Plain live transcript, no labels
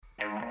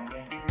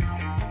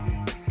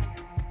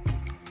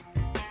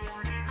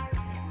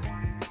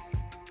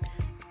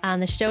On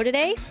the show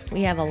today,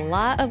 we have a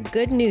lot of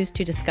good news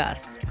to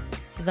discuss,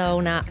 though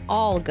not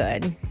all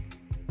good.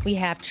 We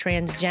have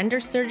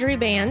transgender surgery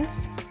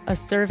bans, a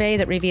survey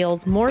that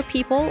reveals more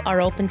people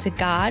are open to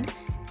God,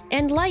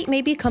 and light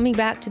may be coming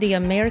back to the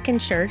American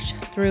church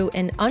through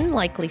an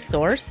unlikely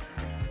source.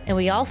 And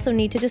we also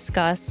need to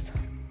discuss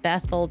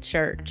Bethel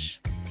Church.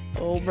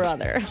 Oh,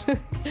 brother.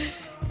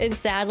 And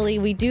sadly,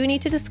 we do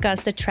need to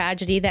discuss the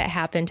tragedy that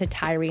happened to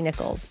Tyree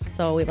Nichols.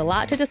 So we have a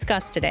lot to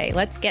discuss today.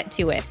 Let's get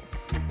to it.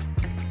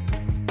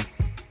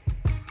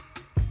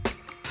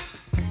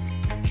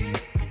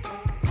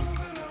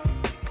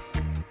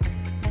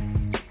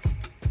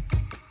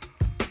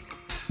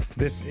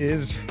 This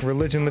is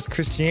Religionless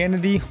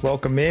Christianity.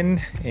 Welcome in,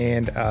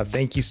 and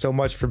thank you so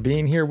much for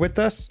being here with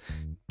us.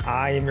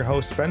 I am your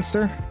host,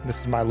 Spencer. This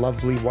is my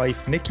lovely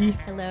wife, Nikki.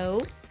 Hello.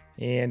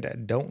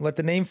 And don't let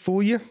the name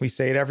fool you. We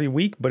say it every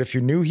week, but if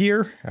you're new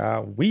here,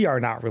 we are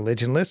not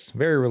religionless,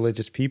 very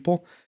religious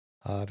people,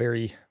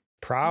 very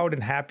proud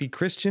and happy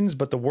Christians,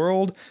 but the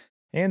world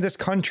and this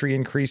country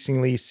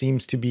increasingly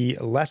seems to be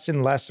less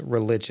and less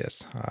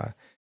religious,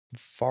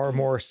 far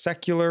more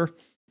secular.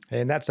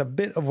 And that's a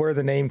bit of where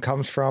the name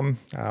comes from.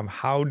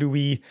 How do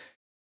we,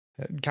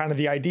 kind of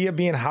the idea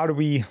being, how do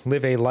we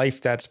live a life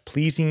that's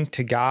pleasing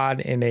to God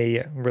in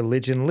a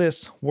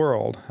religionless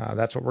world?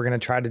 That's what we're going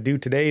to try to do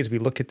today as we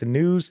look at the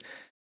news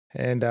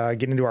and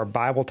get into our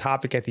Bible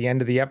topic at the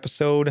end of the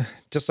episode,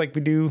 just like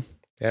we do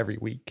every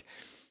week.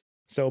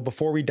 So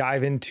before we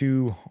dive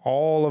into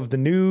all of the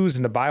news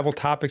and the Bible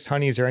topics,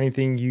 honey, is there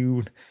anything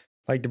you'd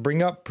like to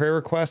bring up, prayer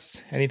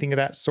requests, anything of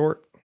that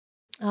sort?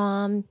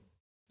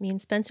 Me and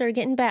Spencer are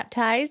getting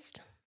baptized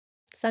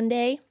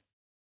Sunday,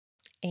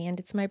 and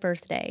it's my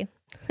birthday.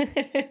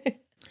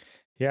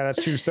 Yeah,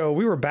 that's true. So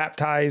we were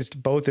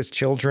baptized both as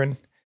children.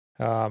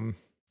 Well,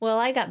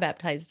 I got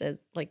baptized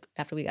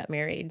after we got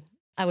married.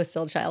 I was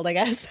still a child, I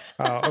guess.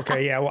 Oh,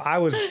 okay. Yeah. Well, I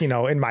was,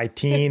 in my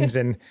teens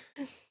and,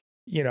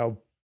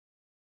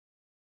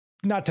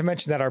 not to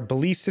mention that our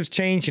beliefs have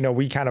changed.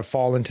 We kind of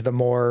fall into the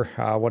more,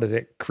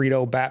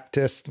 Credo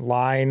Baptist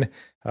line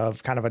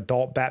of kind of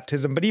adult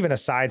baptism. But even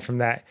aside from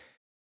that,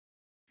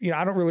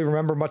 I don't really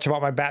remember much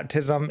about my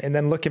baptism. And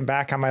then looking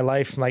back on my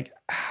life, I'm like,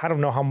 I don't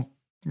know how I'm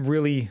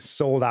really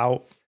sold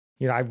out.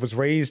 I was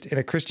raised in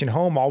a Christian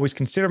home, always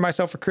considered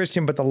myself a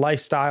Christian, but the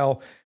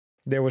lifestyle,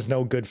 there was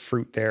no good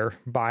fruit there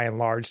by and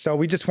large. So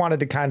we just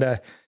wanted to kind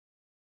of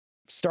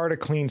start a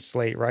clean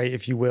slate, right,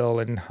 if you will.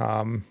 And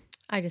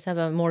I just have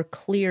a more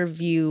clear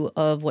view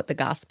of what the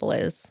gospel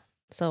is.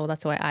 So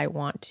that's why I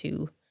want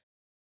to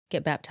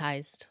get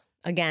baptized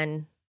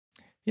again.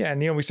 Yeah,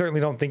 and we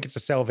certainly don't think it's a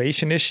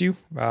salvation issue.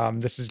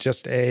 This is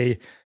just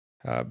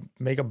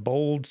make a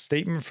bold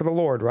statement for the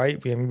Lord,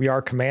 right? We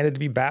are commanded to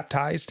be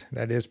baptized.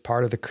 That is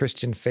part of the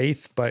Christian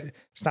faith, but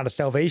it's not a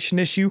salvation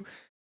issue.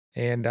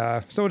 And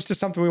so it's just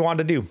something we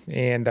wanted to do.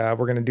 And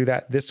we're going to do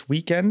that this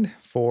weekend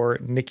for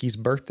Nikki's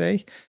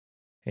birthday.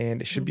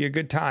 And it should be a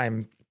good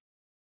time.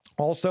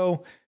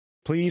 Also,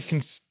 please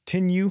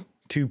continue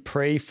to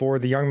pray for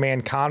the young man,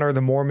 Connor,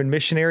 the Mormon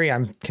missionary.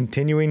 I'm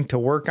continuing to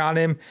work on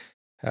him.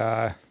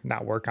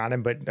 Not work on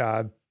him,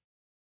 but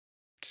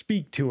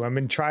speak to him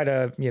and try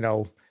to,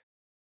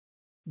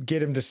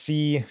 get him to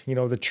see,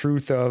 the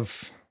truth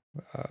of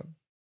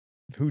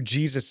who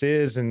Jesus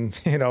is and,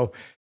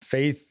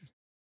 faith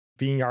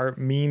being our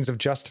means of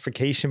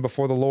justification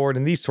before the Lord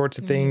and these sorts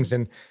of things.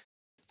 And,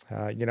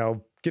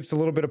 gets a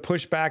little bit of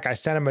pushback. I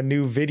sent him a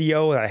new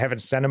video that I haven't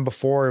sent him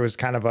before. It was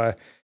kind of a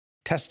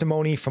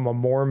testimony from a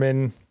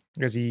Mormon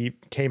as he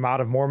came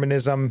out of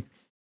Mormonism.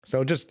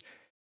 So just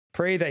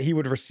pray that he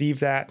would receive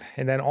that.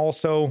 And then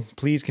also,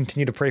 please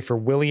continue to pray for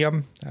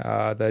William,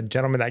 the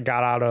gentleman that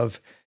got out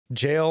of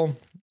jail.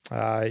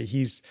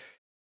 He's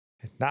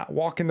not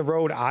walking the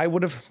road I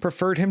would have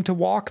preferred him to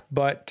walk,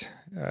 but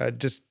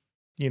just,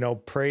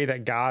 pray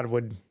that God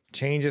would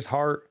change his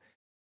heart,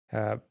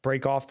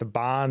 break off the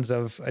bonds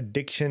of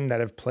addiction that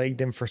have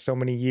plagued him for so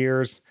many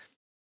years,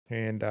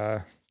 and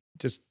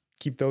just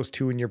keep those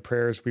two in your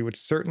prayers. We would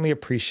certainly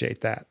appreciate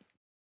that.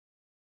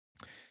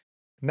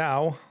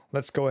 Now,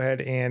 let's go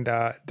ahead and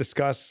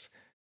discuss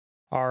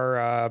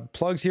our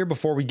plugs here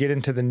before we get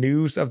into the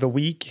news of the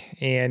week.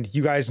 And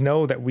you guys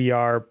know that we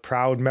are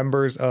proud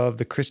members of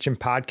the Christian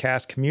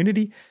podcast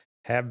community,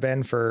 have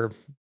been for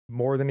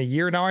more than a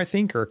year now, I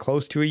think, or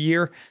close to a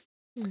year.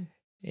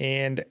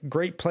 And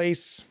great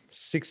place,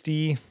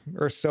 60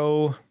 or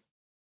so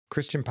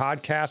Christian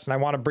podcasts. And I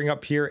want to bring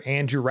up here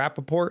Andrew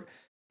Rappaport,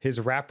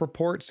 his Rap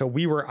Report. So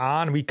we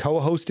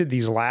co-hosted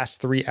these last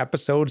 3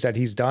 episodes that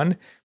he's done.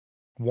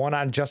 One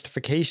on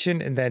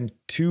justification and then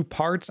 2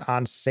 parts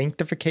on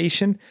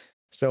sanctification.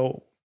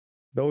 So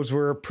those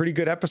were pretty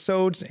good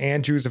episodes.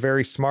 Andrew's a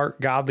very smart,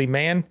 godly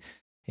man,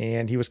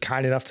 and he was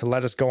kind enough to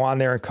let us go on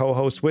there and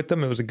co-host with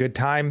them. It was a good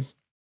time.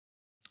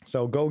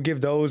 So go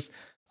give those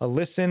a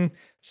listen,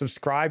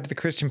 subscribe to the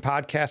Christian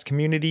podcast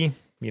community.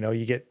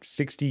 You get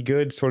 60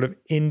 good sort of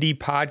indie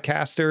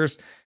podcasters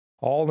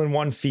all in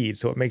one feed.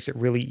 So it makes it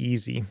really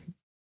easy.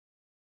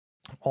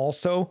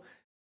 Also,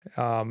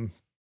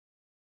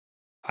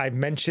 I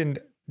mentioned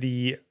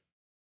the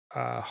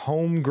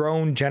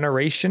Homegrown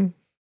Generation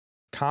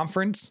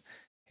Conference.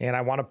 And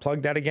I want to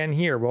plug that again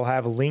here. We'll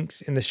have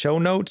links in the show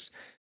notes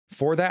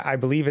for that. I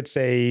believe it's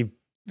a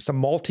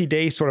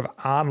multi-day sort of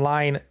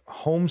online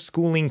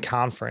homeschooling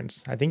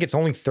conference. I think it's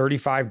only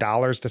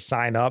 $35 to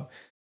sign up.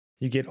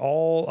 You get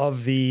all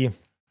of the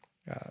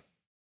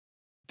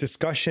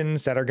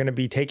discussions that are going to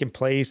be taking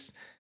place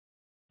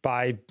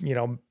by,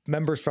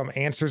 members from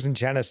Answers in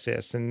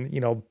Genesis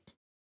and,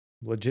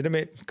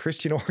 legitimate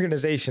Christian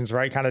organizations,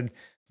 right? Kind of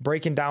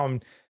breaking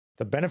down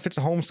the benefits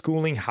of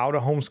homeschooling, how to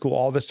homeschool,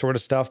 all this sort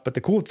of stuff. But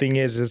the cool thing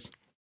is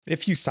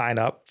if you sign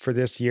up for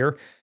this year,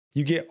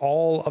 you get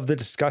all of the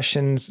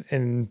discussions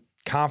and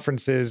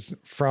conferences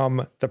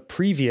from the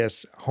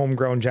previous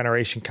Homegrown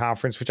Generation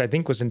Conference, which I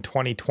think was in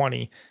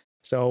 2020.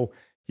 So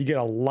you get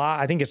a lot.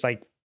 I think it's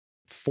like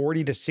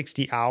 40 to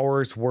 60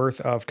 hours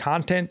worth of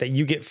content that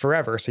you get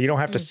forever. So you don't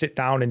have to sit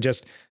down and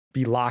just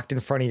be locked in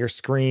front of your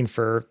screen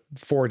for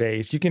 4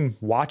 days. You can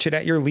watch it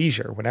at your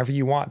leisure whenever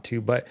you want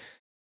to, but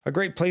a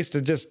great place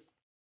to just,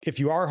 if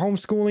you are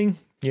homeschooling,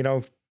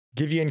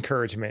 give you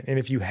encouragement. And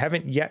if you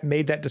haven't yet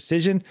made that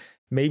decision,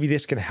 maybe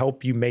this can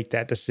help you make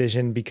that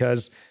decision,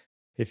 because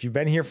if you've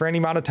been here for any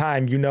amount of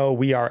time,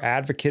 we are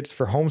advocates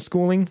for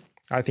homeschooling.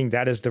 I think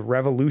that is the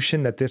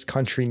revolution that this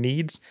country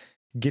needs.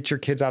 Get your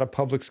kids out of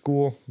public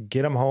school,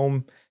 get them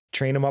home,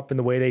 train them up in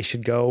the way they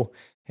should go.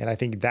 And I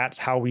think that's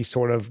how we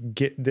sort of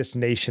get this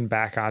nation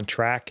back on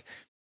track.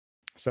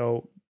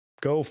 So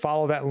go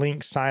follow that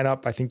link, sign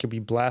up. I think you'll be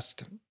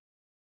blessed.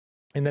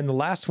 And then the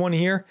last one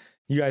here,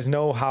 you guys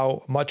know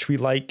how much we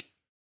like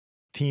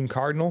Team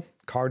Cardinal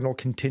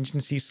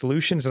Contingency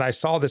Solutions. And I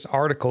saw this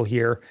article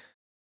here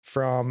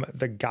from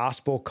the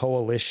Gospel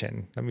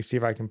Coalition. Let me see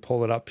if I can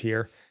pull it up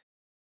here.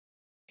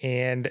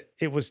 And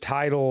it was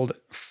titled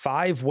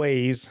 5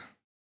 Ways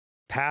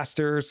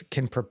Pastors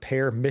Can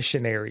Prepare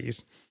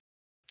Missionaries.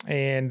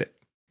 And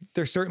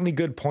there's certainly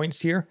good points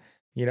here.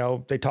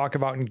 They talk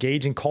about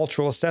engaging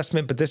cultural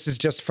assessment, but this is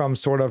just from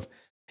sort of,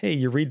 hey,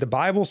 you read the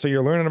Bible, so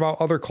you're learning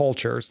about other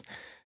cultures.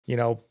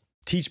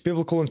 Teach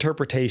biblical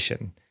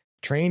interpretation,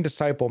 train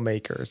disciple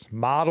makers,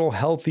 model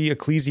healthy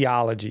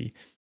ecclesiology,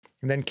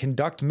 and then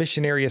conduct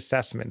missionary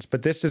assessments.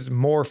 But this is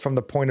more from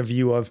the point of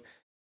view of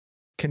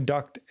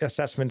conduct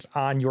assessments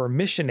on your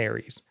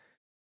missionaries.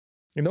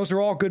 And those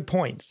are all good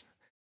points,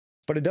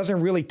 but it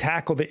doesn't really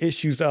tackle the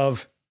issues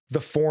of the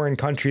foreign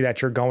country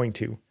that you're going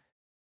to.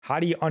 How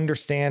do you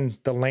understand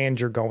the land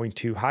you're going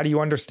to? How do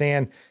you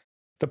understand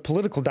the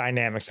political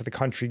dynamics of the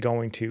country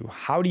going to?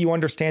 How do you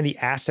understand the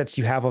assets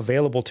you have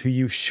available to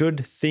you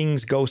should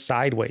things go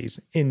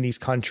sideways in these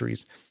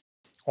countries?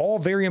 All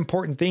very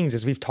important things,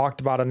 as we've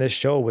talked about on this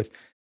show, with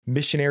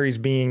missionaries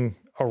being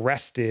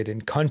arrested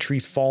and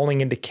countries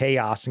falling into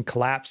chaos and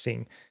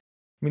collapsing.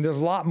 I mean, there's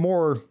a lot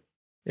more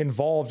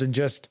involved in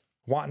just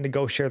wanting to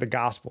go share the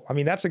gospel. I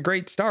mean, that's a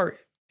great start.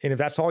 And if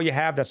that's all you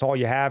have, that's all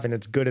you have, and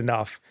it's good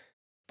enough.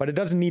 But it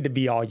doesn't need to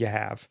be all you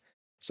have.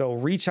 So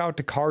reach out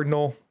to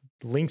Cardinal.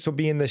 Links will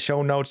be in the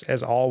show notes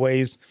as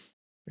always.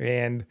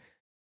 And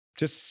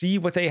just see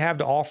what they have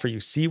to offer you.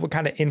 See what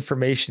kind of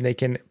information they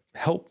can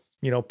help,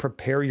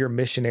 prepare your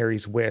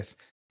missionaries with.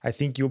 I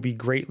think you'll be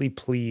greatly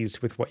pleased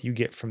with what you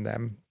get from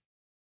them.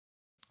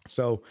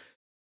 So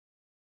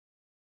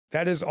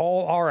that is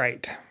all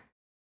right.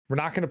 We're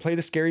not going to play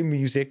the scary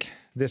music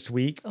this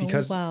week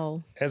because,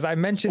 as I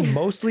mentioned,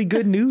 mostly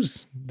good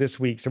news this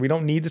week. So we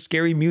don't need the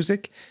scary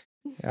music.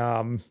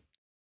 And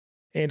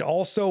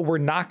also, we're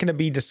not going to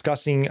be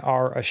discussing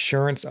our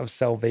assurance of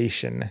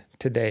salvation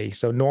today.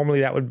 So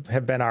normally that would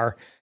have been our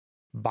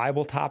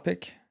Bible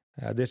topic.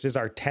 This is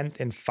our 10th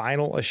and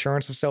final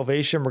assurance of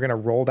salvation. We're going to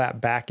roll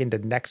that back into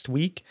next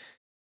week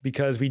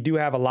because we do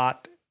have a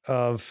lot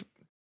of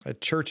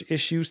church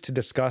issues to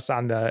discuss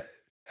on the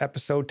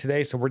episode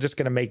today. So we're just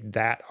going to make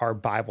that our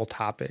Bible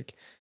topic.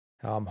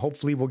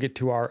 Hopefully we'll get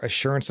to our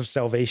assurance of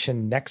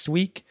salvation next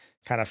week,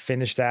 kind of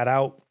finish that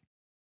out.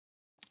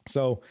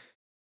 So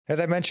as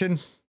I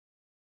mentioned,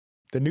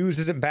 the news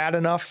isn't bad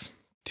enough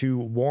to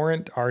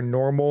warrant our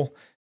normal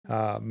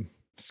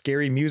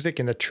scary music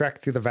and the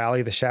trek through the valley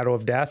of the shadow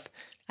of death.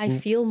 I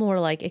feel more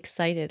like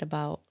excited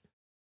about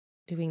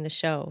doing the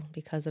show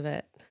because of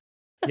it.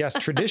 Yes,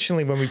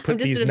 traditionally when we put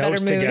these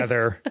notes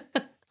together,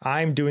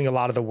 I'm doing a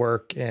lot of the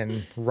work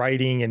and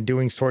writing and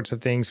doing sorts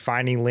of things,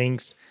 finding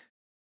links.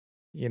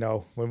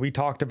 When we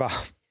talked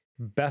about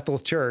Bethel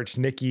Church,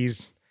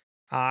 Nikki's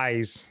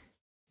eyes,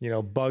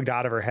 bugged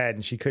out of her head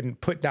and she couldn't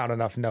put down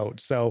enough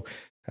notes. So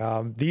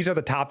these are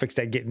the topics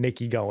that get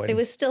Nikki going. It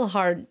was still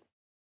hard.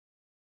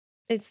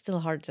 It's still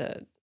hard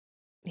to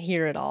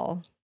hear it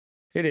all.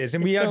 It is.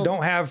 And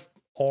don't have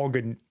all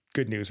good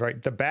news,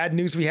 right? The bad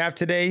news we have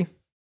today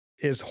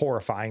is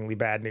horrifyingly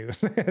bad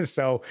news.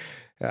 So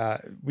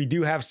we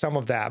do have some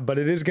of that, but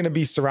it is going to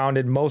be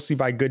surrounded mostly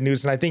by good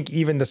news. And I think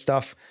even the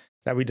stuff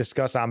that we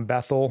discuss on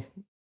Bethel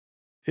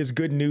is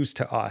good news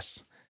to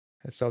us.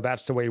 And so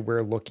that's the way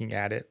we're looking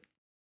at it.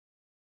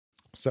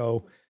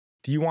 So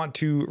do you want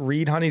to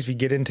read, honey, as we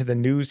get into the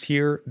news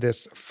here,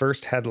 this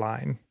first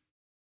headline?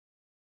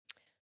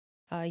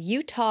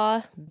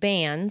 Utah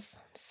bans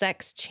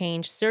sex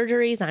change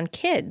surgeries on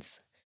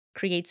kids,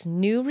 creates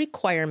new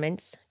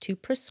requirements to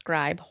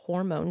prescribe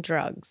hormone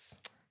drugs.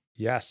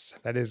 Yes,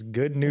 that is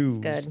good That's news.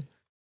 good.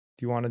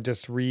 Do you want to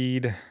just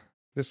read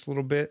this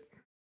little bit?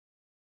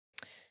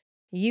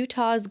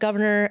 Utah's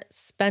Governor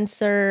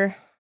Spencer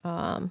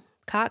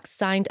Cox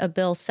signed a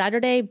bill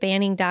Saturday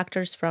banning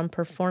doctors from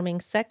performing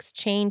sex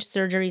change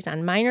surgeries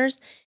on minors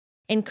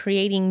and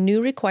creating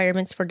new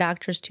requirements for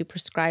doctors to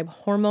prescribe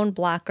hormone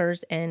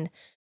blockers and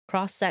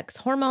cross-sex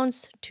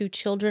hormones to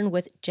children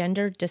with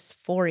gender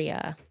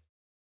dysphoria.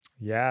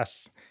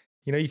 Yes.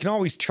 You can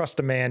always trust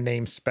a man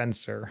named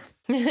Spencer.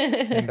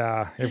 And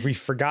if we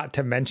forgot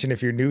to mention,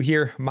 if you're new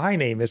here, my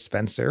name is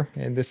Spencer,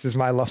 and this is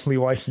my lovely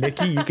wife,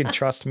 Nikki. You can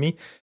trust me.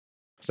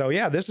 So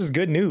yeah, this is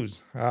good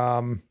news.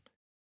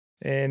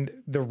 And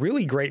the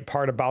really great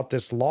part about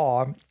this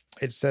law,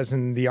 it says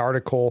in the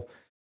article,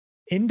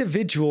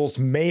 individuals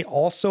may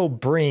also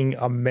bring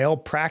a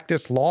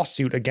malpractice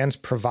lawsuit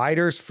against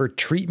providers for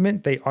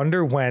treatment they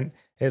underwent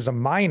as a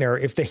minor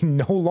if they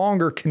no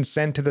longer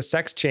consent to the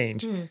sex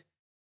change.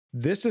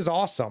 This is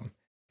awesome.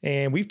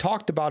 And we've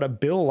talked about a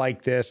bill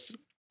like this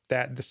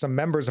that some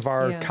members of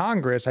our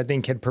Congress, I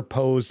think, had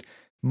proposed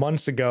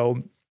months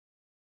ago.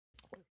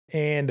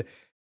 And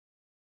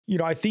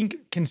I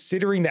think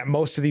considering that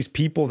most of these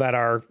people that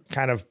are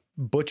kind of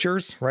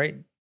butchers, right?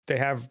 They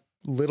have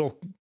little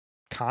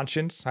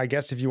conscience, I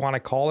guess, if you want to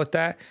call it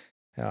that.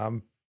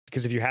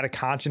 Because if you had a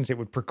conscience, it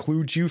would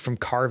preclude you from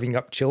carving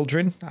up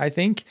children, I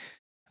think.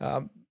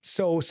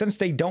 So since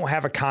they don't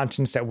have a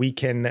conscience that we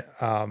can,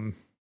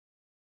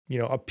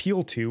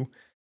 appeal to,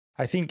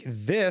 I think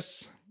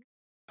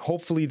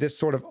hopefully this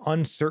sort of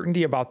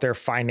uncertainty about their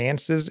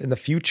finances in the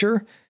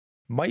future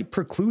might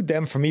preclude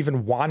them from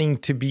even wanting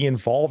to be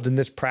involved in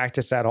this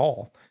practice at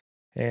all.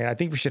 And I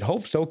think we should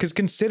hope so, because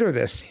consider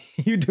this.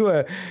 You do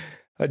a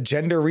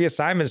gender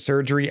reassignment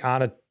surgery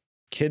on a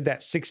kid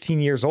that's 16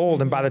 years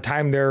old, and by the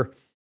time they're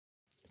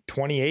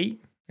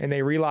 28 and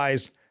they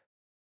realize,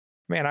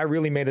 man, I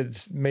really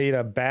made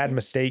a bad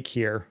mistake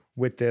here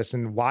with this,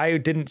 and why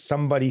didn't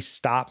somebody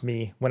stop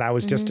me when I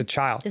was just a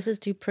child? This is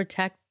to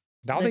protect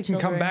Now they can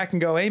come back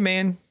and go, hey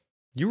man,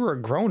 you were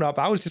a grown up.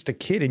 I was just a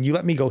kid and you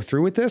let me go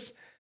through with this.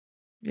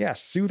 Yeah,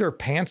 sue their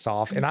pants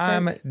off. And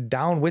I'm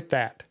down with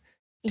that.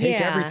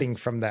 Take everything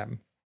from them.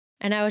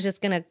 And I was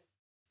just going to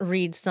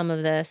read some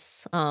of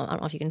this. I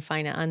don't know if you can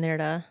find it on there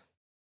to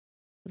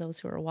those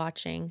who are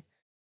watching.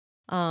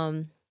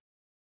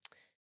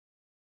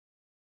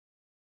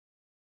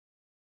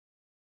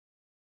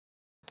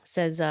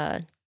 Says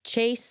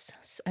Chase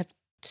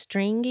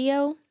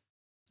Strangio,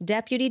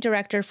 Deputy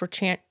Director for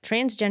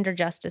Transgender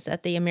Justice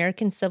at the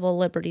American Civil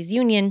Liberties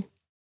Union,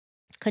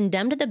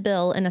 condemned the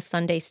bill in a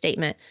Sunday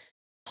statement,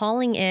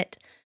 calling it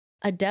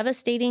a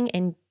devastating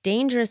and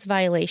dangerous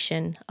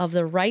violation of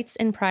the rights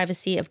and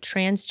privacy of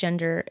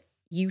transgender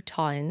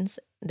Utahns,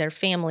 their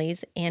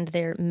families, and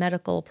their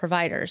medical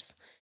providers.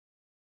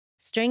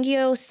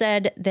 Strangio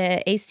said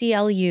the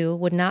ACLU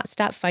would not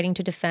stop fighting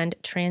to defend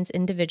trans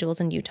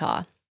individuals in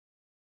Utah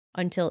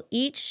until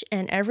each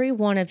and every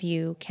one of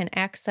you can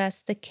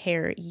access the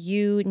care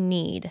you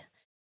need.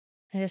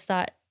 I just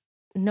thought,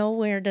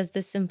 nowhere does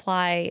this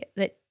imply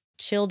that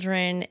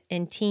children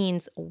and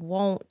teens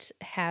won't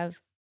have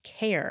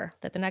care,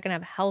 that they're not going to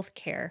have health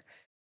care.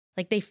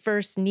 Like, they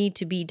first need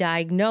to be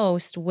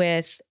diagnosed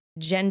with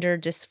gender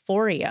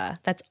dysphoria.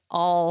 That's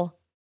all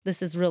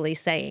this is really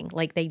saying.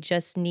 Like, they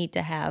just need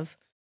to have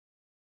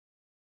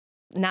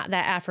not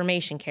that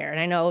affirmation care. And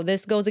I know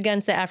this goes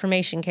against the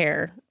affirmation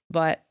care,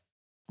 but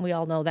we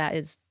all know that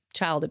is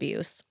child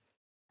abuse.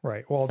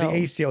 Right. Well, the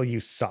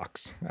ACLU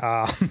sucks.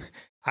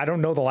 I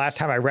don't know the last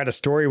time I read a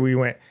story we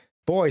went,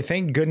 boy,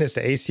 thank goodness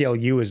the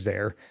ACLU is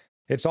there.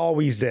 It's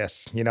always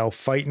this,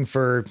 fighting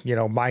for,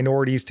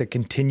 minorities to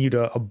continue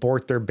to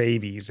abort their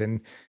babies and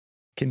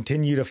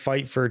continue to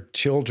fight for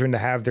children to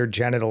have their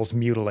genitals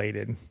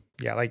mutilated.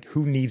 Yeah, like,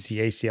 who needs the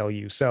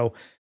ACLU? So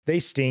they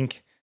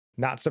stink.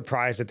 Not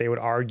surprised that they would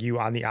argue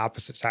on the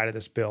opposite side of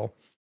this bill.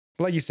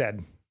 But like you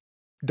said,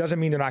 doesn't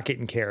mean they're not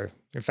getting care.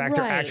 In fact,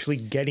 they're actually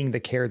getting the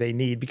care they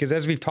need, because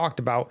as we've talked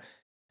about,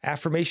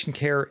 affirmation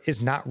care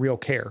is not real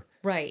care.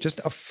 Right.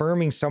 Just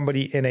affirming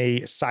somebody in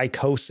a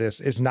psychosis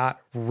is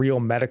not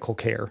real medical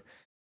care.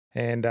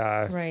 And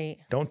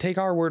don't take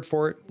our word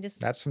for it.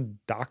 That's from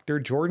Dr.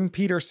 Jordan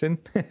Peterson,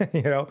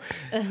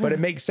 but it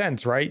makes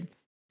sense, right?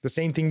 The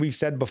same thing we've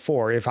said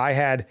before. If I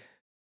had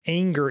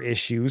anger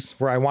issues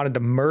where I wanted to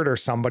murder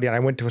somebody and I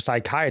went to a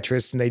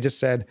psychiatrist and they just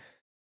said,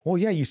 well,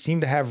 yeah, you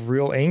seem to have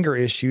real anger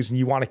issues and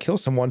you want to kill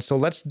someone. So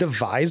let's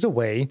devise a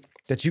way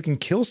that you can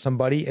kill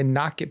somebody and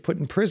not get put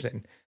in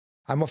prison.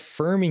 I'm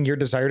affirming your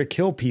desire to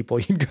kill people.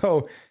 You'd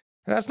go,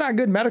 that's not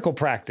good medical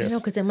practice. I know,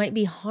 because it might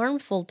be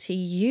harmful to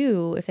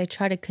you if they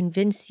try to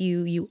convince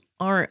you you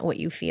aren't what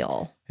you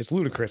feel. It's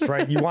ludicrous,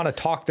 right? You want to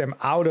talk them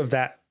out of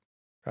that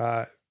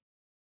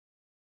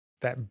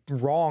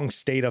wrong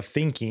state of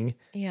thinking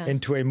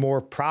into a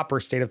more proper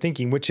state of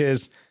thinking, which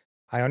is,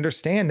 I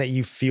understand that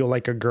you feel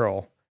like a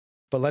girl,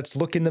 but let's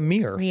look in the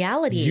mirror.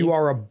 Reality. You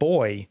are a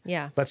boy.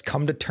 Yeah. Let's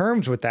come to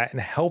terms with that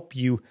and help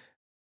you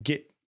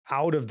get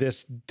out of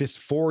this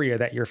dysphoria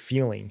that you're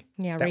feeling.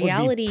 Yeah. That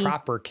Reality would be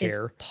proper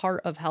care. is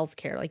part of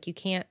healthcare. Like you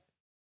can't,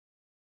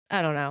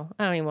 I don't know.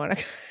 I don't even want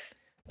to.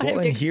 Well,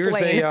 and here's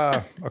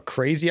a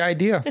crazy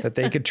idea that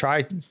they could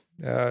try.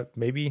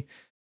 Maybe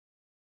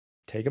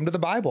take them to the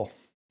Bible,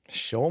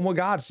 show them what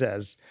God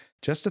says.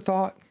 Just a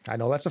thought. I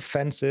know that's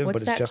offensive, What's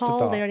but it's that just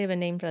called? a thought. They don't have a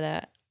name for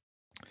that.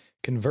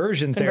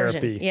 Conversion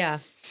therapy. Yeah.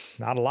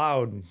 Not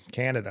allowed in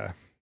Canada.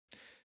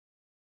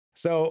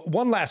 So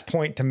one last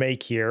point to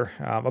make here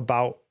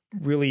about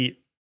really,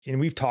 and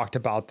we've talked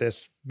about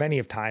this many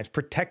of times,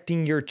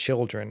 protecting your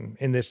children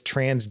in this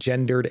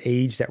transgendered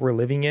age that we're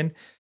living in.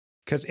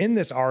 Because in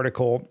this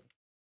article,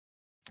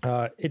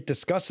 it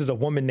discusses a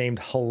woman named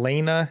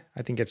Helena,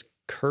 I think it's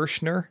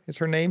Kirshner is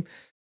her name,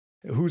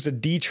 who's a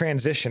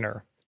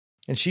detransitioner.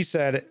 And she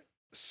said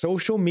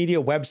social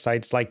media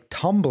websites like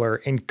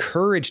Tumblr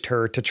encouraged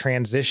her to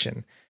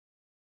transition.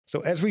 So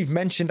as we've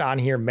mentioned on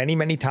here many,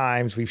 many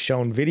times, we've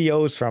shown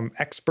videos from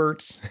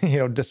experts,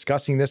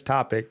 discussing this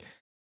topic.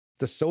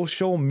 The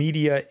social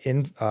media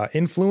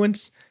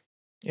influence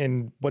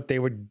and what they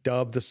would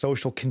dub the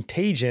social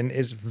contagion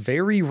is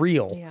very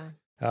real.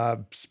 Yeah.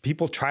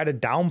 People try to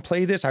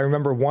downplay this. I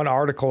remember one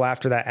article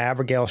after that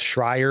Abigail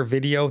Schreier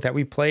video that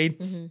we played.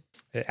 Mm-hmm.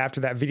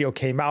 After that video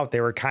came out,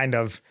 they were kind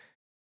of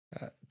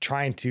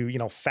trying to,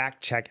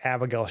 fact check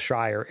Abigail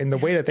Schreier. And the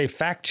way that they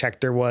fact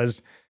checked her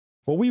was,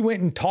 well, we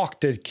went and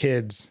talked to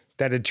kids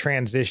that had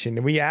transitioned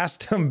and we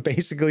asked them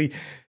basically,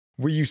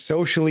 were you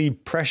socially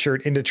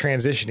pressured into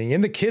transitioning?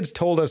 And the kids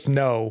told us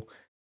no.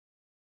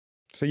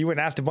 So you went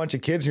and asked a bunch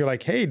of kids and you're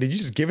like, hey, did you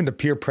just give in to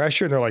peer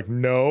pressure? And they're like,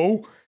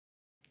 no.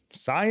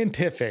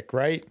 Scientific,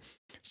 right?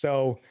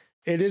 So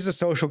it is a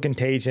social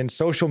contagion.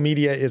 Social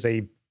media is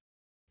a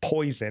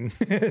poison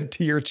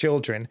to your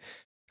children.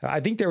 I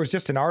think there was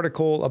just an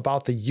article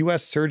about the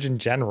U.S. Surgeon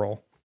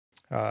General,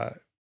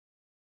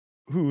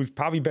 who's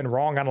probably been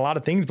wrong on a lot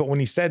of things. But when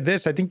he said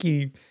this, I think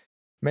he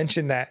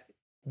mentioned that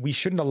we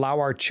shouldn't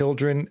allow our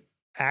children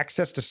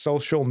access to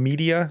social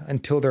media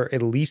until they're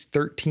at least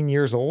 13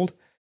 years old,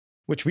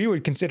 which we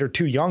would consider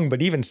too young.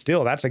 But even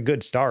still, that's a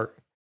good start.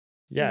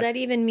 Yeah. Does that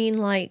even mean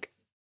like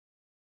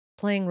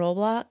playing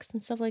Roblox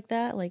and stuff like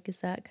that? Like, is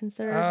that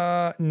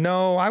considered?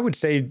 No, I would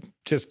say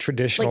just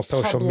traditional Like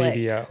social public.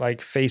 media like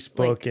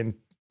Facebook and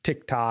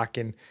TikTok.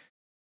 And,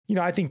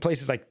 I think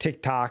places like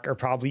TikTok are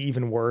probably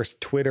even worse.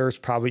 Twitter's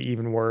probably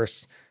even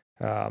worse.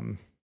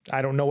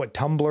 I don't know what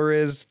Tumblr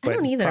is, I but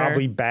don't either.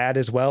 probably bad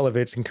as well if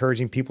it's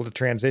encouraging people to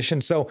transition.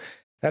 So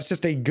that's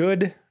just a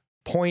good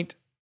point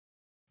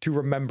to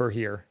remember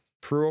here.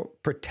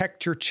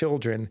 Protect your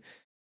children.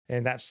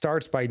 And that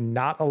starts by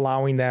not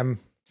allowing them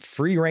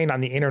free reign on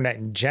the internet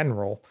in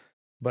general,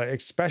 but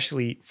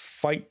especially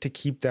fight to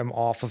keep them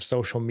off of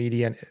social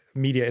media.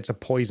 It's a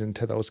poison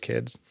to those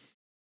kids.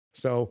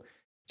 So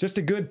just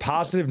a good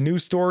positive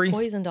news story.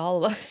 Poison to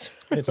all of us.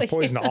 It's a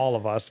poison to all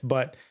of us,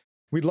 but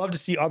we'd love to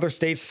see other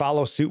states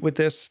follow suit with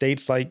this.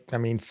 States like,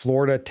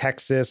 Florida,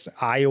 Texas,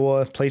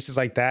 Iowa, places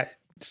like that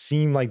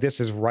seem like this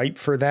is ripe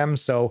for them.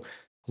 So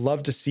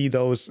love to see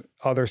those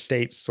other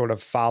states sort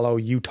of follow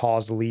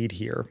Utah's lead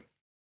here.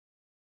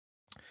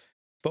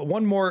 But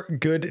one more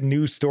good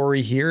news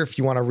story here, if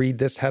you want to read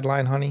this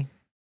headline, honey.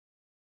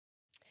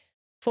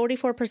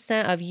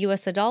 44% of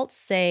U.S. adults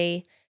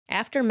say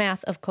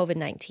aftermath of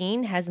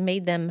COVID-19 has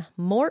made them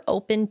more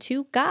open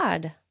to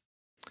God.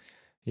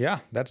 Yeah,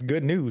 that's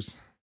good news.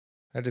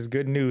 That is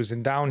good news.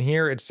 And down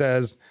here it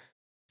says,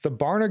 the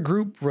Barna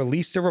Group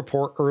released a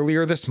report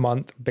earlier this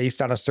month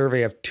based on a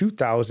survey of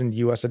 2,000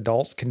 U.S.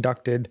 adults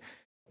conducted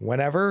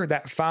whenever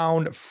that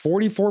found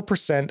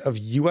 44% of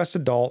U.S.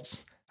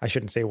 adults, I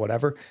shouldn't say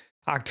whatever,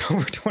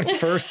 October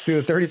 21st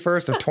through the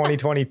 31st of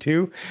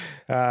 2022,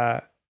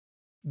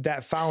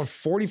 that found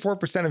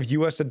 44% of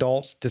U.S.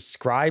 adults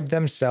describe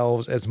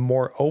themselves as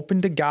more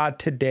open to God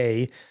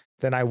today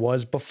than I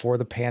was before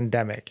the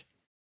pandemic.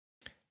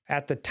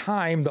 At the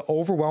time, the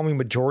overwhelming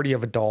majority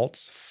of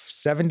adults,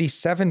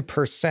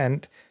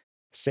 77%,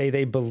 say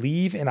they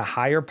believe in a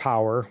higher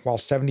power, while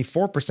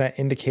 74%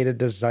 indicate a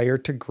desire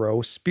to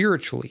grow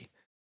spiritually.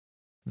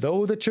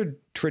 Though the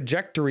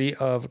trajectory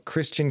of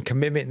Christian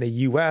commitment in the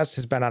U.S.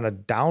 has been on a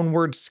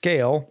downward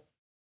scale,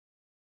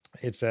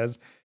 it says,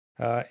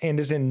 and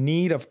is in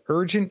need of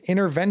urgent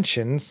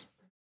interventions,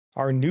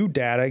 our new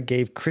data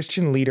gave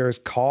Christian leaders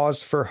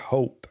cause for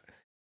hope.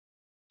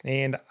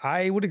 And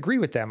I would agree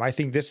with them. I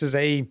think this is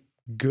a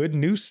good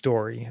news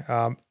story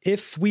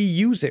if we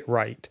use it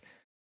right,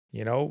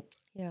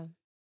 Yeah.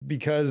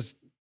 because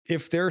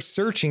if they're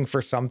searching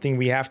for something,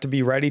 we have to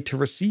be ready to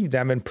receive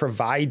them and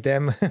provide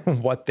them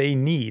what they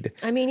need.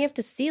 I mean, you have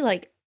to see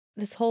like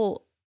this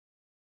whole,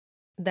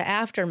 the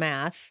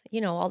aftermath,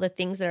 all the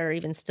things that are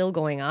even still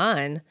going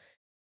on.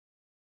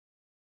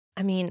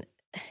 I mean,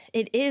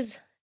 it is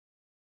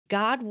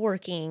God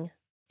working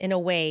in a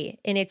way,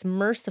 and it's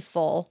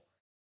merciful.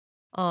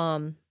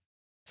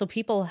 So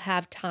people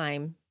have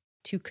time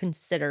to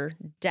consider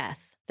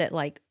death, that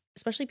like,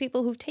 especially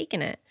people who've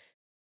taken it.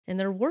 and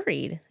they're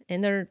worried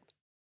and they're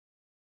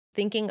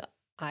thinking,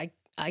 I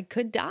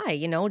could die,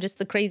 just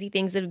the crazy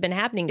things that have been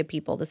happening to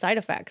people, the side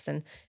effects.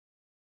 And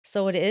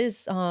so it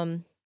is,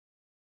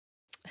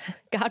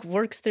 God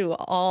works through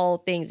all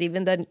things,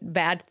 even the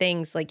bad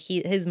things. Like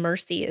his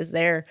mercy is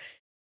there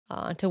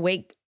to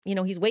wake,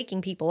 he's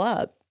waking people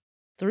up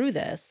through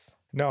this.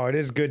 No, it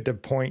is good to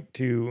point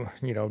to,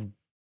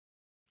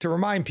 to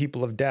remind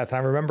people of death. I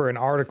remember an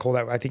article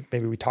that I think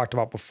maybe we talked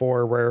about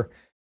before where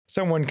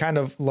someone kind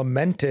of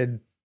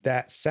lamented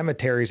that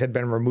cemeteries had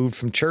been removed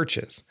from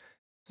churches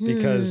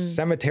because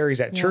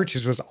cemeteries at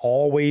churches was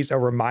always a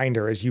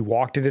reminder as you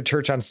walked into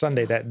church on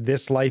Sunday that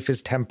this life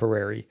is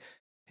temporary.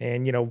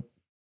 And,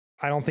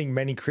 I don't think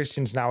many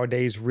Christians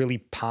nowadays really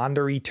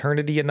ponder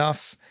eternity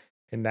enough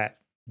and that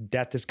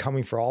death is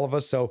coming for all of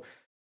us. So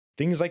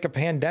things like a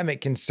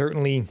pandemic can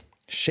certainly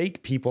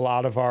shake people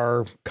out of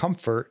our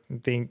comfort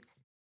and think,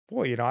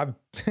 boy, I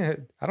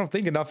don't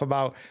think enough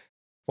about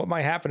what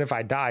might happen if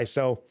I die.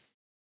 So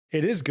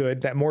it is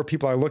good that more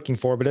people are looking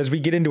for. But as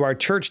we get into our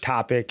church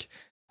topic,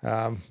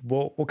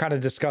 we'll kind of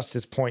discuss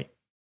this point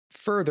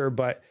further.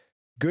 But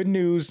good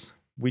news,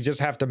 we just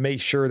have to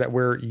make sure that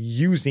we're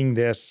using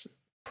this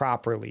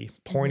properly,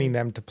 pointing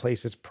them to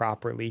places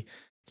properly.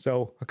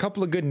 So a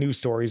couple of good news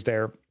stories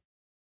there.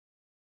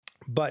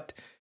 But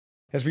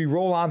as we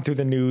roll on through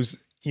the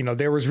news,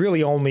 there was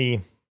really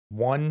only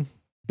one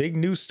big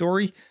news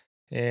story,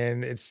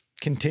 and it's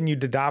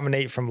continued to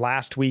dominate from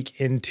last week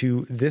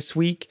into this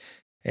week.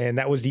 And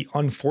that was the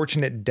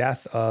unfortunate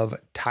death of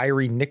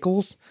Tyree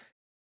Nichols.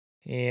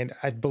 And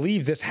I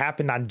believe this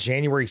happened on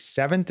January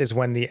 7th is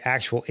when the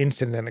actual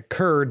incident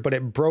occurred, but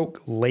it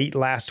broke late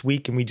last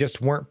week and we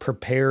just weren't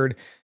prepared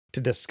to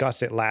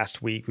discuss it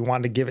last week. We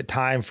wanted to give it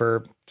time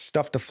for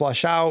stuff to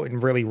flush out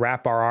and really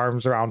wrap our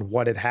arms around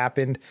what had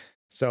happened.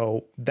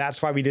 So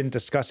that's why we didn't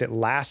discuss it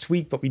last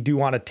week, but we do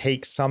want to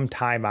take some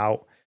time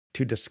out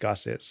to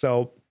discuss it.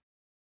 So,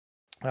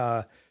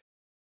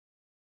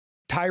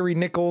 Tyree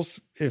Nichols,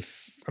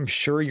 if I'm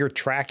sure you're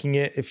tracking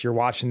it, if you're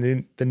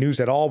watching the news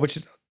at all, which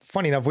is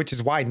funny enough, which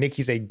is why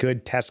Nikki's a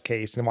good test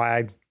case and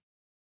why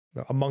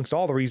amongst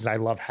all the reasons I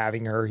love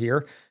having her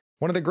here,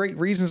 one of the great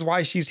reasons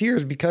why she's here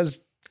is because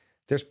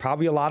there's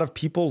probably a lot of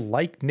people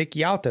like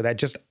Nikki out there that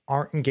just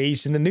aren't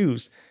engaged in the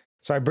news.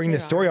 So I bring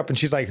this story up and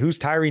she's like, who's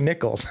Tyree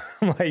Nichols?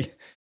 I'm like,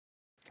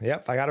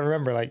 yep, I got to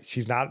remember, like,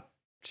 she's not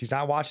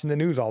watching the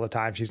news all the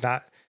time. She's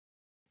not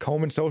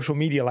combing social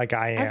media like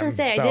I am. I was gonna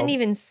say, I didn't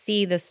even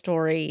see the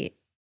story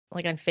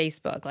like on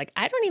Facebook. Like,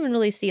 I don't even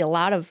really see a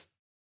lot of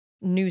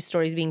news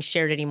stories being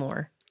shared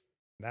anymore.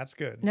 That's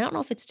good. And I don't know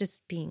if it's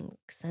just being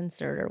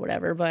censored or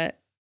whatever, but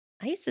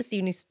I used to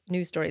see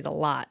news stories a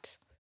lot.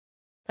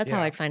 That's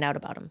how I'd find out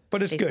about them.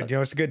 But it's good.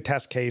 It's a good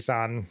test case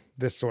on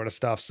this sort of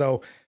stuff.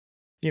 So,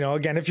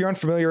 again, if you're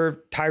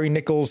unfamiliar, Tyree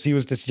Nichols, he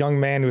was this young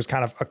man who was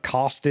kind of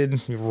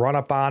accosted, run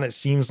up on, it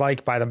seems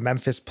like, by the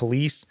Memphis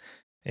police.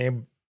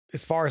 And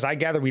as far as I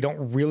gather, we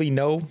don't really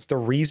know the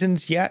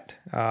reasons yet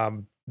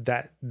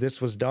that this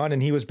was done.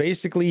 And he was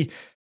basically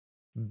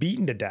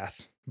beaten to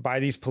death by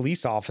these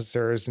police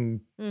officers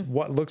and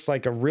what looks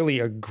like a really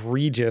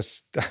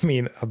egregious,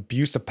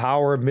 abuse of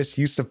power,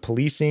 misuse of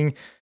policing,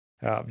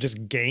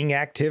 just gang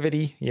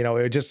activity.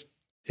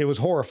 It was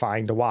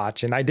horrifying to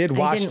watch. And I did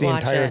watch the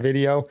entire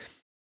video.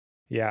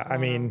 Yeah.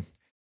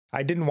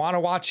 I didn't want to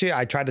watch it.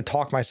 I tried to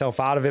talk myself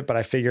out of it, but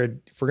I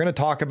figured if we're going to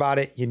talk about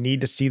it, you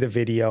need to see the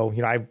video.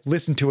 I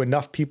listened to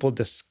enough people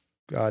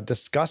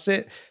discuss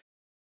it,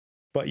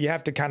 but you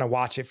have to kind of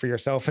watch it for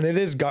yourself. And it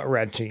is gut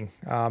wrenching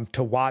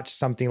to watch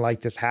something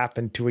like this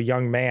happen to a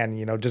young man,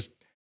 just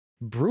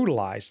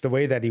brutalized the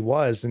way that he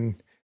was.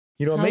 And,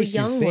 it makes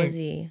you think. How young was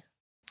he?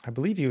 I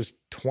believe he was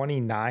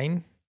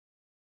 29.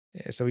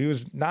 So he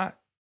was not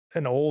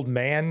an old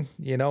man,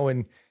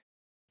 and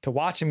to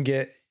watch him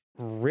get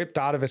ripped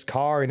out of his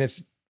car and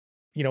it's,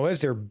 as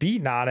they're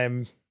beating on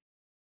him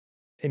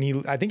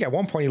and I think at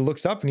one point he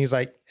looks up and he's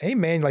like, hey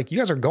man, like you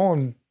guys are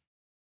going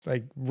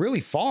like really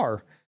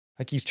far.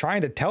 Like he's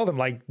trying to tell them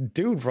like,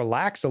 dude,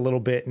 relax a little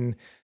bit.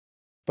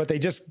 But they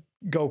just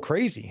go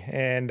crazy.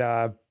 And,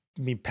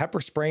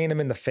 pepper spraying him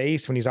in the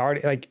face when he's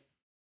already like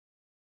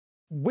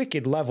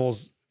wicked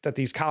levels that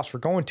these cops were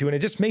going to. And it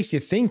just makes you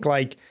think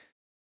like,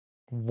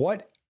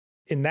 what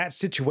in that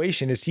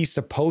situation is he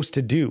supposed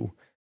to do?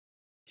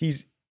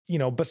 He's,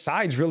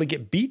 besides really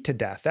get beat to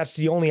death. That's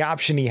the only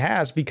option he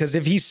has, because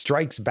if he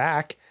strikes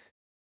back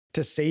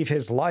to save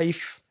his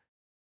life,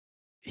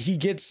 he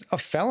gets a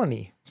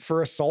felony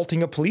for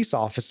assaulting a police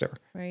officer.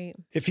 Right.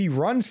 If he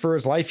runs for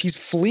his life, he's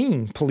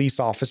fleeing police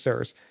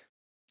officers.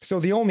 So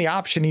the only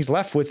option he's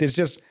left with is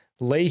just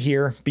lay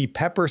here, be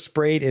pepper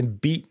sprayed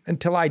and beat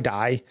until I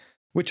die,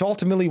 which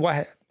ultimately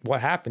what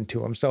happened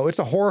to him. So it's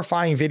a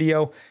horrifying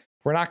video.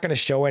 We're not going to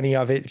show any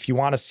of it. If you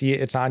want to see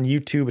it, it's on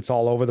YouTube. It's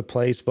all over the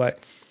place, but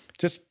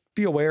just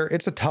be aware.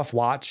 It's a tough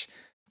watch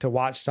to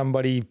watch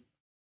somebody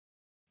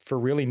for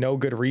really no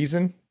good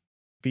reason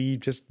be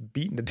just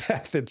beaten to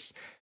death. It's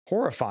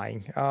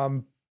horrifying.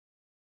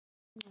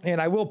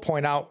 And I will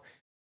point out,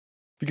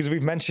 because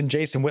we've mentioned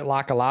Jason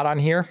Whitlock a lot on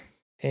here,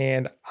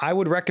 And I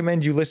would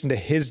recommend you listen to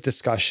his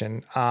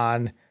discussion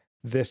on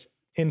this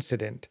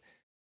incident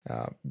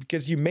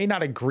because you may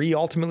not agree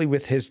ultimately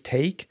with his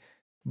take,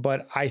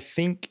 but I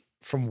think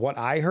from what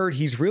I heard,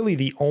 he's really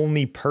the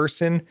only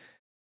person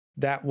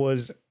that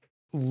was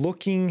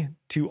looking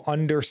to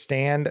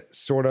understand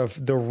sort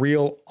of the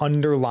real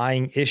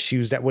underlying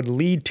issues that would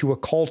lead to a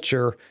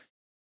culture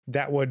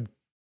that would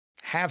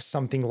have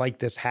something like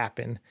this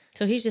happen.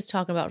 So he's just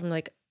talking about from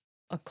like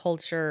a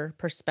culture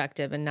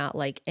perspective and not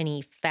like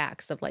any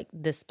facts of like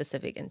this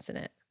specific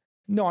incident.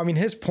 No, I mean,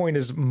 his point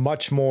is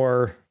much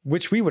more,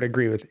 which we would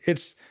agree with.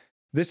 This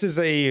is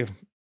a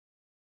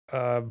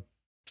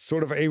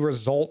sort of a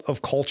result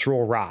of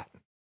cultural rot.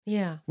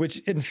 Yeah. Which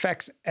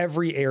infects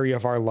every area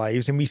of our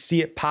lives. And we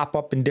see it pop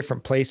up in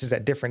different places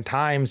at different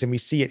times. And we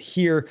see it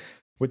here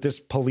with this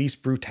police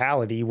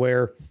brutality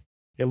where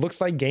it looks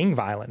like gang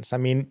violence. I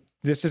mean,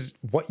 this is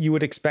what you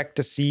would expect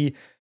to see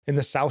in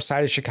the south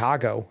side of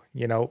Chicago,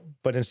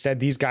 but instead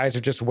these guys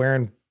are just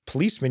wearing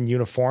policeman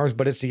uniforms,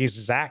 but it's the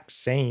exact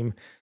same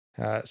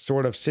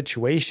sort of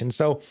situation.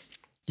 So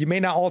you may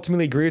not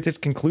ultimately agree with this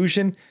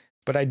conclusion,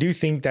 but I do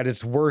think that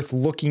it's worth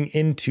looking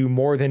into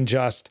more than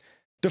just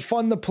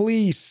defund the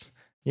police.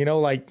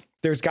 Like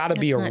there's got to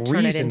be a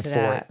reason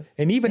for it.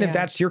 And even if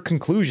that's your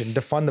conclusion,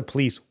 defund the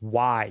police,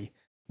 why?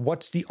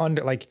 What's the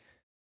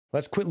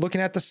let's quit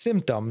looking at the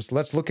symptoms.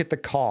 Let's look at the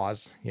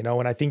cause,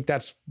 and I think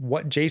that's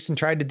what Jason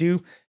tried to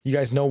do. You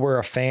guys know we're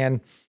a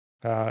fan.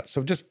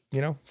 So just,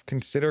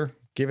 consider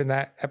giving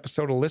that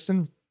episode a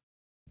listen.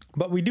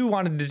 But we do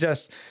wanted to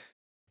just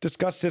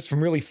discuss this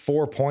from really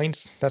 4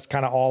 points. That's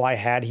kind of all I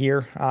had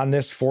here on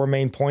this, 4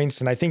 main points.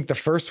 And I think the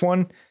first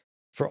one,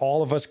 for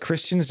all of us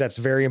Christians, that's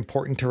very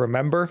important to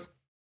remember,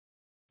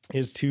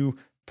 is to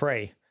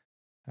pray.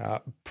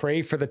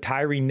 Pray for the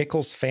Tyree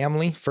Nichols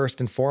family, first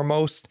and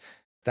foremost,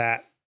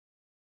 that,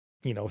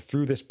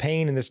 through this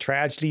pain and this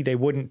tragedy, they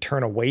wouldn't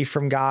turn away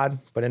from God,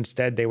 but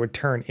instead they would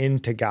turn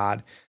into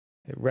God.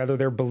 Whether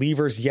they're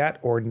believers yet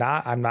or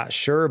not, I'm not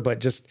sure, but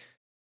just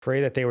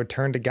pray that they would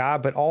turn to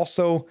God, but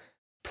also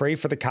pray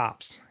for the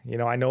cops.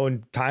 I know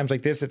in times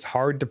like this, it's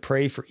hard to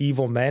pray for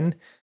evil men,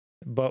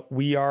 but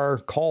we are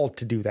called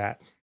to do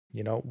that.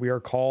 We are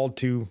called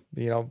to,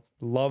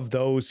 love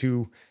those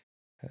who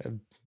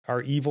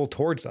are evil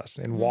towards us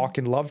and walk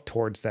in love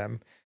towards them.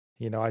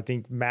 I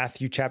think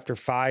Matthew chapter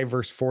 5,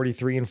 verse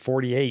 43 and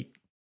 48,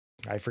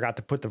 I forgot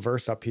to put the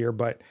verse up here,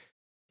 but,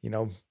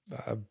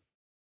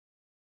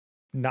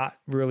 not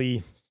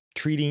really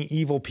treating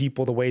evil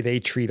people the way they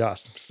treat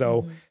us.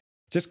 So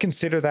just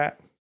consider that,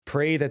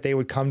 pray that they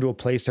would come to a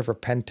place of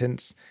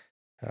repentance,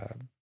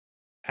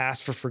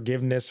 ask for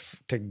forgiveness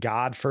to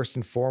God first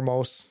and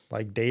foremost.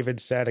 Like David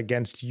said,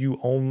 against you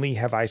only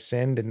have I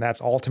sinned. And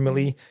that's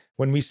ultimately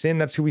when we sin,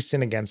 that's who we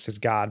sin against is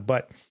God.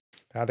 But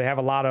they have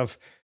a lot of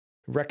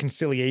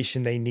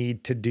reconciliation they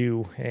need to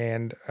do.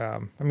 And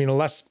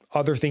unless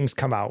other things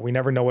come out, we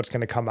never know what's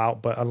going to come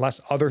out, but unless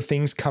other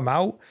things come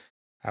out,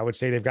 I would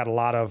say they've got a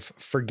lot of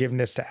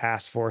forgiveness to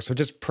ask for. So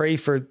just pray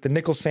for the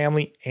Nichols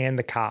family and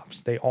the cops.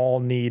 They all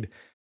need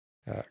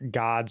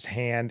God's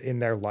hand in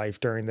their life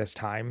during this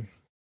time.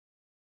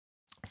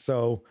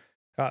 So,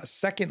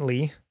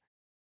 secondly,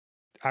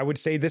 I would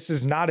say this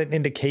is not an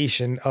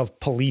indication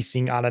of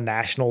policing on a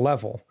national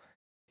level.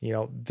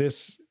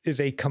 This is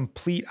a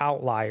complete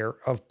outlier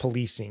of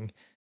policing,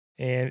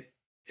 and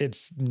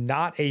it's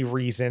not a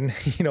reason,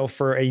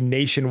 for a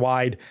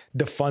nationwide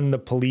defund the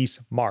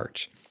police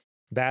march.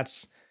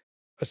 That's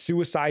a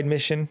suicide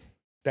mission.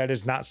 That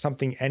is not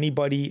something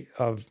anybody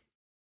of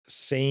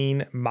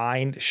sane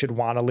mind should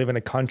want to live in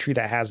a country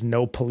that has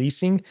no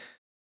policing.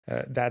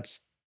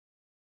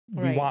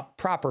 We want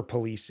proper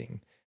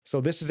policing.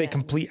 So this is a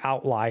complete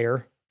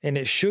outlier, and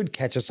it should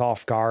catch us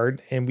off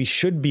guard, and we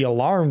should be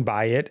alarmed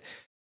by it.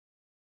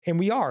 And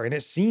we are, and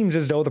it seems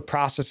as though the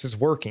process is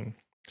working.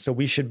 So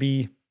we should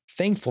be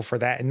thankful for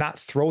that and not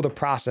throw the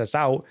process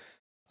out.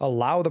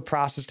 Allow the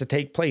process to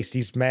take place.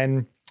 These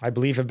men, I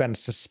believe, have been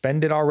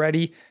suspended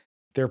already.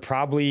 They're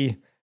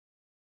probably,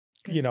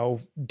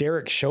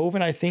 Derek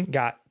Chauvin, I think,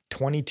 got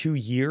 22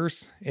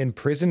 years in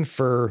prison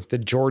for the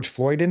George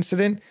Floyd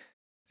incident.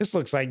 This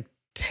looks like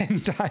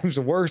 10 times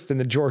worse than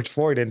the George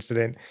Floyd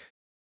incident.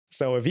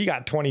 So if he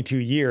got 22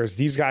 years,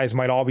 these guys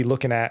might all be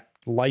looking at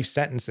life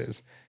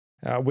sentences,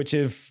 which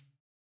if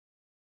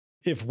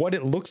what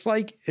it looks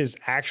like is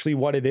actually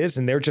what it is,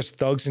 and they're just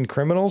thugs and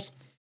criminals,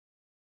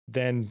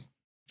 then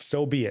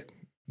so be it.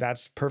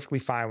 That's perfectly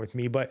fine with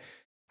me. But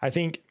I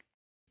think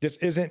this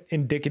isn't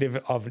indicative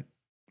of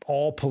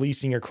all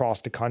policing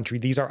across the country.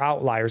 These are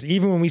outliers.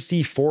 Even when we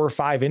see 4 or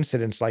 5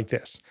 incidents like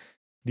this,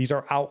 these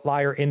are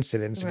outlier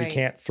incidents. Right. We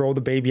can't throw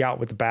the baby out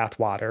with the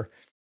bathwater.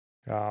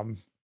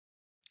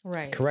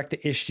 Correct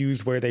the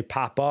issues where they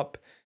pop up,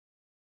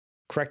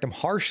 correct them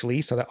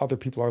harshly so that other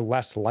people are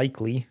less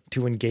likely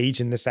to engage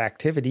in this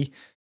activity.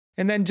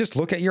 And then just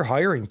look at your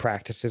hiring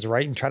practices,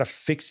 right? And try to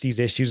fix these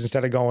issues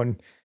instead of going,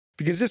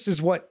 because this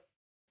is what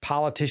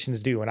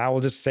politicians do. And I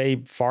will just say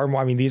far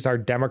more, these are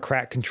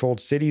Democrat controlled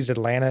cities,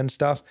 Atlanta and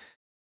stuff.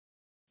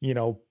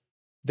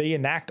 they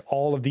enact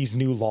all of these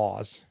new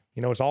laws.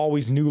 It's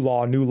always new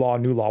law, new law,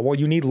 new law. Well,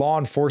 you need law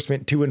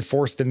enforcement to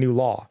enforce the new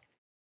law.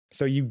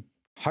 So you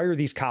hire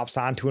these cops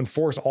on to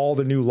enforce all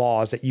the new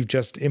laws that you've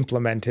just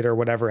implemented or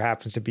whatever it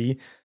happens to be.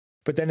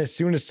 But then as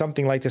soon as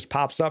something like this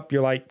pops up,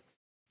 you're like,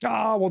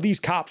 well, these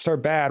cops are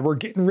bad. We're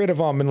getting rid of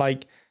them. And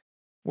like,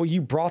 well,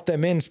 you brought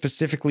them in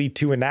specifically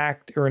to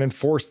enact or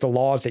enforce the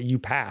laws that you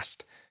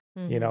passed,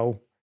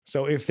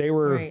 So if they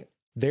were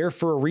there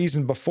for a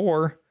reason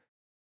before,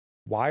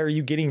 why are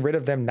you getting rid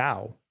of them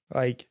now?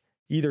 Like,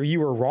 either you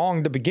were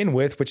wrong to begin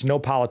with, which no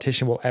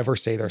politician will ever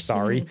say they're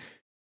sorry,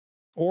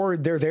 or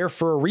they're there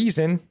for a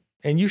reason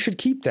and you should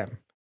keep them.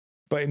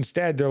 But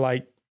instead they're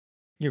like,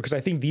 because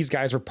I think these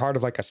guys were part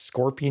of like a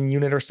Scorpion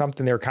unit or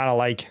something. They're kind of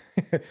like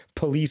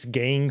police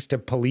gangs to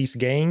police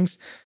gangs.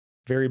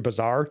 Very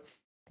bizarre.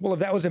 Well, if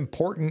that was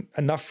important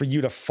enough for you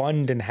to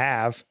fund and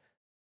have,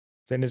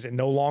 then is it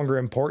no longer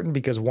important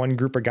because one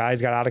group of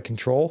guys got out of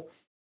control?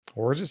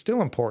 Or is it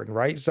still important,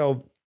 right?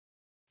 So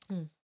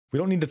we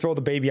don't need to throw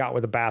the baby out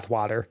with the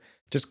bathwater.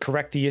 Just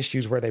correct the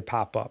issues where they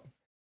pop up.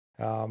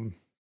 And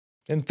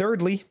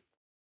thirdly,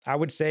 I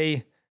would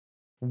say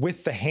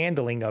with the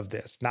handling of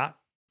this, not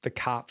the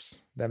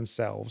cops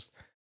themselves,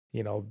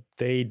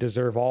 they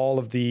deserve all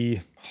of the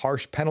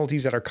harsh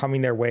penalties that are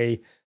coming their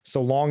way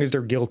so long as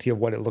they're guilty of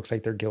what it looks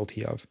like they're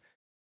guilty of.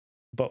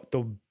 But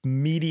the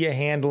media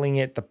handling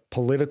it, the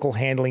political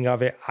handling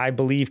of it, I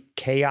believe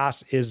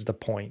chaos is the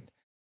point.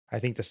 I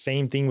think the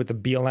same thing with the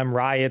BLM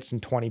riots in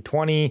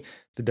 2020,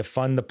 the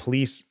defund the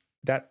police,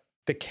 that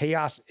the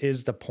chaos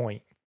is the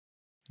point.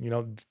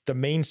 The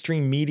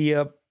mainstream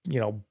media,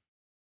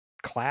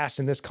 class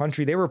in this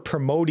country, they were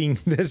promoting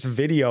this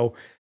video,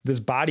 this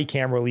body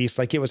cam release,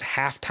 like it was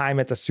halftime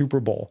at the Super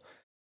Bowl.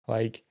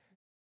 Like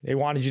they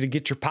wanted you to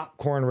get your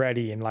popcorn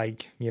ready and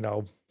like,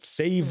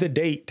 save the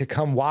date to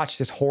come watch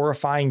this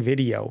horrifying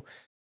video.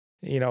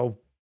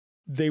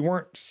 They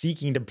weren't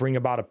seeking to bring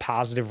about a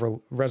positive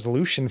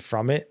resolution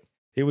from it.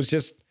 It was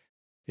just,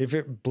 if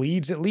it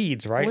bleeds, it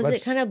leads, right? Was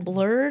it kind of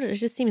blurred? It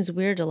just seems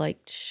weird to like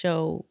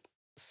show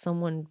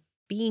someone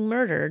being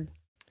murdered.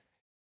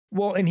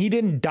 Well, and he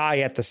didn't die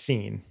at the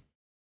scene.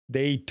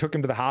 They took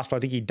him to the hospital. I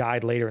think he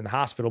died later in the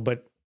hospital,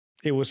 but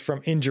it was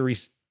from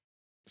injuries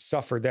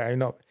suffered there.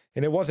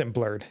 And it wasn't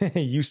blurred.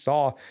 You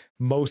saw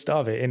most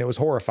of it and it was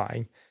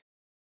horrifying.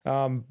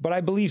 But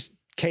I believe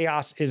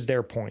chaos is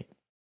their point.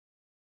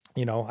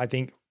 I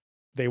think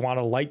they want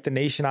to light the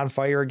nation on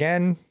fire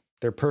again.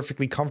 They're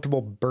perfectly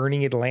comfortable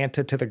burning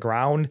Atlanta to the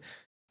ground,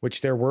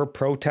 which there were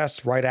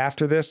protests right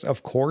after this,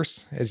 of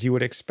course, as you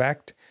would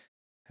expect.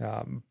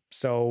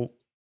 So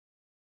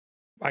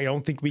I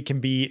don't think we can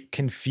be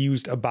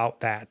confused about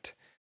that.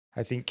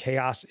 I think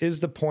chaos is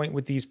the point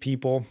with these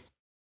people.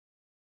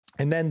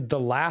 And then the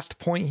last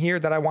point here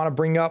that I want to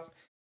bring up,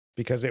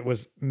 because it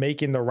was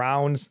making the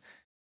rounds,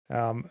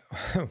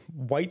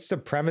 white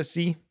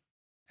supremacy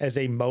as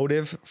a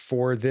motive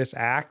for this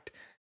act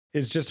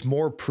is just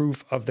more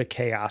proof of the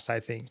chaos, I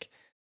think.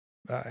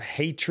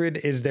 Hatred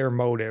is their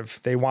motive.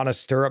 They want to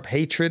stir up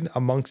hatred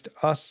amongst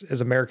us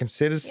as American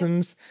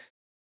citizens,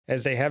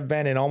 as they have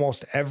been in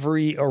almost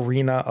every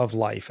arena of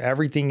life.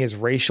 Everything is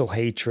racial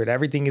hatred.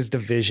 Everything is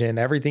division.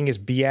 Everything is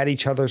be at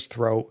each other's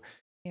throat.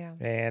 Yeah.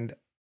 And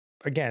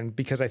again,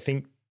 because I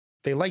think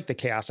they like the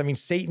chaos. I mean,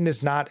 Satan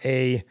is not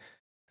he's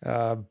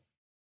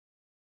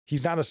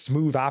not a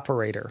smooth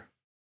operator,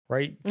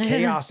 right?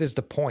 Chaos is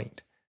the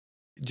point.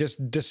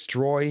 Just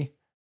destroy,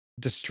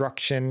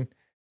 destruction,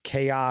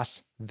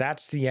 chaos.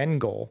 That's the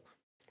end goal.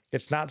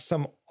 It's not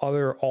some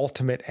other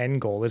ultimate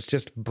end goal. It's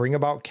just bring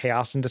about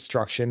chaos and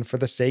destruction for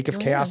the sake of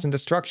chaos and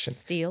destruction.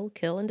 Steal,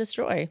 kill, and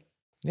destroy.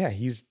 Yeah,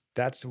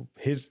 that's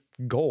his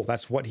goal.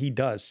 That's what he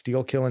does.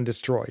 Steal, kill, and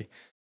destroy.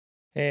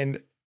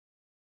 And,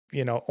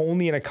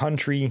 only in a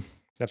country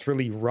that's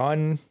really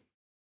run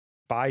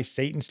by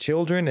Satan's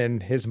children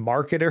and his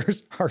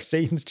marketers are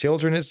Satan's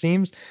children, it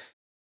seems.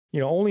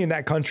 Only in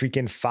that country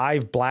can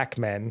 5 black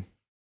men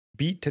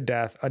beat to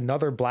death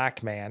another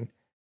black man,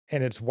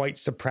 and it's white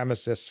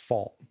supremacists'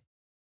 fault.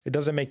 It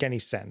doesn't make any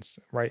sense,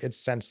 right? It's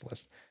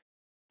senseless.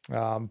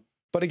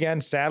 But again,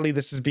 sadly,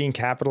 this is being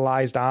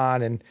capitalized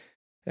on.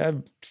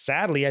 And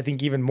sadly, I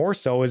think even more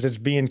so is it's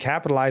being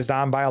capitalized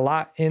on by a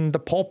lot in the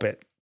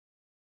pulpit.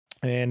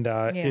 And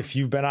if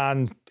you've been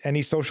on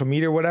any social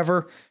media or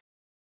whatever,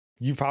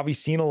 you've probably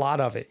seen a lot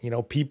of it.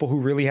 People who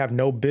really have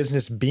no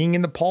business being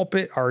in the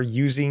pulpit are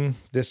using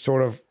this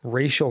sort of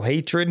racial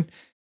hatred,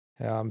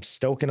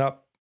 stoking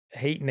up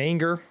hate and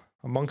anger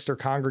amongst their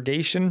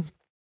congregation.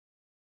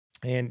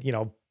 And,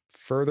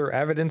 further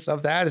evidence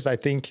of that is, I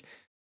think,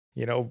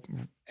 Al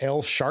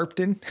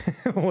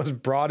Sharpton was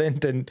brought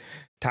into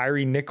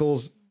Tyree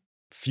Nichols'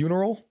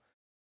 funeral.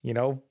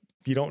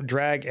 You don't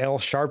drag Al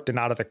Sharpton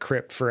out of the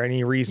crypt for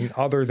any reason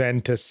other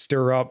than to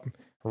stir up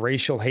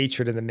racial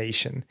hatred in the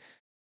nation.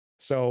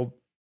 So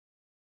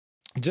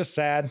just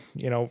sad,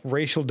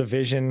 racial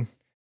division,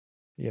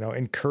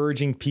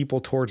 encouraging people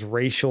towards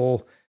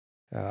racial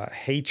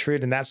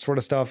hatred and that sort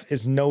of stuff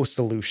is no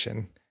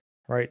solution.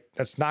 right?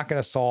 That's not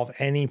going to solve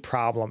any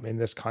problem in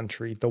this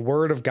country. The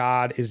word of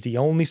God is the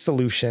only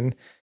solution.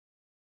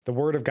 The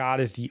word of God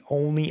is the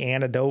only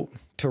antidote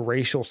to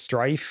racial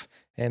strife.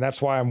 And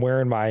that's why I'm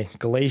wearing my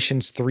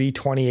Galatians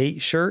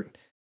 3:28 shirt.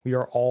 We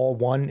are all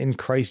one in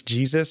Christ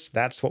Jesus.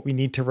 That's what we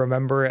need to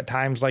remember at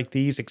times like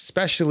these,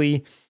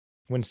 especially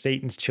when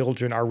Satan's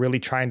children are really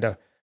trying to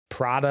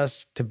prod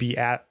us to be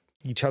at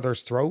each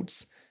other's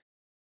throats.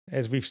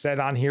 As we've said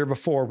on here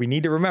before, we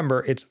need to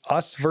remember it's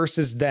us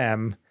versus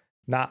them,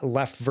 not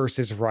left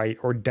versus right,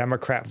 or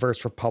Democrat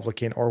versus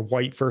Republican, or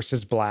white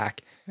versus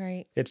black.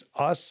 Right. It's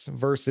us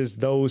versus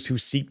those who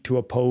seek to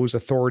oppose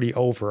authority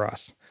over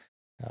us.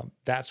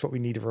 That's what we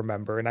need to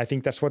remember. And I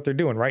think that's what they're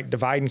doing, right?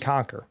 Divide and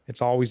conquer.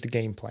 It's always the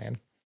game plan.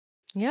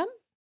 Yep.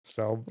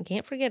 So You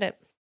can't forget it.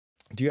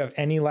 do you have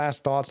any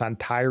last thoughts on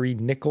Tyree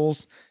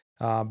Nichols?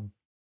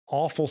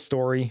 Awful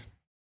story,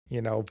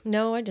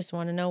 No, I just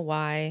want to know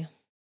why,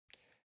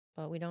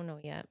 but we don't know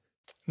yet.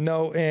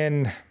 No,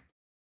 and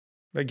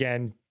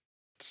again,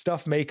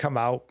 stuff may come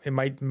out. It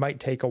might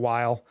take a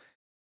while.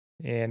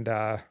 And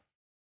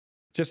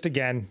just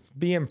again,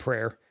 be in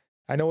prayer.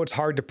 I know it's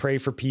hard to pray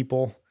for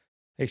people,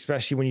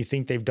 especially when you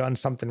think they've done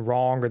something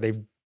wrong or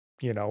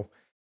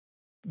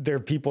they're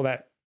people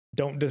that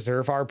don't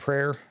deserve our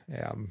prayer.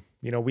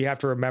 We have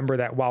to remember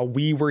that while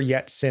we were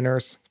yet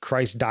sinners,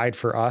 Christ died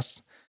for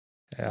us,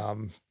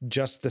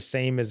 just the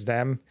same as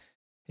them.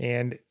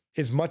 And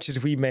as much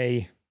as we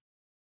may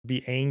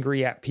be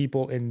angry at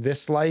people in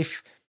this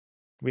life,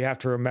 we have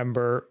to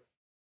remember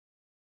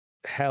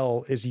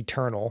hell is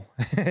eternal.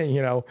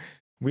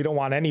 We don't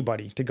want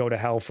anybody to go to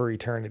hell for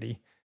eternity.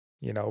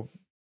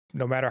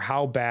 No matter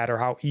how bad or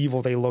how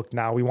evil they look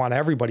now, we want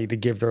everybody to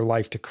give their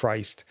life to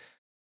Christ.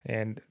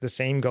 And the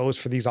same goes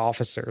for these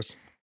officers.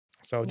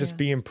 So just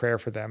be in prayer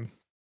for them.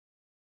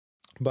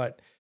 But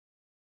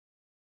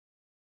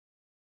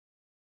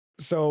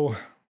so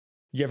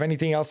you have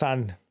anything else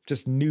on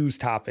just news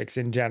topics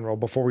in general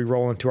before we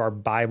roll into our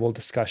Bible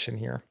discussion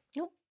here?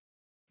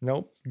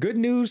 Nope. Good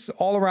news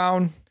all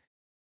around.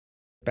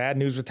 Bad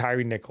news with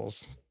Tyree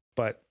Nichols,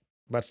 but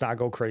let's not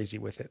go crazy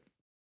with it.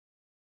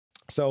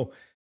 So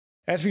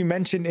as we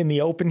mentioned in the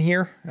open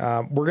here,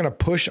 we're going to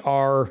push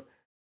our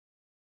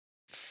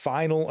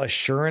final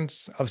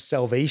assurance of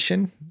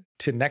salvation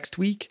to next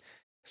week.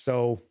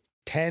 So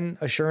 10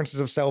 assurances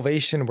of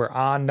salvation. We're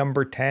on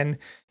number 10.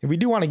 And we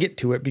do want to get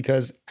to it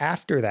because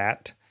after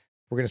that,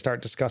 we're going to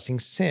start discussing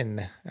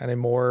sin in a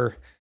more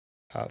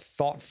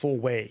thoughtful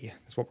way.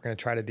 That's what we're going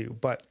to try to do.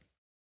 But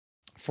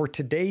for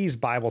today's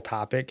Bible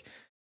topic,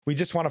 we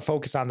just want to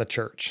focus on the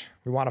church.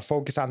 We want to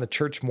focus on the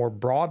church more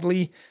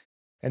broadly.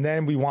 And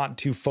then we want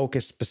to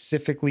focus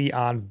specifically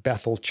on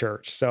Bethel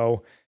Church.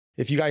 So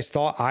if you guys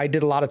thought I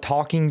did a lot of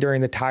talking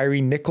during the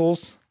Tyree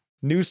Nichols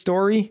news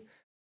story,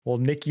 well,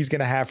 Nikki's going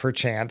to have her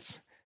chance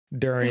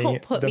during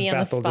the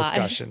Bethel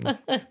discussion.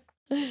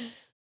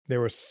 There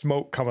was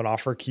smoke coming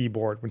off her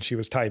keyboard when she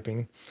was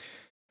typing.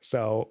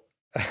 So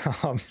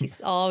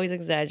he's always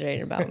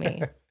exaggerating about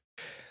me.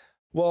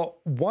 Well,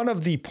 one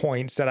of the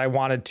points that I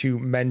wanted to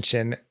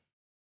mention,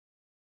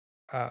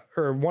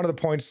 or one of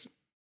the points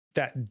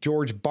that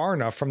George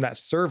Barna from that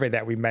survey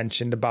that we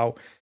mentioned about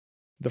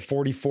the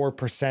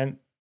 44%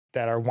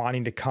 that are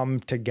wanting to come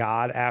to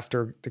God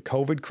after the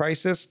COVID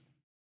crisis.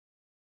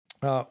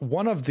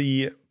 One of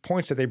the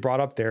points that they brought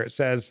up there, it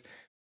says,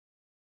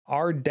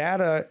 our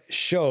data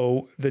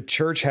show the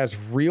church has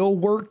real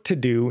work to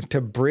do to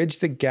bridge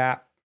the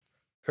gap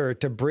or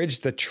to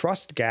bridge the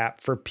trust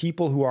gap for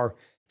people who are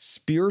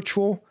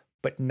spiritual,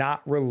 but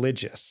not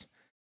religious.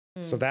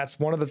 So that's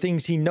one of the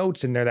things he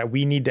notes in there that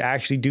we need to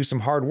actually do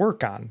some hard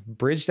work on.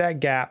 Bridge that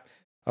gap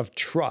of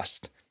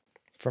trust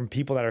from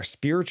people that are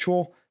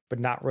spiritual, but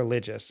not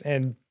religious.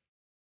 And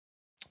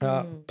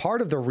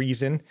part of the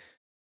reason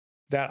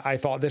that I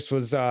thought this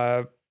was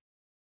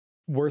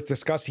worth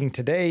discussing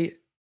today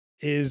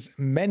is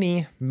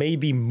many may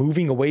be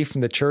moving away from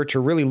the church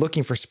or really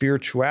looking for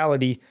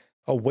spirituality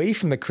away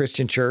from the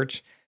Christian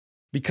church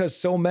because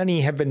so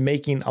many have been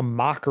making a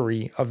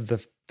mockery of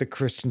the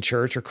Christian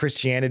church or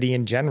Christianity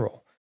in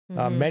general.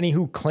 Many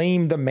who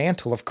claim the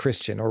mantle of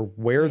Christian or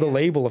wear the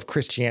label of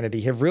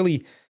Christianity have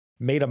really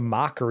made a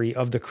mockery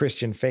of the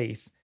Christian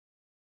faith.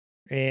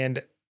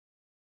 And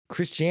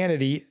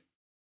Christianity,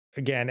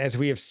 again, as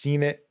we have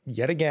seen it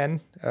yet again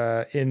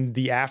in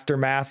the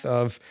aftermath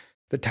of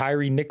the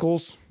Tyree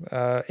Nichols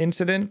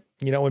incident,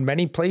 in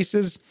many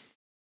places,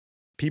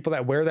 people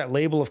that wear that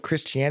label of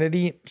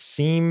Christianity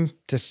seem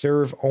to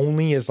serve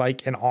only as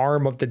like an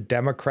arm of the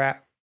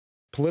Democrat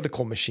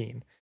political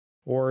machine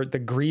or the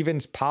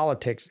grievance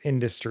politics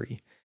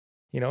industry,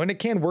 and it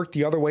can work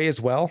the other way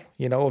as well,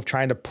 of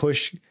trying to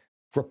push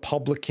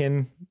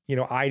Republican,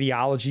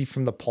 ideology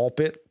from the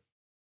pulpit.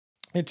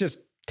 It just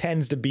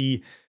tends to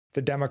be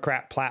the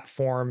Democrat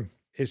platform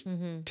is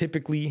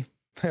typically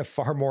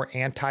far more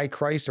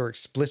anti-Christ or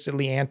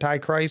explicitly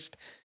anti-Christ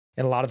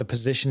in a lot of the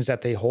positions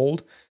that they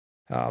hold.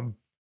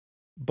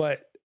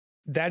 But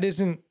that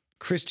isn't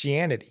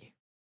Christianity,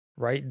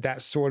 right?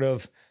 That sort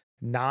of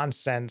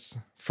nonsense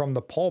from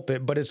the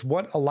pulpit, but it's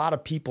what a lot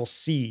of people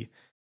see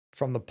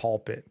from the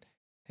pulpit.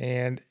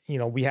 And,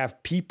 we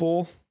have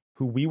people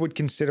who we would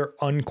consider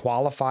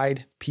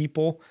unqualified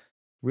people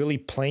really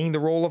playing the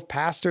role of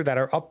pastor that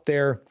are up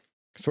there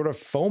sort of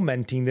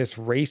fomenting this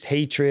race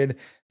hatred,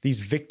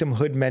 these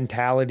victimhood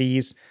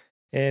mentalities.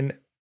 And,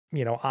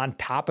 on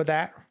top of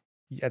that,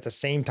 at the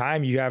same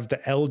time, you have the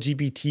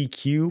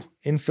LGBTQ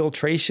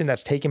infiltration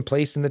that's taking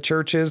place in the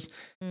churches.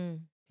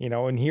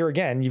 And here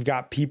again, you've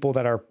got people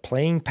that are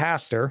playing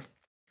pastor,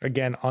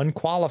 again,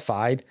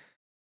 unqualified.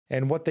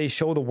 And what they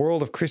show the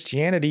world of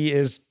Christianity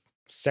is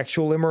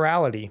sexual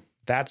immorality.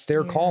 That's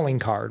their calling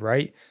card,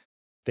 right?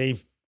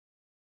 They've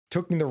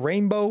taken the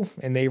rainbow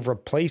and they've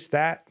replaced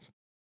that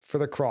for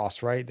the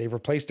cross, right? They've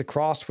replaced the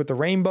cross with the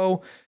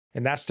rainbow,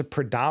 and that's the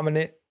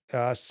predominant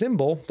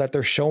symbol that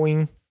they're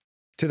showing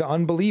to the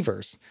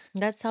unbelievers.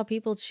 That's how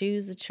people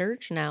choose a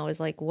church now, is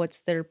like,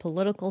 what's their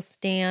political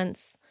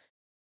stance?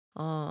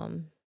 Are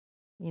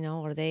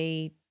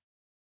they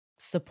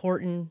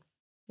supporting,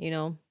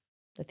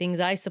 the things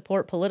I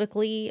support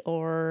politically,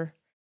 or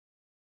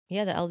the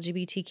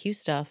LGBTQ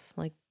stuff?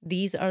 Like,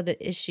 these are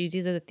the issues.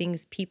 These are the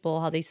things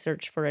people, how they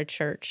search for a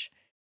church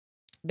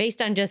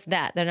based on just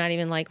that. They're not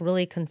even like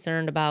really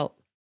concerned about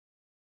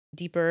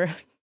deeper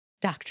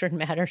doctrine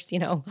matters,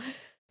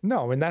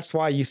 No. And that's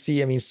why you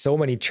see, so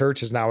many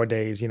churches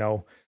nowadays,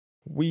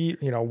 we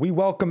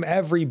welcome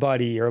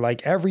everybody, or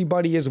like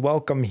everybody is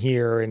welcome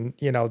here. And,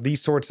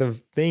 these sorts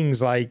of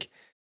things, like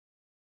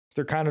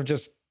they're kind of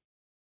just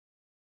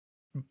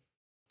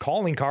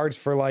calling cards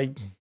for like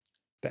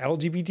the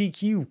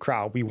LGBTQ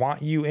crowd. We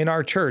want you in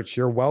our church.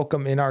 You're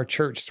welcome in our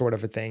church, sort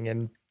of a thing.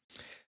 And,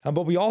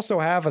 but we also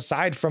have,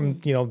 aside from,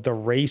 the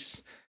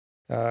race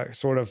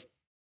sort of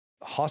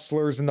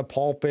hustlers in the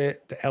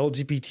pulpit, the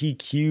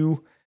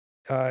LGBTQ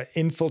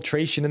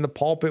infiltration in the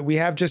pulpit, we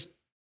have just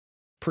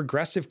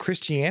progressive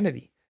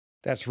Christianity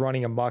that's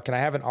running amok. And I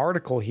have an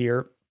article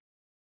here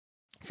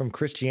from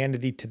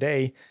Christianity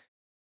Today,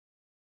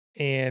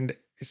 and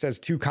it says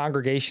 2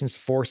 congregations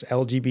force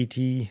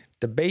LGBT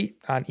debate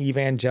on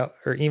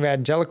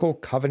evangelical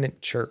covenant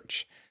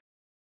church.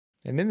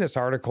 And in this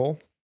article,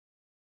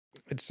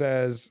 it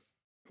says,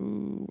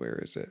 where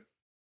is it?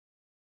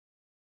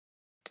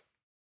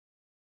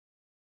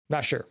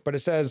 Not sure, but it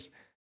says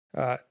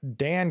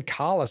Dan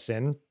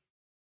Collison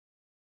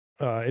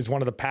is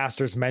one of the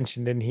pastors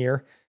mentioned in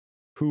here,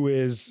 who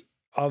is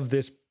of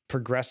this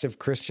progressive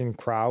Christian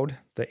crowd,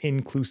 the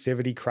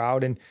inclusivity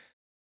crowd. And,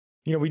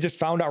 we just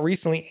found out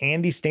recently,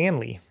 Andy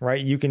Stanley, right?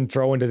 You can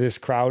throw into this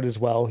crowd as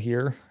well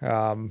here,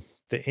 the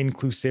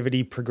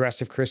inclusivity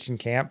progressive Christian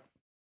camp.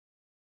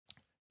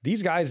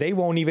 These guys, they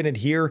won't even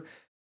adhere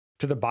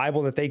to the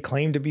Bible that they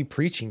claim to be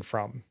preaching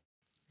from.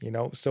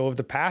 So if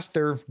the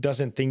pastor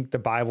doesn't think the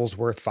Bible's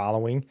worth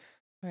following,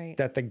 right,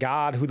 that the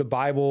God who the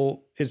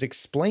Bible is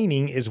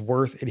explaining is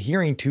worth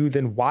adhering to,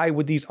 then why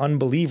would these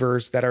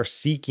unbelievers that are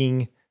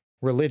seeking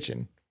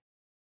religion?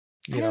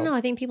 I don't know. I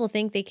think people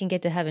think they can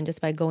get to heaven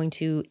just by going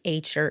to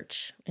a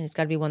church, and it's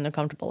got to be one they're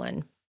comfortable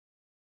in.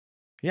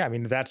 Yeah,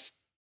 that's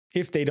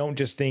if they don't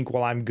just think,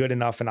 well, I'm good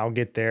enough and I'll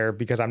get there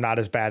because I'm not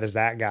as bad as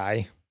that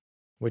guy,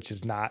 which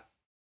is not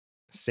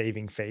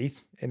saving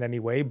faith in any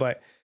way.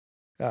 But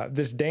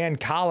this Dan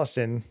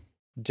Collison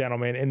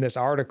gentleman in this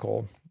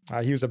article,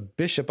 he was a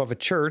bishop of a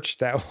church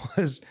that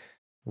was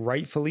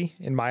rightfully,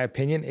 in my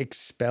opinion,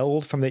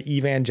 expelled from the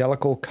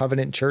evangelical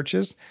covenant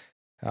churches,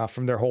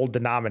 from their whole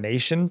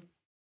denomination.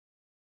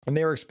 And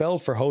they were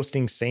expelled for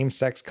hosting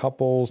same-sex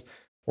couples,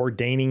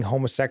 ordaining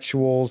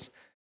homosexuals.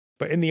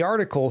 But in the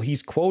article,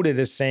 he's quoted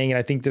as saying, and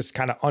I think this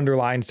kind of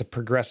underlines the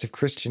progressive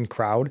Christian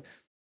crowd,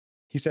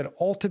 he said,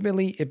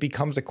 ultimately, it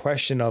becomes a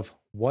question of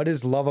what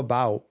is love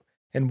about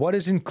and what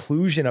is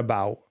inclusion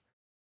about?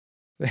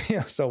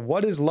 So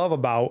what is love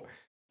about?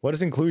 What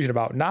is inclusion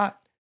about? Not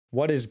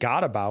what is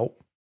God about?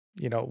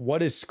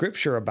 What is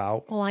scripture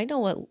about? Well, I know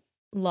what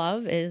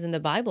love is in the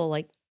Bible.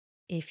 Like,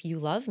 if you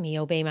love me,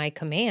 obey my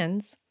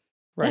commands.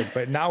 Right.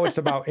 But now it's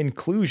about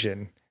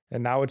inclusion,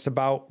 and now it's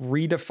about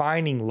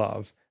redefining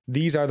love.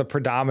 These are the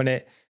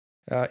predominant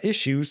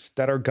issues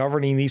that are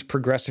governing these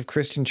progressive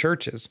Christian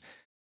churches.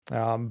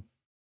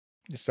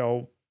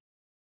 So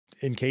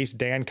in case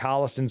Dan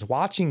Collison's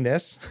watching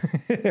this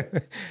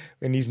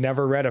and he's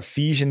never read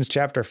Ephesians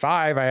chapter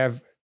 5, I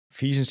have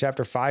Ephesians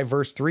chapter 5,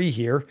 verse 3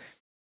 here.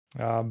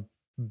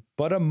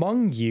 But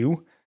among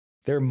you,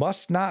 there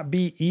must not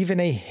be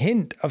even a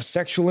hint of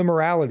sexual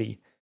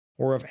immorality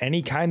or of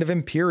any kind of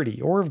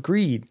impurity or of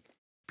greed,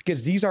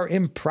 because these are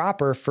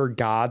improper for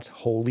God's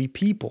holy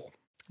people.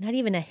 Not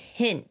even a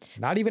hint.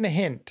 Not even a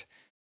hint.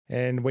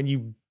 And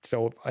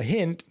so a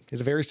hint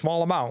is a very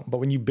small amount, but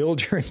when you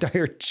build your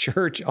entire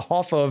church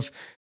off of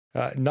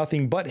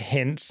nothing but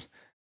hints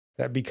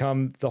that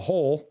become the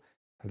whole,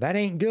 that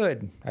ain't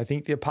good. I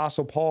think the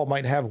Apostle Paul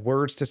might have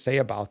words to say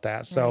about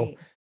that. So right.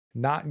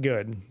 Not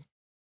good.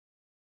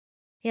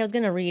 Yeah, I was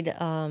going to read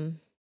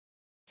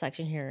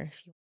section here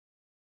if you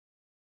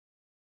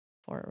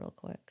for it real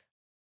quick.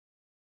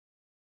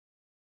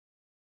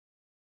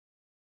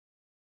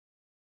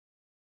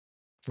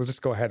 We'll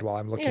just go ahead while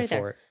I'm looking right for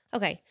there. it.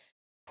 Okay.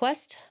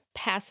 Quest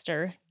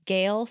pastor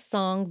Gail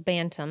Song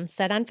Bantam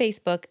said on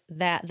Facebook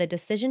that the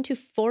decision to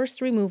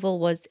force removal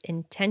was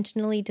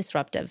intentionally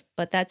disruptive,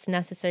 but that's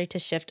necessary to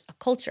shift a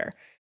culture.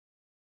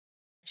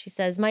 She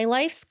says, my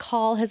life's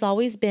call has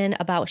always been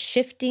about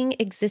shifting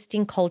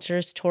existing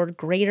cultures toward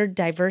greater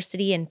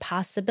diversity and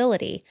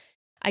possibility.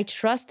 I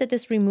trust that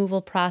this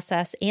removal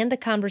process and the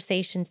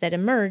conversations that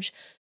emerge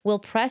will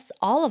press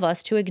all of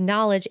us to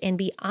acknowledge and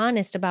be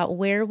honest about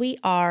where we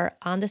are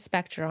on the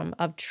spectrum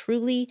of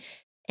truly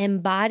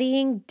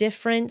embodying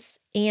difference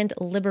and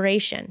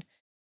liberation.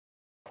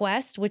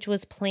 Quest, which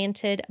was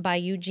planted by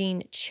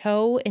Eugene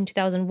Cho in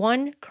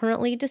 2001,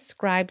 currently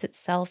describes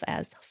itself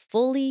as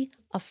fully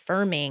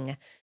affirming.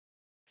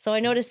 So I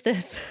noticed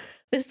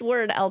this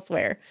word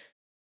elsewhere,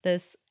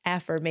 this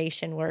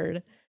affirmation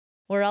word.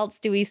 Where else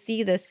do we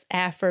see this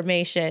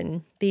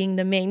affirmation being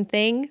the main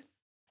thing?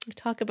 We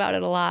talk about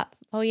it a lot.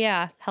 Oh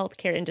yeah,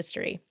 healthcare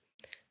industry.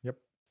 Yep.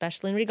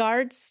 Especially in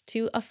regards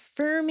to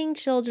affirming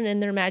children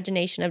in their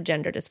imagination of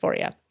gender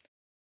dysphoria.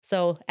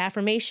 So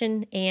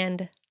affirmation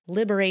and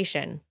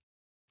liberation.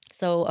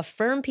 So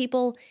affirm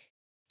people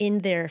in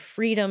their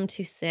freedom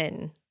to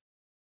sin.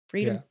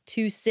 Freedom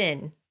to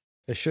sin.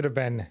 It should have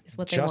been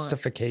what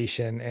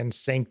justification and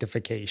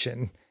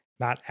sanctification,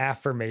 not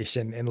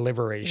affirmation and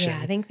liberation.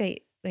 Yeah, I think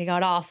they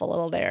got off a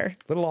little there.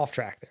 A little off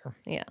track there.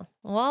 Yeah.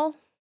 Well,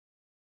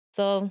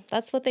 so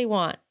that's what they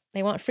want.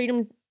 They want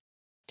freedom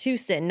to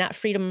sin, not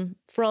freedom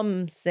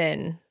from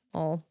sin.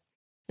 Well,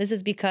 this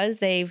is because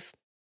they've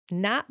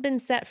not been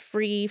set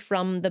free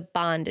from the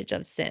bondage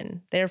of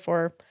sin.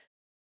 Therefore,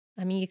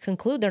 I mean, you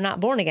conclude they're not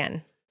born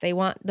again. They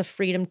want the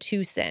freedom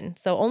to sin.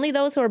 So only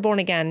those who are born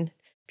again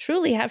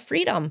truly have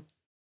freedom,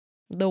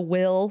 the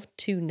will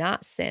to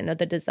not sin or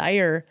the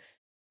desire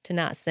to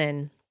not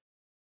sin.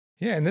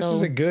 Yeah, and this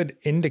is a good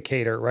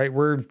indicator, right?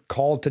 We're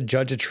called to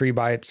judge a tree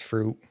by its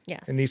fruit.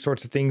 Yes. And these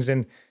sorts of things.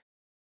 And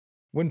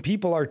when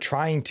people are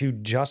trying to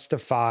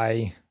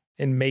justify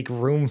and make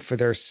room for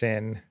their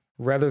sin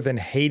rather than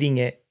hating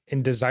it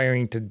and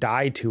desiring to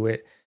die to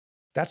it,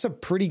 that's a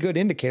pretty good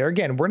indicator.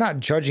 Again, we're not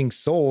judging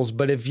souls,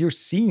 but if you're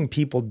seeing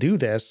people do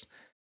this,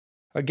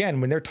 again,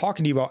 when they're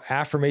talking to you about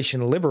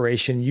affirmation and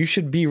liberation, you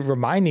should be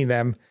reminding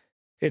them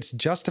it's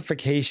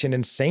justification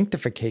and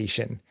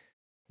sanctification.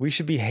 We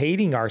should be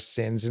hating our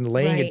sins and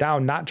laying it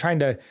down, not trying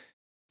to,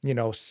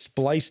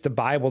 splice the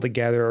Bible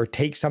together or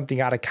take something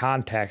out of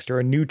context or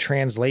a new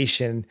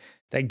translation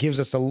that gives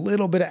us a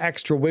little bit of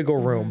extra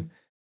wiggle room.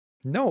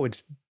 No,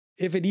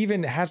 if it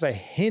even has a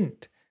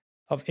hint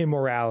of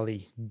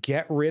immorality,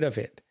 get rid of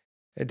it.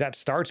 That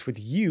starts with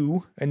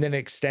you and then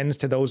extends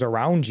to those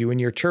around you in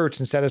your church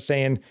instead of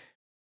saying,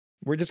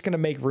 we're just going to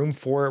make room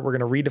for it. We're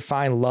going to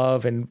redefine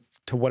love and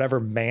to whatever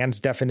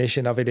man's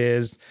definition of it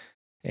is.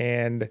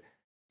 And,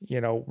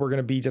 we're going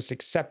to be just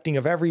accepting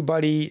of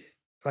everybody.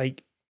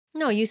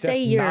 No, you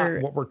say that's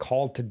not what we're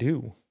called to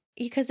do.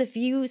 Because if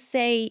you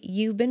say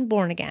you've been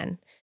born again,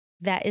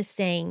 that is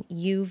saying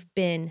you've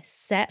been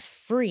set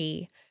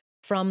free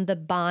from the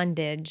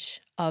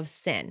bondage of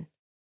sin.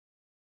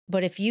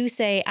 But if you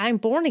say, I'm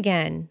born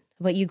again,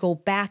 but you go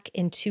back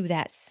into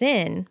that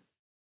sin,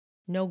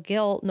 no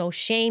guilt, no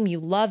shame,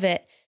 you love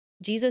it.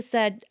 Jesus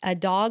said a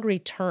dog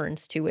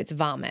returns to its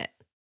vomit.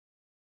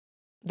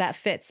 That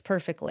fits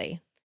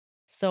perfectly.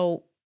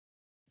 So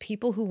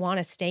people who want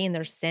to stay in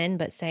their sin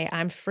but say,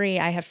 I'm free,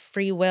 I have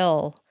free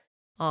will.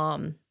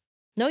 No,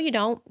 you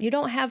don't. You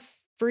don't have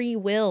free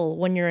will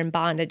when you're in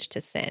bondage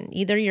to sin.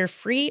 Either you're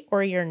free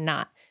or you're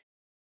not.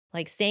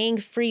 Like saying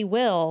free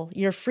will,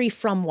 you're free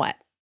from what?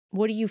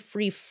 What are you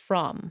free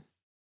from?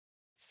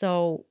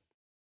 So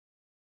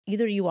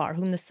either you are,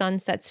 whom the Son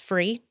sets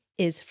free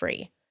is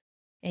free,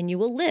 and you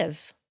will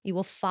live. You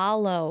will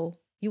follow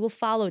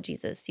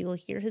Jesus. You will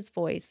hear his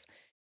voice.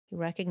 You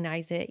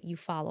recognize it. You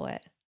follow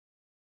it.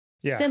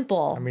 Yeah.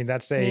 Simple. I mean,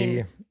 that's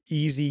a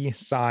easy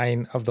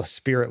sign of the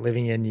Spirit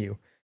living in you.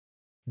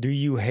 Do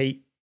you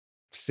hate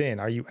sin?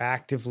 Are you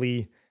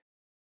actively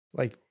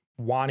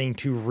wanting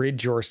to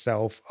rid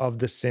yourself of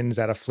the sins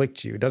that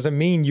afflict you? It doesn't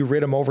mean you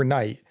rid them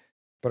overnight,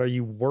 but are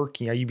you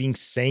working? Are you being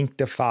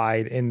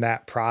sanctified in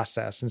that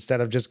process instead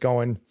of just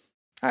going,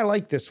 I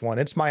like this one.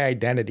 It's my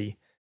identity.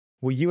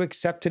 Will you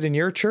accept it in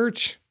your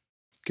church?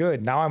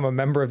 Good. Now I'm a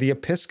member of the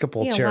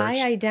Episcopal church.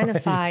 Why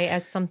identify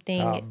as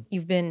something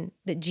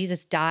that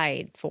Jesus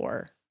died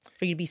for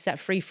you to be set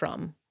free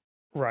from?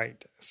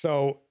 Right.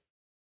 So,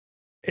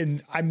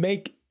 and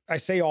I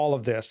say all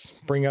of this,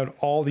 bring out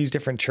all these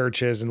different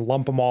churches and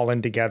lump them all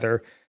in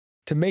together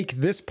to make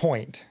this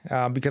point,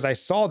 because I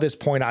saw this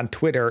point on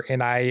Twitter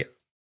and I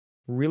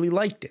really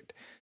liked it.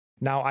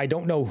 Now, I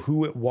don't know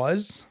who it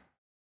was,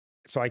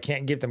 so I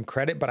can't give them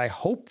credit, but I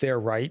hope they're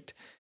right.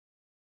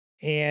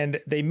 And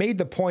they made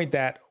the point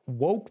that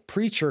woke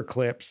preacher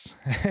clips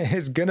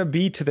is going to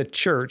be to the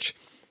church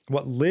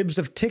what Libs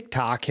of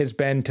TikTok has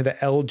been to the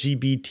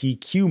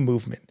LGBTQ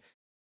movement.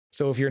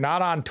 So if you're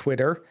not on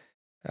Twitter,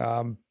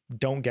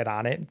 don't get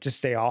on it. Just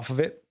stay off of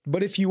it.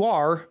 But if you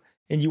are,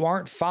 and you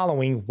aren't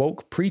following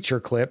woke preacher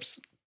clips,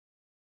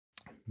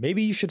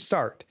 maybe you should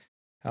start.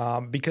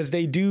 Because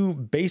they do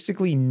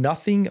basically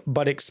nothing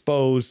but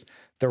expose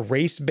the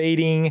race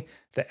baiting,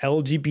 the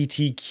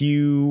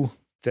LGBTQ,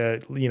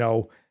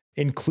 the,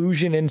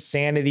 inclusion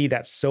insanity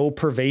that's so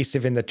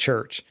pervasive in the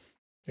church.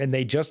 And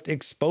they just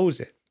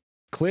expose it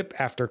clip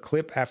after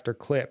clip after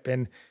clip.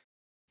 And,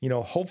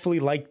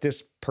 hopefully, like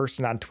this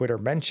person on Twitter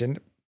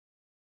mentioned,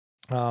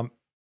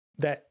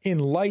 that in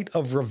light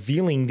of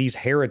revealing these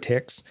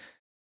heretics,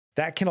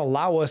 that can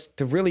allow us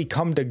to really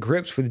come to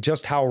grips with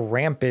just how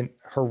rampant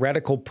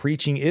heretical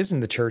preaching is in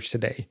the church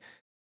today.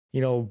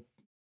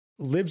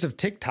 Libs of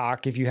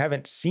TikTok, if you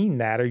haven't seen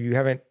that or you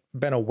haven't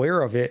been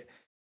aware of it,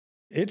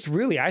 it's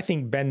really, I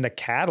think, been the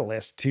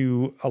catalyst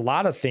to a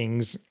lot of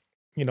things,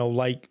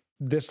 like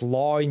this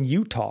law in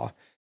Utah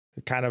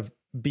kind of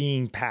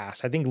being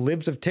passed. I think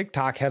Libs of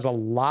TikTok had a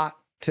lot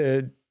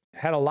to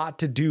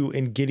do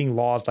in getting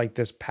laws like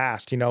this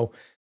passed.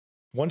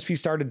 Once we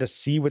started to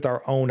see with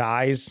our own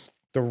eyes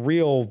the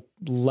real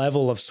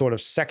level of sort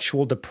of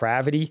sexual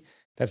depravity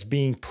that's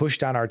being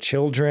pushed on our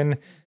children,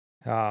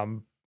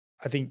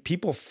 I think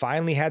people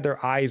finally had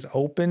their eyes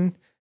open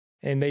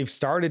and they've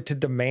started to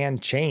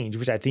demand change,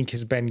 which I think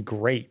has been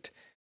great.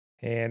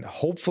 And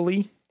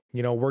hopefully,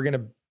 we're going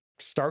to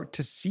start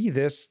to see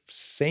this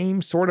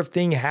same sort of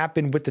thing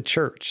happen with the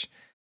church,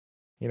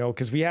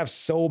 because we have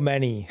so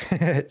many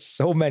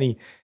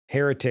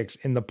heretics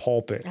in the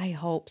pulpit. I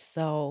hope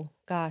so.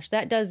 Gosh,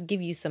 that does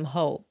give you some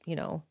hope,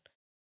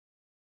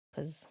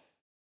 because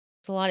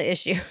it's a lot of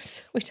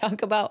issues we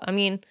talk about. I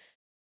mean,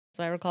 that's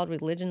why we're called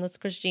religionless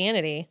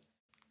Christianity.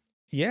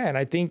 Yeah. And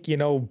I think, I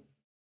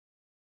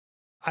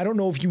don't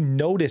know if you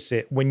notice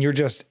it when you're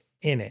just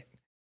in it,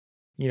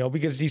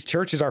 because these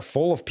churches are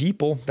full of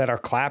people that are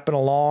clapping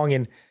along.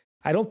 And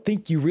I don't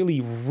think you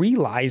really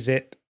realize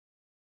it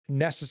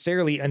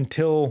necessarily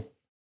until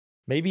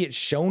maybe it's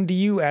shown to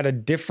you at a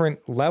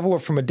different level or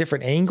from a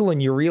different angle.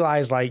 And you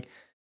realize like,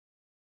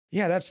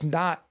 yeah, that's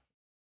not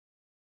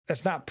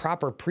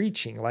proper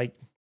preaching. Like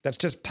that's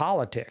just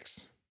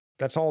politics.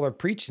 That's all they're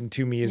preaching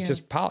to me is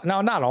just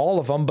now, not all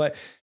of them, but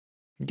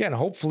again,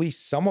 hopefully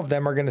some of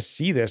them are going to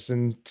see this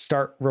and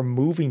start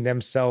removing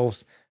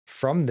themselves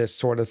from this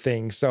sort of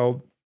thing.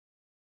 So,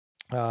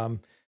 I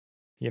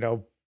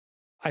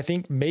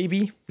think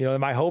maybe,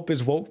 my hope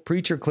is Woke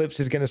Preacher Clips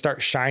is going to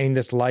start shining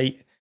this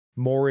light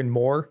more and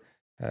more.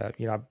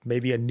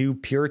 Maybe a new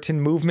Puritan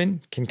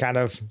movement can kind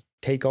of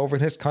take over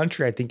this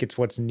country. I think it's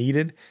what's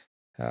needed,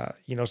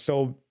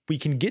 so we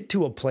can get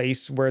to a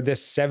place where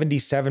this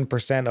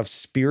 77% of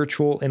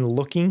spiritual and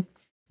looking,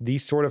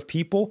 these sort of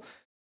people,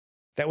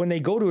 that when they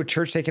go to a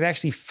church, they can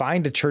actually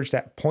find a church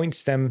that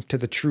points them to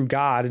the true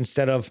God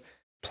instead of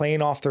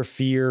playing off their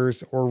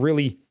fears or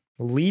really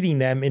leading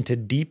them into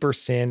deeper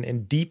sin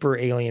and deeper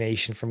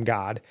alienation from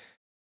God.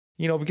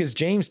 Because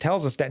James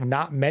tells us that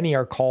not many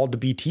are called to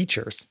be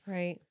teachers.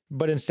 Right.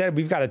 But instead,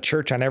 we've got a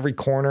church on every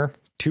corner,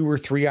 2 or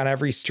 3 on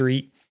every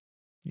street,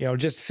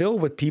 just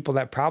filled with people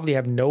that probably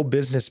have no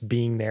business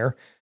being there.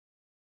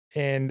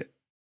 And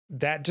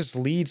that just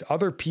leads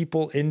other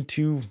people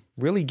into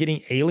really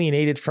getting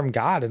alienated from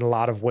God in a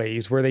lot of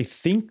ways where they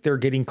think they're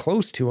getting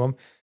close to him.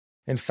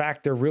 In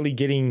fact, they're really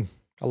getting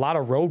a lot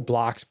of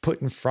roadblocks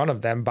put in front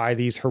of them by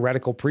these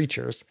heretical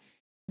preachers.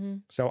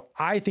 So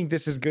I think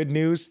this is good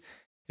news.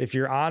 If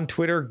you're on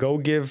Twitter, go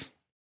give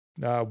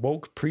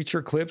Woke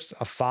Preacher Clips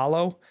a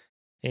follow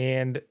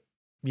and,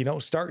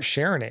 start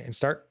sharing it and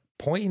start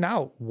pointing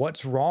out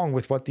what's wrong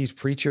with what these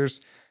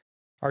preachers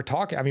are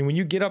talking. I mean, when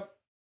you get up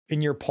in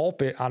your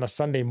pulpit on a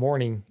Sunday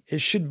morning, it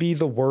should be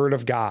the word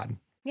of God.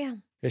 Yeah.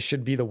 It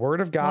should be the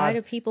word of God. Why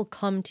do people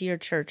come to your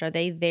church? Are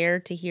they there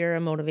to hear a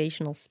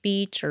motivational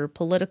speech or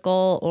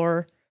political,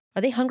 or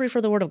are they hungry for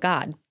the word of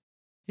God?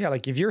 Yeah.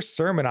 Like if your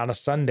sermon on a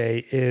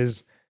Sunday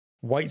is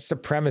white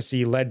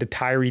supremacy led to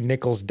Tyree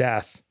Nichols'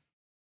 death,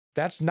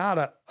 that's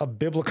not a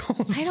biblical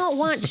I don't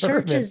want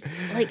sermon. churches,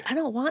 I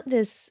don't want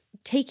this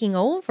taking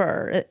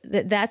over.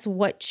 That's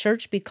what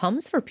church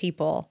becomes for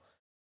people.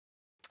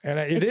 And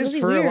It's is really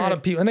for weird. a lot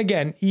of people. And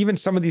again, even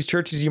some of these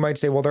churches, you might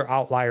say, well, they're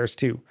outliers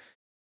too.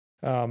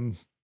 But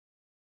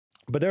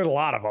there's a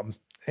lot of them.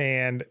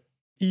 And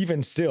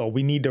even still,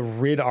 we need to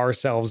rid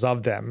ourselves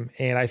of them.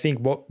 And I think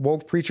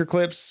Woke Preacher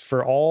Clips,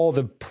 for all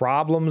the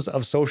problems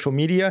of social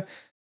media,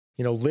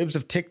 Libs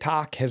of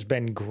TikTok has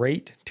been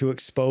great to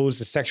expose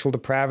the sexual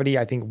depravity.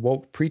 I think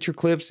Woke Preacher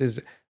Clips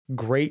is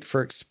great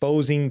for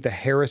exposing the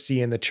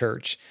heresy in the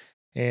church.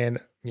 And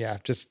yeah,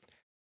 just,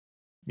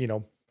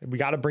 we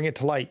got to bring it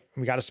to light.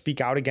 We got to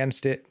speak out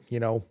against it,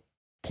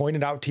 point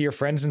it out to your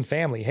friends and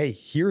family. Hey,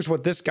 here's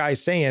what this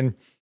guy's saying.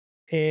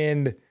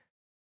 And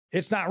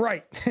it's not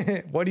right.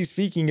 What he's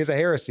speaking is a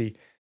heresy,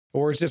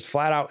 or it's just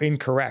flat out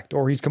incorrect,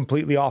 or he's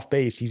completely off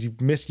base. He's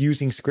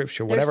misusing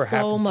scripture, whatever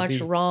happens to be. There's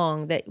so much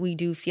wrong that we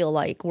do feel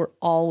like we're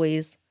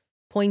always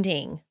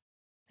pointing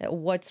at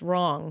what's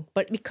wrong.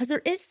 But because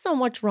there is so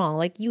much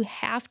wrong, you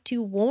have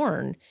to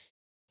warn.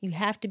 You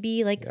have to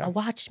be a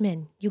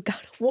watchman. You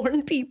got to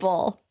warn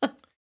people.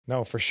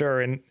 No, for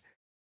sure. And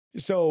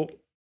so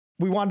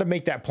we wanted to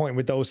make that point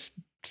with those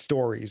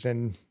stories.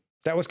 And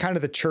that was kind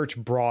of the church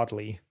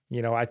broadly.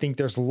 You know, I think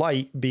there's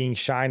light being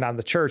shined on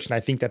the church, and I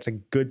think that's a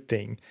good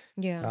thing.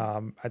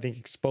 Yeah. I think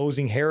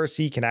exposing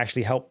heresy can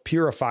actually help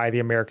purify the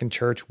American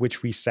church,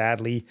 which we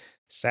sadly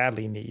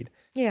need.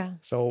 Yeah.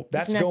 So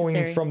that's It's going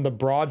necessary. from the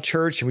broad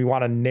church, and we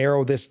want to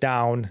narrow this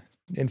down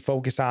and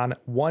focus on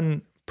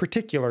one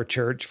particular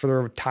church for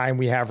the time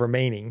we have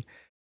remaining.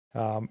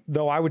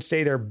 Though I would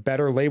say they're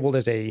better labeled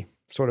as a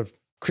sort of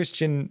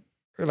Christian,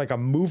 or like a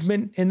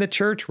movement in the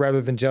church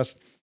rather than just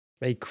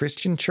a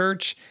Christian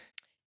church.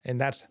 And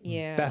that's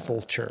Yeah.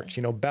 Bethel Church.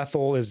 You know,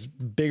 Bethel is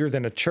bigger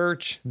than a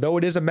church, though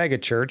it is a mega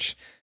church.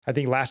 I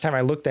think last time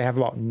I looked, they have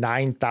about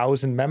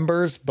 9,000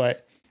 members,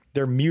 but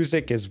their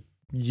music is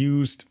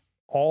used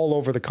all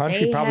over the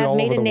country, They probably have all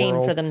made over a the name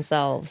world. for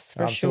themselves,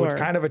 for So sure. it's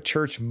kind of a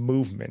church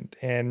movement.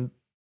 And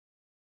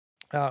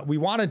we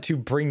wanted to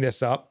bring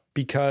this up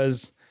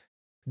because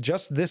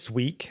just this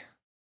week,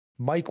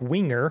 Mike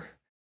Winger,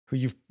 who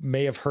you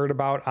may have heard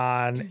about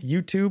on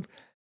YouTube,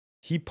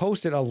 he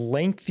posted a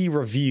lengthy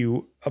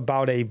review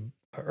about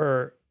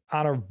on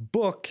a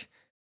book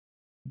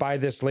by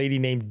this lady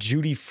named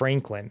Judy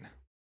Franklin,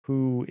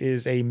 who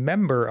is a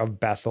member of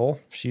Bethel.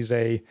 She's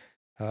a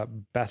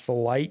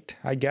Bethelite,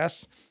 I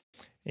guess.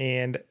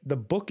 And the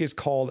book is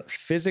called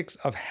Physics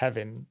of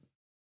Heaven.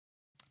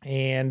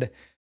 And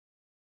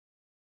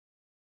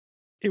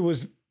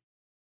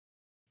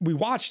we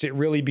watched it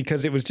really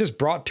because it was just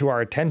brought to our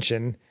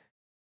attention,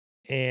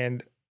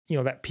 and, you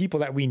know, that people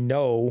that we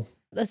know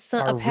A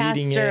are reading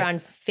pastor it. on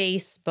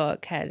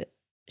Facebook had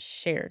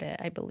shared it,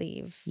 I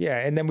believe.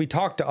 Yeah. And then we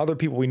talked to other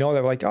people we know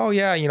that were like, oh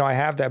yeah, you know, I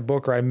have that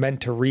book, or I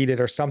meant to read it,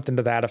 or something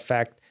to that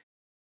effect.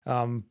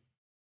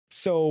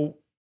 So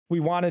we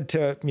wanted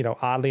to, you know,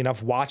 oddly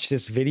enough, watch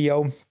this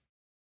video.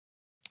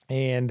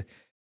 And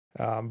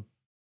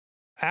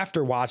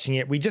after watching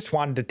it, we just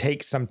wanted to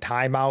take some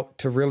time out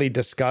to really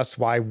discuss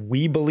why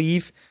we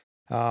believe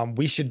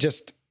we should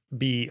just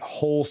be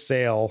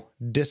wholesale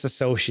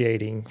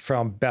disassociating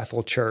from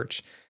Bethel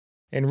Church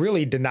and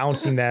really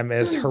denouncing them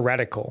as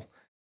heretical.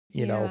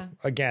 You know,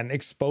 again,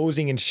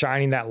 exposing and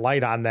shining that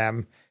light on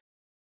them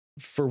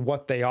for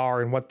what they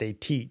are and what they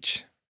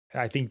teach.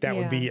 I think that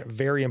would be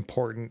very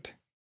important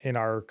in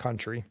our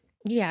country.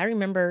 Yeah, I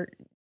remember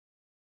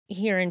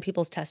hearing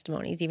people's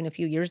testimonies even a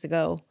few years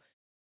ago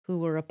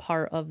who were a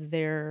part of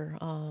their,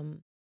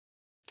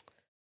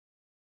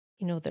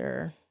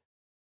 their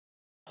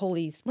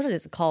holy, what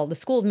is it called? The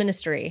School of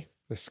Ministry.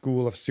 The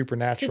School of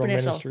Supernatural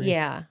Ministry.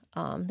 Yeah.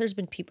 There's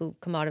been people who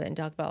come out of it and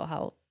talk about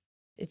how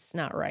it's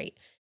not right.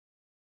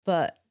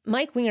 But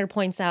Mike Winger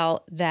points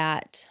out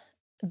that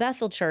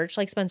Bethel Church,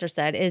 like Spencer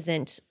said,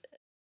 isn't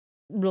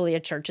really a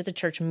church. It's a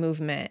church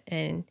movement.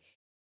 And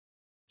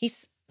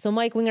so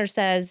Mike Winger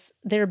says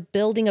they're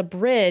building a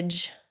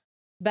bridge,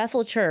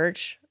 Bethel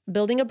Church,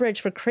 building a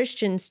bridge for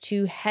Christians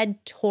to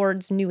head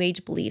towards New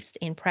Age beliefs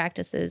and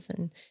practices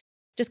and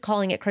just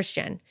calling it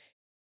Christian.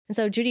 And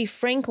so Judy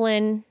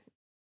Franklin,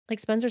 like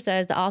Spencer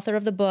says, the author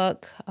of the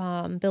book,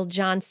 Bill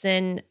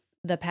Johnson,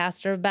 the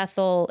pastor of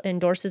Bethel,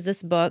 endorses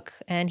this book.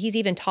 And he's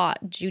even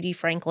taught Judy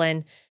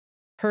Franklin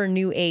her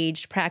New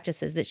Age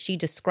practices that she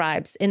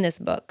describes in this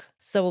book.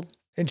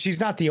 And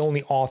she's not the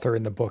only author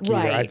in the book either.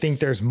 Right. I think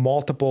there's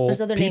multiple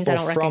other names I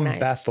people don't from recognize.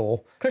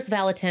 Bethel. Chris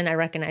Valentin, I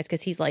recognize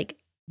because he's like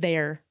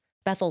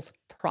Bethel's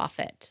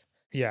prophet.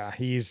 Yeah,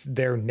 he's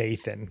their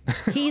Nathan.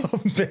 He's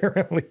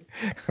apparently.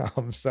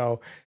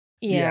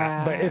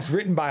 But it's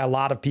written by a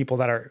lot of people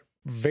that are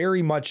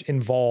very much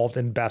involved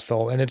in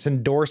Bethel, and it's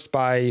endorsed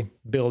by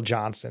Bill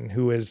Johnson,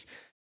 who is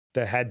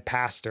the head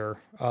pastor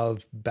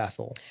of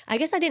Bethel. I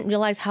guess I didn't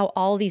realize how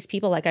all these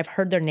people, like I've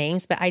heard their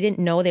names, but I didn't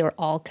know they were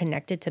all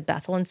connected to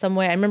Bethel in some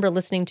way. I remember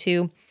listening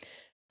to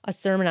a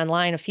sermon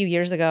online a few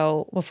years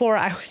ago before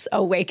I was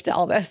awake to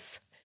all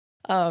this.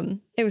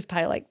 It was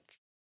probably like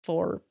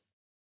 4 or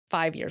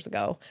 5 years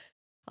ago.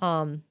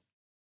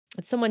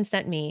 Someone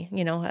sent me,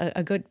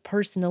 a good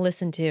person to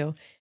listen to,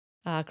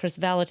 Chris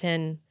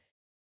Valentin,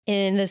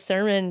 in the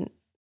sermon,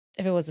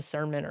 if it was a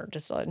sermon or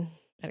just at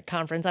a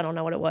conference, I don't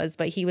know what it was,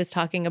 but he was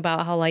talking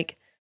about how like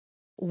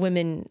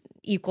women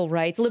equal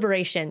rights,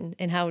 liberation,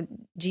 and how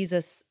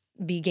Jesus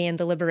began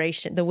the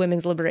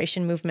women's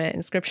liberation movement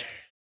in scripture.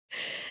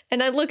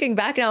 And I'm looking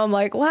back now, I'm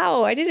like,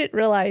 wow, I didn't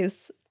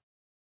realize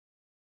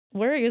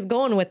where he was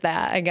going with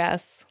that, I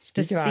guess.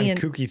 Speaking on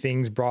kooky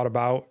things brought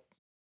about,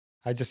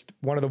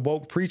 one of the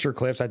woke preacher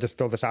clips, I just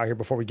throw this out here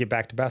before we get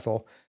back to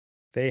Bethel.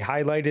 They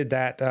highlighted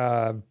that,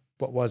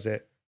 what was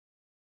it?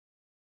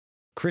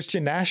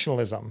 Christian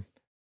nationalism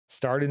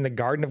started in the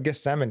Garden of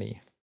Gethsemane.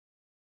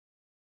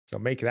 So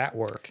make that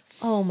work.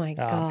 Oh my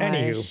gosh.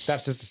 Anywho,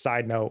 that's just a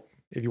side note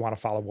if you want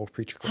to follow woke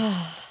preacher clips.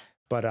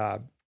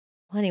 But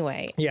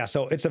anyway. Yeah,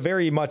 so it's a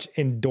very much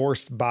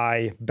endorsed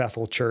by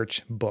Bethel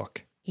Church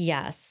book.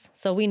 Yes.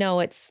 So we know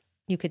it's,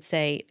 you could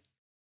say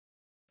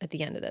at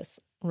the end of this,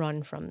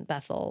 run from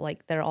Bethel,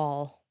 like they're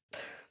all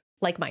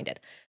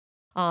like-minded.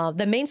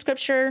 The main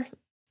scripture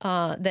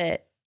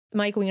that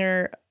Mike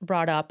Winger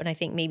brought up, and I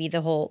think maybe the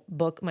whole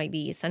book might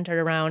be centered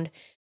around,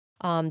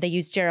 they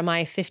use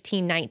Jeremiah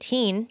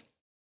 15:19,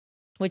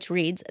 which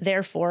reads,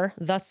 "Therefore,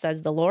 thus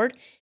says the Lord,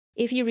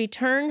 if you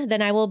return,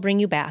 then I will bring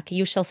you back.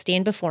 You shall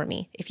stand before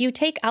me. If you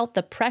take out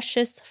the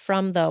precious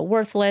from the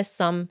worthless,"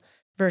 some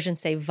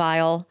versions say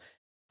vile.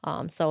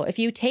 So if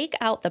you take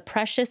out the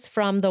precious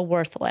from the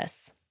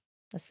worthless,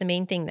 that's the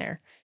main thing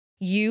there.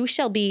 "You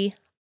shall be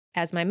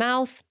as my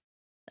mouth.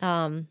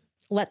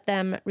 Let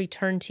them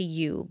return to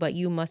you, but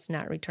you must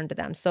not return to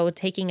them." So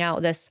taking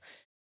out this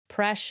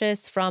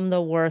precious from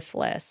the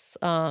worthless.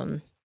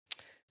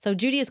 So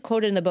Judy is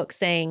quoted in the book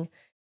saying,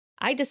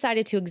 "I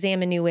decided to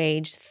examine New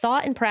Age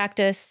thought and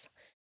practice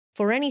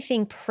for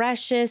anything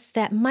precious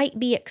that might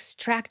be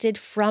extracted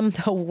from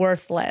the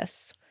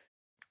worthless."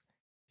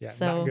 Yeah,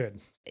 So, not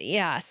good.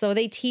 Yeah, so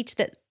they teach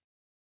that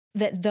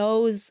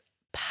those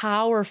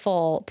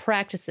powerful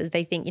practices,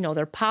 they think,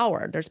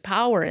 there's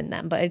power in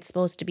them, but it's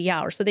supposed to be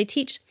ours. So they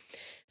teach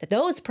that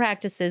those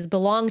practices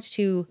belonged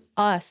to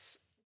us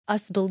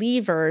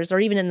believers, or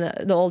even in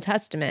the Old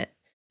Testament,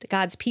 to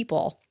God's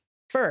people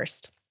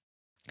first.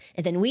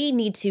 And then we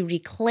need to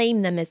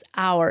reclaim them as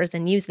ours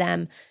and use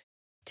them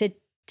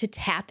to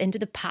tap into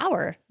the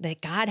power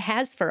that God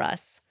has for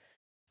us.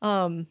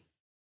 It's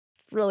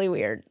really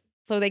weird.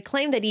 So they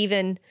claim that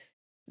even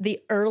the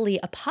early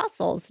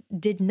apostles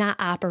did not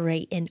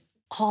operate in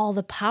all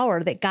the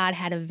power that God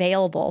had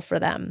available for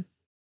them.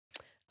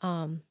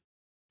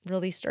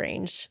 Really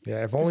strange.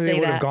 Yeah, if only they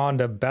would have gone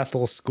to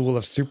Bethel School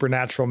of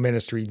Supernatural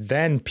Ministry,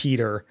 then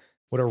Peter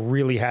would have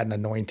really had an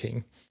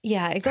anointing.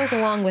 Yeah, it goes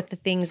along with the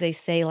things they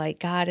say, like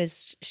God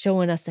is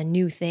showing us a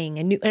new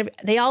thing.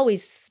 They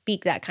always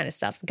speak that kind of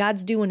stuff.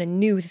 God's doing a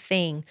new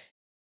thing,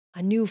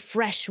 a new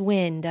fresh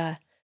wind,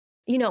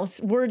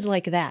 words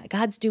like that.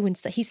 God's doing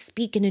stuff. He's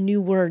speaking a new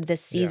word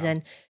this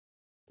season.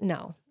 Yeah.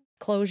 No,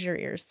 close your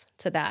ears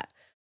to that.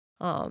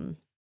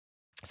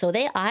 So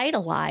they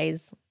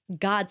idolize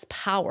God's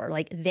power.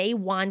 Like they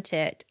want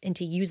it and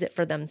to use it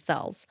for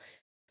themselves.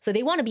 So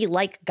they want to be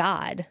like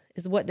God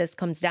is what this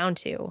comes down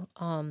to.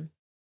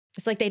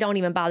 It's like they don't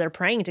even bother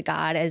praying to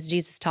God as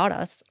Jesus taught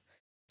us.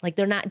 Like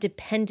they're not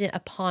dependent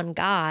upon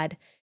God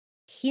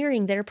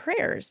hearing their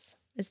prayers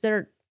as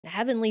their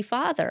heavenly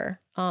Father.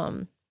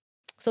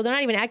 So they're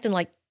not even acting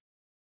like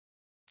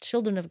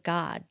children of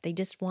God. They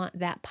just want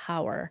that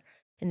power,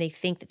 and they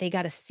think that they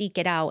got to seek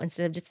it out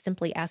instead of just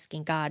simply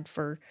asking God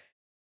for,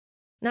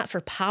 not for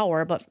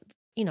power, but,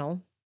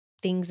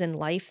 things in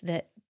life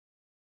that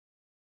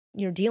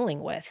you're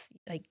dealing with.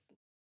 Like,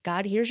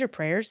 God hears your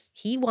prayers.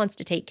 He wants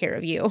to take care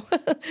of you.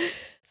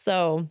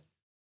 So,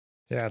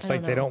 yeah, it's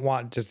like they don't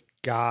want just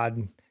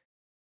God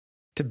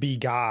to be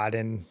God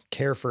and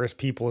care for his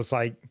people. It's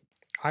like,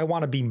 I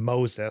want to be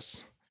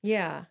Moses.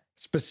 Yeah.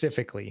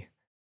 Specifically,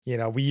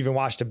 we even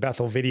watched a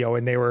Bethel video,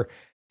 and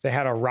they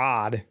had a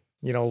rod,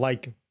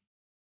 like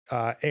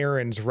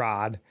Aaron's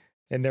rod,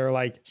 and they're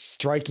like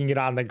striking it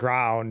on the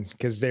ground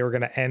because they were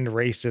going to end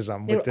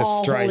racism with this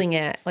all strike. Holding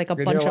it like a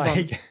bunch of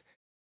them.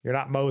 You're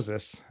not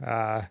Moses.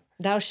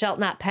 Thou shalt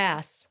not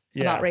pass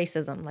about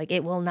racism. Like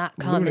it will not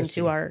come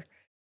into our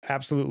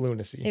absolute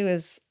lunacy. It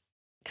was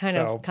kind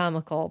of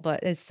comical,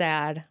 but it's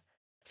sad.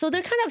 So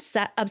they're kind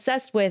of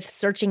obsessed with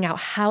searching out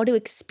how to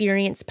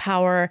experience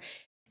power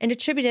and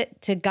attribute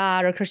it to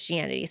God or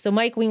Christianity. So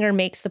Mike Winger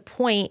makes the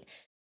point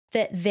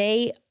that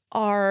they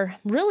are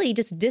really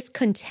just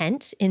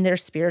discontent in their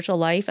spiritual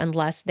life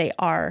unless they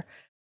are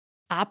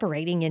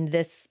operating in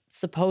this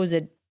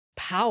supposed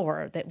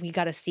power that we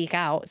got to seek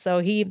out. So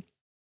he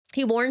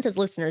warns his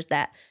listeners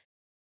that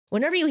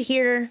whenever you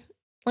hear,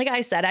 like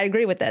I said, I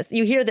agree with this,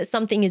 you hear that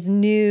something is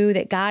new,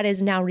 that God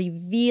is now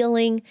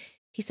revealing,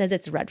 he says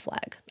it's a red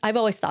flag. I've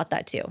always thought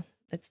that too.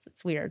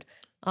 It's weird.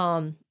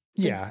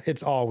 Yeah,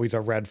 it's always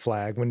a red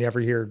flag when you ever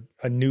hear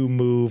a new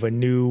move, a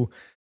new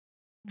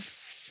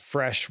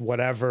fresh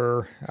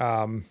whatever.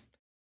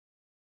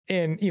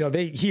 And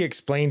he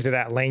explains it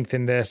at length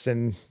in this,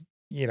 and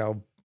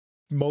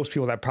most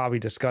people that probably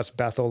discuss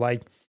Bethel,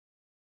 like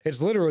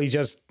it's literally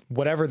just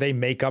whatever they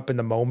make up in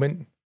the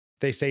moment.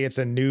 They say it's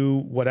a new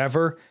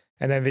whatever,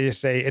 and then they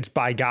just say it's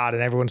by God,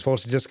 and everyone's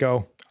supposed to just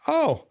go,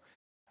 oh,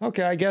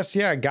 okay, I guess,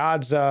 yeah,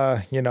 God's,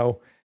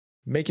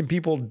 making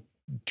people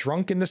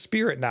drunk in the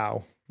Spirit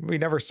now. We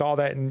never saw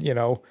that. And,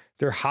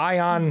 they're high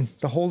on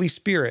the Holy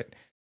Spirit.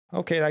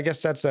 Okay, I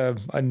guess that's a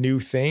new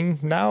thing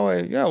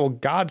now.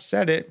 God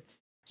said it.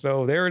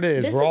 So there it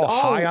is. We're all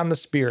high on the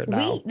Spirit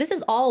now. This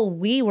is all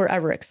we were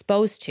ever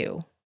exposed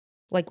to.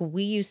 Like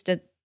we used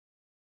to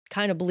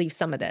kind of believe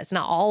some of this,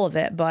 not all of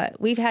it, but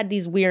we've had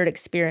these weird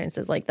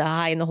experiences like the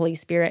high in the Holy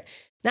Spirit.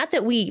 Not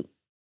that we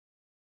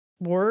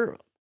were,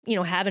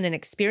 having an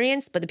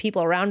experience, but the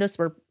people around us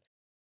were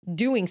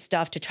doing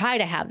stuff to try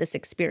to have this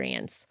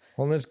experience.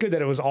 Well, and it's good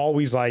that it was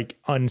always like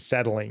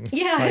unsettling.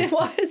 Yeah, like, it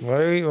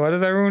was. What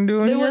is everyone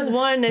doing There here? was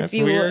one, That's if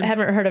you weird.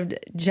 haven't heard of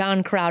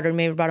John Crowder,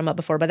 maybe brought him up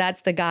before, but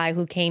that's the guy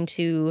who came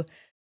to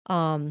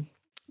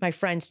my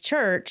friend's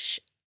church,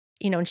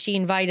 and she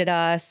invited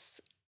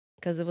us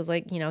because it was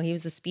like, he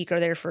was the speaker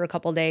there for a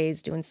couple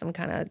days doing some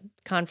kind of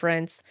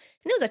conference.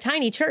 And it was a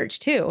tiny church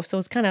too. So it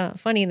was kind of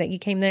funny that he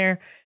came there.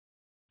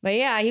 But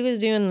yeah, he was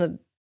doing the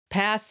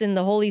pass in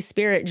the Holy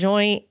Spirit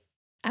joint.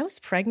 I was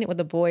pregnant with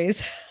the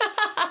boys.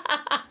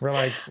 We're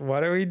like,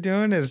 what are we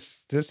doing?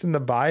 Is this in the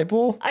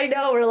Bible? I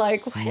know. We're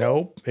like, what?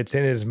 Nope. It's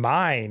in his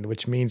mind,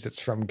 which means it's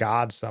from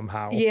God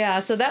somehow. Yeah.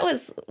 So that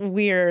was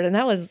weird. And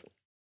that was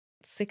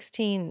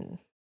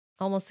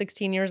almost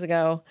 16 years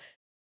ago.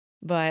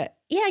 But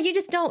yeah, you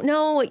just don't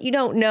know what you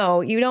don't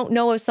know. You don't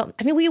know if something,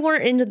 I mean, we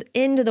weren't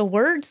into the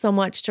word so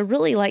much to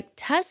really like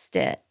test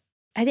it.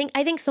 I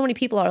think so many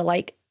people are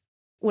like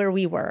where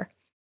we were.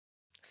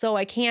 So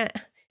I can't,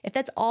 if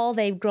that's all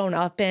they've grown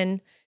up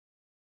in,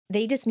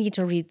 they just need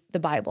to read the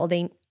Bible.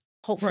 They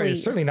hopefully. Right.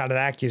 It's certainly not an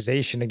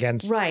accusation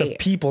against the Right.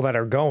 people that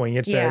are going.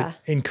 It's an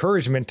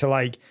encouragement to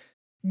like,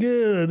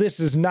 this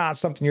is not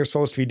something you're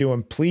supposed to be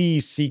doing.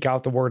 Please seek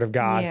out the word of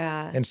God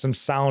and some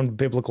sound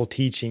biblical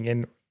teaching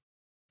and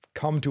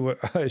come to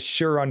a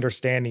sure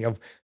understanding of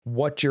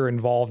what you're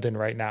involved in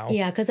right now.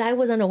 Yeah, because I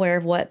was unaware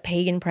of what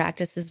pagan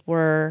practices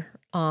were,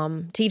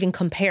 to even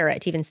compare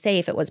it, to even say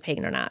if it was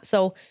pagan or not.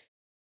 So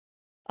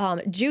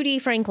Judy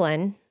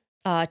Franklin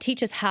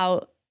teaches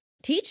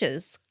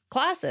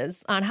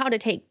classes on how to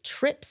take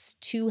trips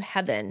to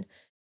heaven.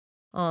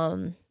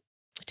 And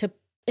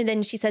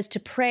then she says to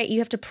pray, you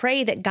have to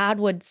pray that God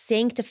would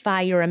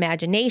sanctify your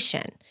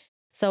imagination.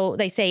 So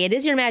they say it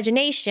is your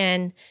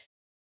imagination,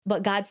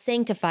 but God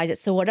sanctifies it.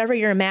 So whatever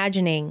you're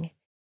imagining,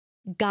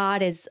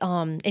 God is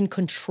in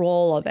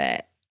control of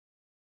it.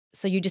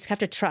 So you just have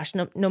to trust,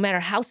 no matter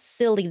how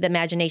silly the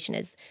imagination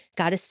is,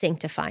 God is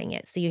sanctifying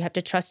it. So you have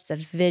to trust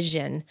it's a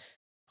vision.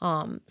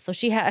 So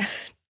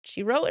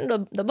she wrote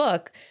in the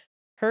book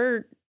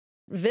her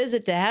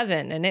visit to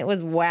heaven, and it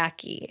was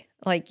wacky.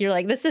 Like, you're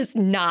like, this is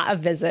not a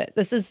visit.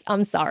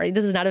 I'm sorry,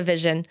 this is not a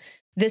vision.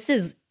 This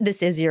is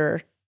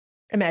your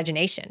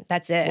imagination.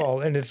 That's it.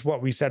 Well, and it's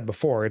what we said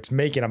before. It's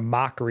making a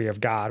mockery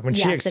of God. When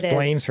she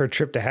explains her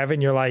trip to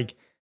heaven, you're like,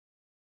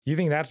 you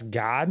think that's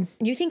God?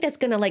 You think that's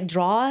going to like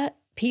draw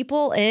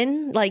people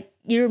in? Like,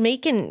 you're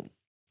making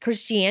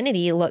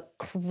Christianity look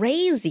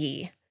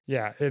crazy.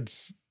 Yeah,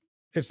 it's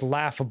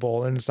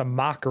laughable, and it's a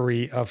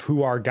mockery of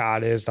who our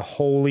God is, the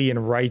holy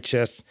and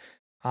righteous,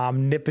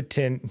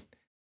 omnipotent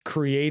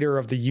creator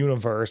of the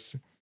universe.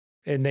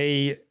 And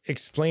they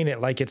explain it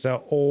like it's an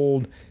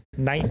old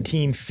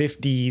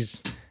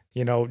 1950s,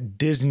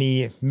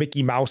 Disney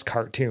Mickey Mouse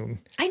cartoon.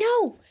 I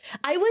know.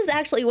 I was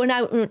actually,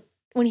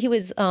 when he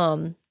was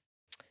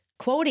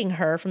quoting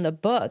her from the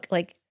book,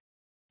 like,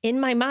 in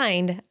my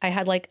mind, I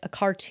had like a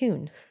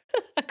cartoon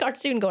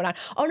going on.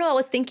 Oh no, I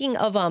was thinking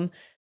of,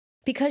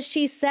 because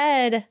she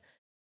said,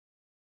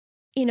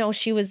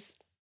 she was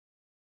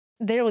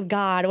there with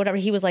God or whatever.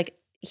 He was like,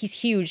 he's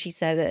huge. She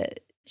said that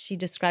she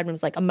described him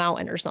as like a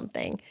mountain or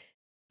something.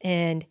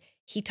 And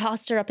he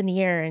tossed her up in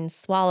the air and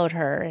swallowed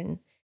her. And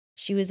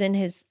she was in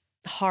his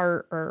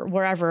heart or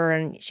wherever.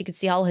 And she could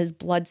see all his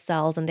blood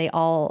cells, and they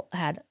all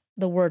had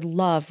the word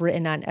love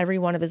written on every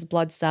one of his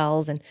blood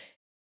cells. And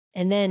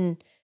then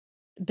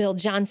Bill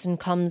Johnson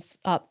comes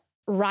up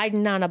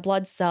riding on a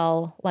blood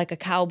cell like a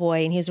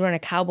cowboy, and he was wearing a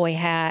cowboy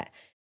hat.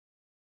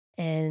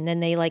 And then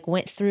they like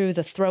went through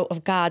the throat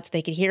of God so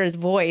they could hear his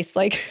voice.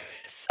 Like,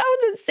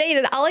 sounds insane.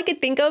 And all I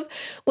could think of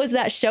was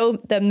that show,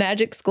 The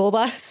Magic School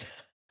Bus,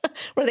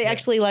 where they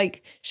actually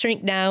like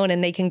shrink down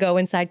and they can go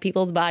inside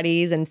people's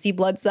bodies and see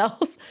blood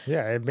cells.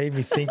 Yeah, it made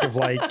me think of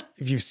like,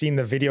 if you've seen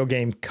the video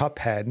game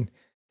Cuphead,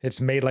 it's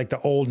made like the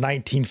old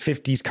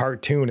 1950s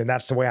cartoon, and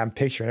that's the way I'm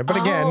picturing it. But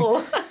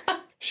again,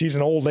 she's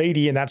an old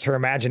lady, and that's her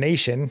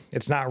imagination.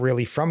 It's not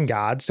really from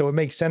God. So it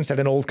makes sense that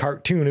an old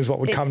cartoon is what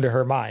would come to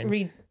her mind.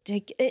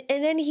 Ridiculous.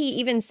 And then he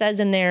even says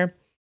in there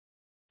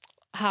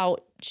how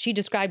she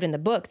described in the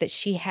book that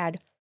she had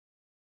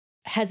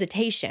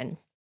hesitation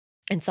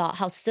and thought,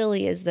 how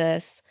silly is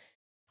this?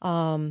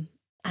 I'm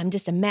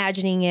just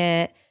imagining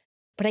it,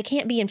 but I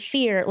can't be in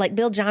fear. Like,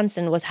 Bill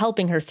Johnson was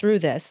helping her through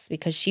this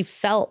because she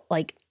felt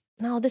like,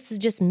 no, this is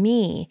just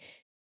me.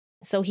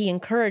 So he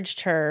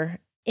encouraged her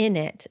in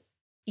it.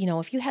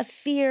 If you have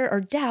fear or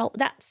doubt,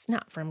 that's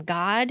not from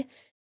God.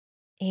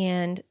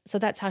 And so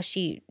that's how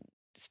she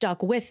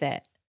stuck with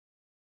it.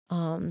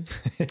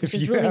 Which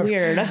is really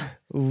weird.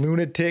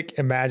 Lunatic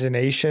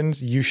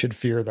imaginations, you should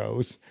fear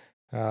those.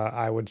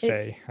 I would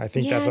say. I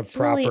think that's a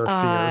proper really fear.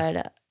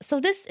 Odd.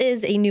 So this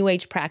is a new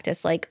age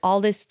practice. Like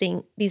all these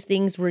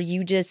things where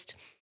you just,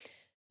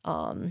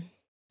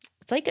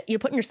 it's like you're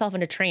putting yourself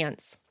in a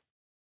trance.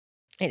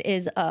 It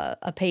is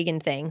a pagan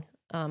thing.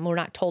 We're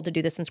not told to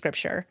do this in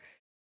scripture.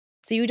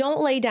 So you don't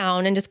lay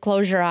down and just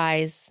close your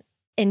eyes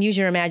and use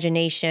your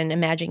imagination,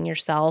 imagine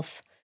yourself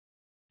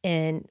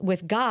and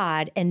with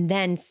God, and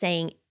then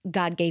saying,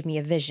 God gave me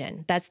a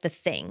vision. That's the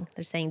thing.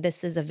 They're saying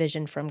this is a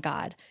vision from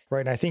God. Right.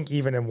 And I think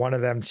even in one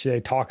of them, they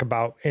talk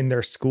about in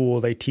their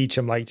school, they teach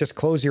them like, just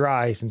close your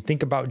eyes and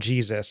think about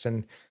Jesus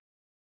and,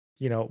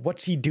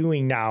 what's he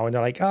doing now? And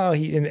they're like, oh,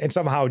 and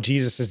somehow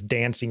Jesus is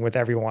dancing with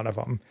every one of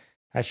them.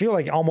 I feel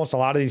like almost a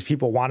lot of these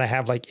people want to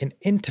have like an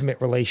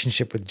intimate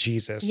relationship with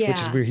Jesus, which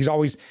is weird. He's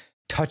always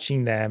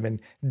touching them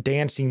and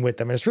dancing with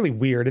them. And it's really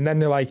weird. And then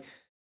they're like,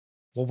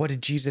 well, what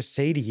did Jesus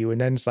say to you? And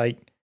then it's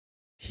like,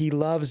 he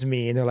loves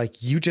me. And they're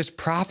like, you just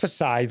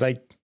prophesied.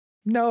 Like,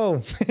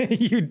 No,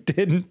 you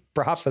didn't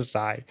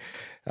prophesy.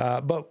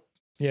 But,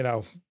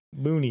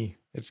 loony.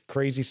 It's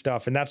crazy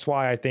stuff. And that's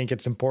why I think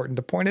it's important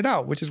to point it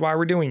out, which is why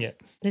we're doing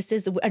it. This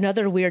is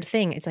another weird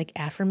thing. It's like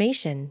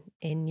affirmation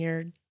in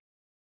your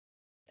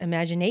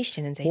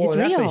imagination and saying it's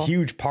that's real. a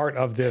huge part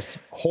of this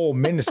whole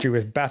ministry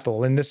with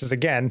Bethel. And this is,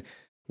 again,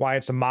 why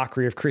it's a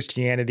mockery of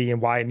Christianity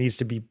and why it needs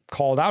to be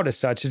called out as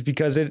such, is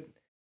because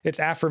it's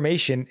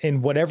affirmation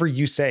in whatever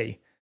you say.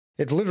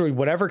 It's literally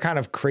whatever kind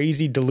of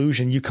crazy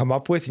delusion you come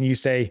up with and you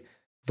say,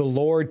 the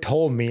Lord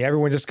told me.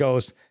 Everyone just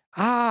goes,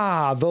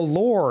 the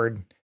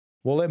Lord.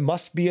 Well, it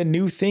must be a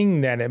new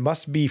thing then. It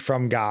must be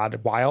from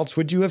God. Why else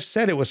would you have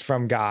said it was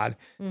from God?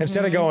 Mm-hmm.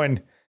 Instead of going,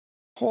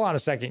 hold on a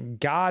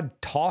second. God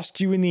tossed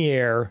you in the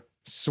air,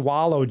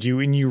 swallowed you,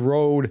 and you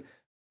rode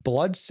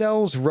blood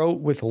cells wrote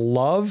with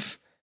love.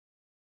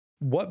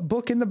 What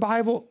book in the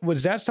Bible?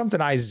 Was that something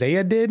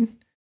Isaiah did?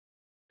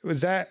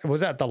 Was that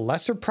the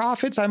lesser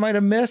prophets I might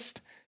have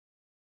missed?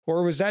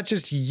 Or was that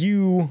just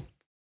you?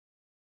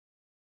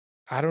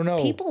 I don't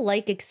know. People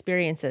like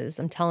experiences.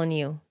 I'm telling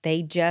you,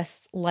 they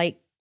just like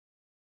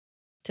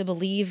to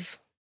believe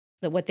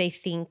that what they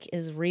think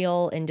is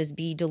real and just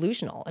be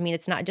delusional. I mean,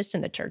 it's not just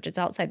in the church, it's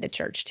outside the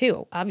church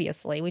too.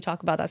 Obviously, we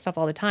talk about that stuff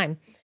all the time.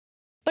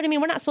 But I mean,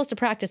 we're not supposed to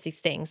practice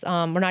these things.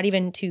 We're not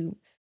even to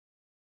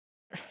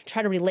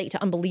try to relate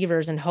to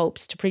unbelievers in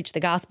hopes to preach the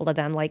gospel to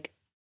them like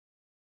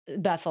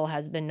Bethel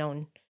has been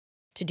known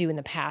to do in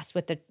the past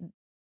with the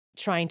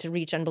trying to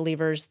reach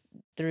unbelievers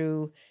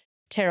through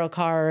tarot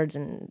cards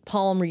and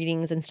palm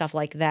readings and stuff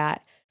like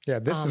that. Yeah,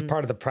 this is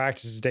part of the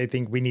practices they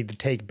think we need to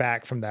take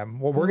back from them.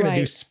 Well, we're going to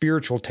do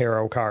spiritual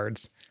tarot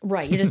cards.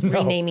 Right, you're just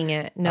renaming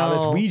it. No.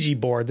 This Ouija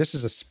board, this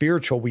is a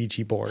spiritual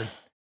Ouija board.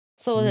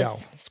 So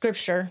this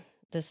scripture,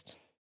 just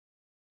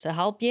to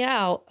help you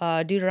out,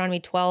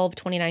 Deuteronomy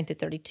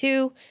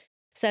 12:29-32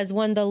 says,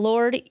 when the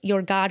Lord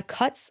your God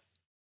cuts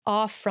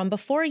off from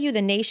before you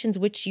the nations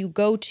which you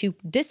go to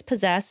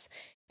dispossess,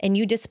 and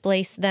you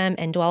displace them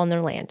and dwell in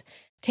their land,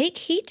 take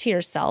heed to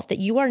yourself that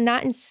you are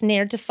not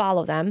ensnared to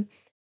follow them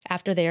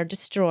after they are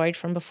destroyed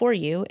from before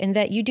you, and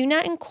that you do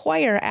not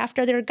inquire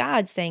after their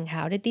gods, saying,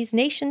 how did these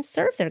nations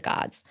serve their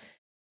gods?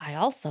 I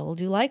also will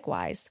do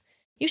likewise.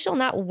 You shall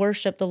not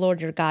worship the Lord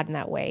your God in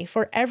that way,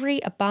 for every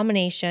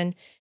abomination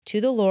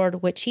to the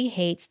Lord which he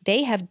hates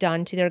they have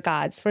done to their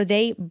gods, for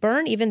they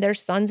burn even their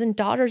sons and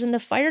daughters in the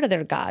fire to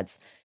their gods.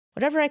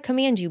 Whatever I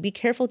command you, be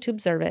careful to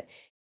observe it.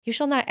 You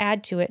shall not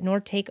add to it nor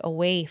take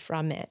away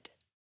from it.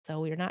 So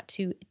we are not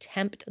to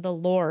tempt the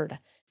Lord.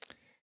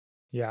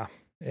 Yeah.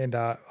 And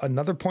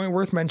another point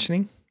worth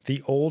mentioning,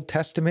 the Old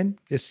Testament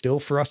is still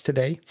for us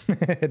today.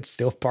 It's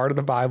still part of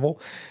the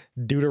Bible.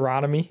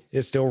 Deuteronomy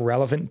is still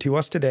relevant to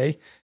us today.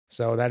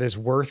 So that is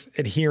worth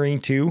adhering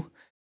to,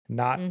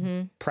 not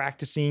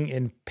practicing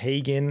in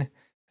pagan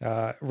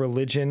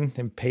religion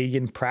and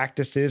pagan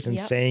practices and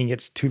saying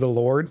it's to the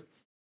Lord.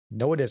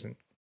 No, it isn't.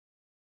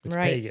 It's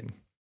pagan.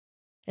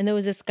 And there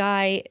was this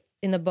guy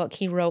in the book,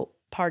 he wrote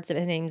parts of it.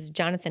 His name's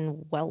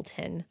Jonathan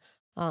Welton.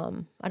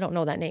 I don't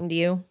know that name. Do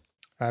you?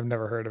 I've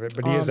never heard of it,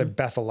 but he is a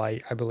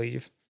Bethelite, I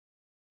believe.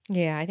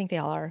 Yeah, I think they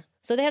all are.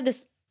 So he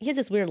has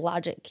this weird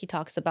logic he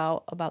talks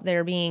about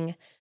there being,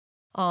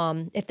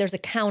 if there's a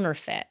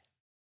counterfeit,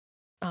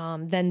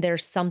 then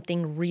there's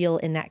something real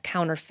in that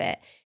counterfeit.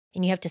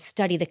 And you have to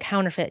study the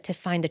counterfeit to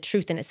find the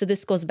truth in it. So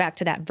this goes back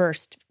to that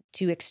verse,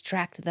 to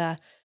extract the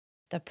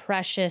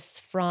precious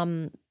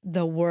from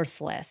the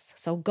worthless.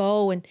 So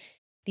go and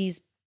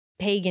these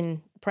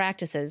pagan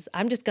practices,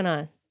 I'm just going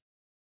to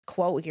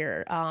quote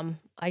here.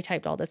 I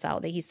typed all this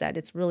out that he said.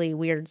 It's really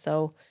weird.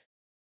 So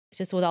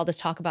just with all this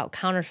talk about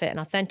counterfeit and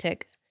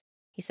authentic,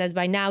 he says,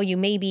 by now you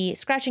may be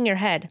scratching your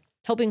head,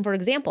 hoping for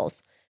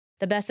examples.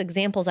 The best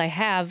examples I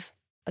have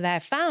that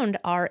I've found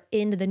are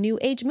in the New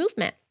Age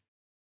movement.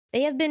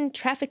 They have been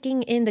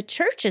trafficking in the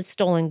church's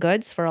stolen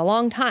goods for a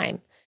long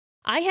time.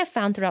 I have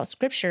found throughout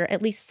Scripture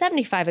at least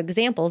 75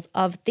 examples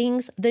of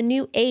things the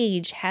New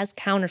Age has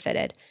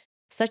counterfeited,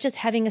 such as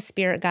having a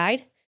spirit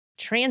guide,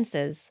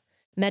 trances,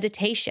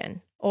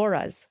 meditation,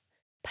 auras,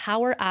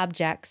 power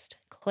objects,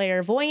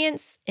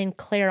 clairvoyance and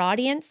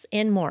clairaudience,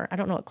 and more. I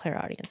don't know what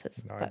clairaudience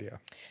is. No idea.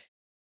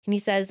 And he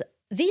says,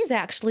 these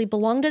actually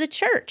belong to the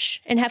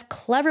church and have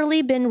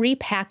cleverly been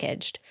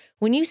repackaged.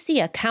 When you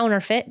see a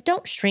counterfeit,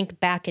 don't shrink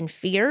back in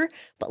fear,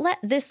 but let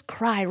this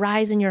cry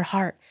rise in your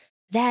heart.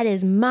 That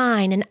is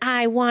mine and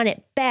I want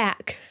it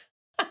back.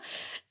 And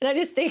I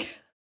just think,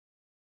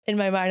 in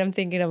my mind, I'm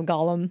thinking of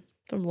Gollum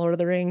from Lord of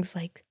the Rings,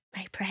 like,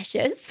 my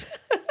precious.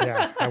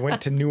 Yeah, I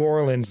went to New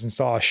Orleans and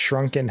saw a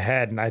shrunken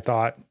head, and I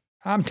thought,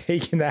 I'm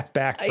taking that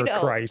back for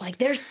Christ. Like,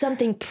 there's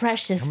something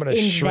precious in that. I'm going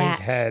to shrink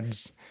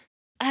heads.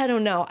 I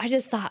don't know. I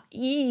just thought,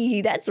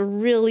 that's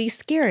really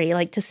scary.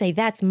 Like, to say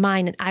that's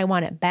mine and I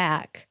want it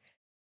back.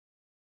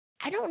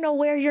 I don't know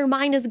where your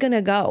mind is going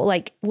to go.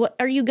 Like, what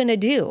are you going to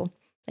do?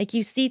 Like,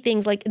 you see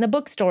things like in the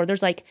bookstore,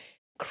 there's like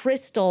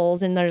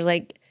crystals and there's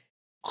like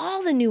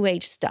all the New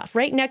Age stuff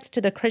right next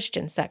to the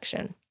Christian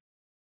section.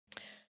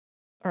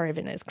 Or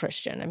even as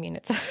Christian. I mean,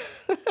 it's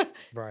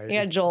right.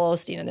 You got Joel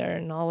Osteen in there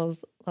and all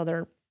those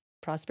other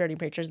prosperity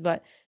preachers,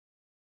 but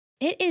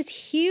it is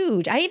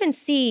huge. I even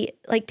see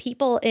like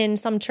people in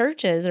some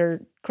churches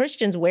or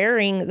Christians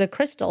wearing the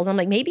crystals. I'm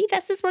like, maybe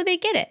this is where they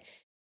get it.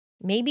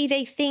 Maybe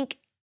they think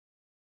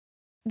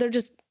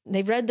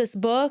they've read this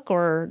book,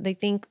 or they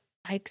think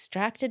I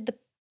extracted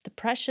the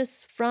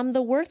precious from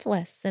the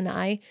worthless,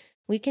 and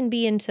we can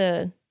be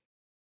into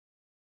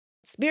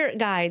spirit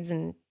guides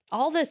and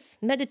all this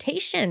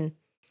meditation.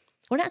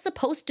 We're not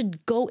supposed to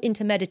go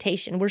into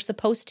meditation. We're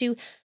supposed to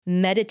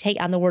meditate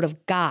on the word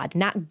of God,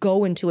 not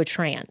go into a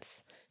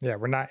trance. Yeah,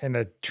 we're not in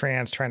a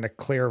trance trying to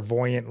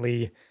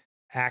clairvoyantly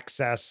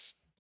access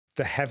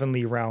the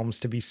heavenly realms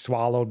to be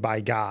swallowed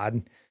by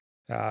God.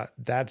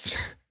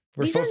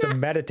 We're supposed to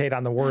meditate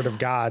on the word of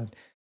God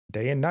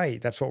day and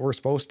night. That's what we're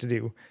supposed to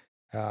do.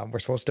 We're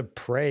supposed to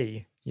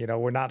pray.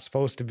 We're not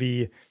supposed to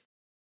be,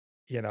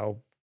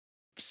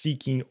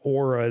 seeking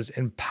auras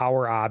and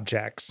power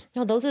objects.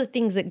 No, those are the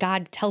things that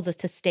God tells us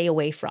to stay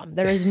away from.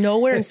 There is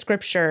nowhere in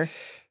scripture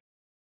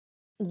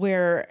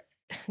where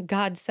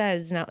God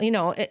says, now,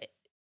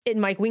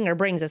 Mike Winger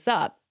brings us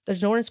up.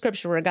 There's nowhere in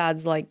scripture where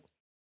God's like,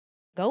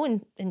 go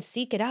and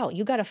seek it out.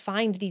 You got to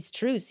find these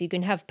truths. You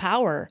can have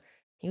power.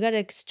 You got to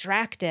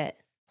extract it.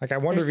 Like, I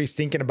wonder if he's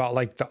thinking about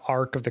like the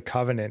Ark of the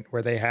Covenant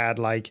where they had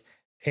like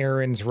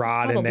Aaron's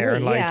rod in there.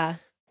 And like,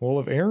 well,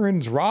 if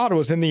Aaron's rod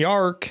was in the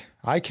Ark,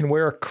 I can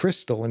wear a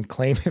crystal and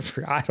claim it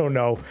for, I don't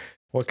know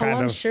what kind of.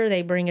 I'm sure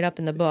they bring it up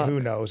in the book. Who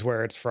knows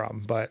where it's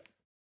from, but.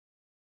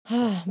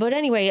 But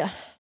anyway,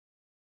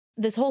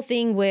 this whole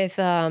thing with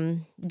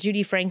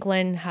Judy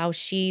Franklin, how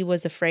she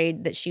was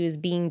afraid that she was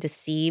being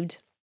deceived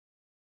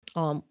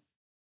going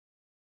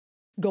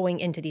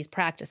into these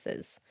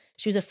practices.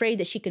 She was afraid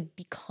that she could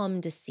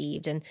become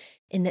deceived and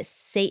that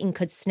Satan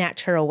could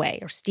snatch her away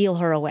or steal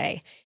her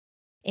away.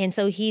 And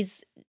so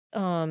he's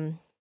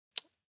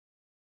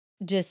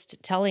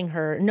just telling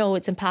her, no,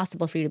 it's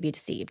impossible for you to be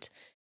deceived.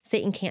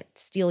 Satan can't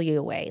steal you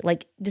away.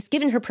 Like, just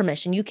giving her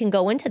permission. You can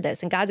go into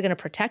this and God's going to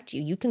protect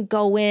you. You can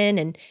go in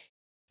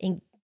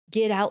and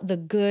get out the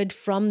good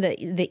from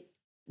the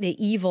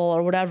evil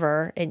or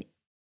whatever, and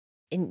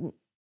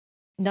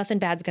nothing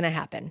bad's going to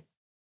happen.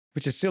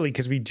 Which is silly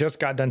because we just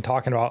got done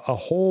talking about a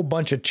whole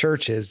bunch of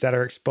churches that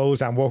are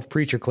exposed on woke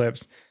preacher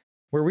clips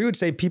where we would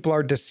say people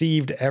are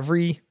deceived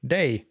every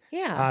day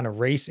on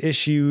race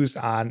issues,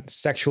 on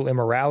sexual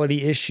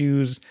immorality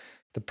issues,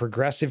 the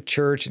progressive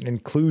church and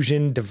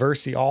inclusion,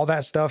 diversity, all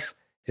that stuff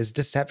is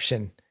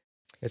deception.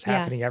 It's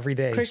happening every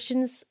day.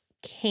 Christians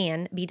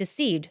can be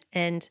deceived.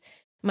 And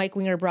Mike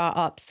Winger brought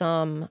up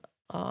some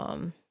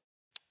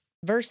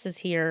verses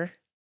here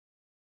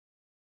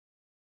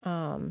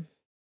of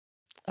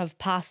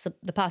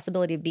the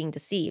possibility of being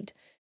deceived.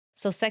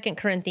 So 2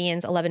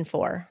 Corinthians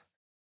 11:4,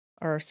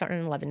 or starting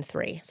in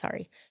 11:3,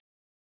 sorry.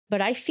 But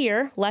I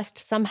fear lest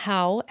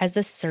somehow, as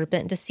the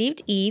serpent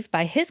deceived Eve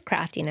by his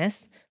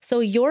craftiness,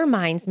 so your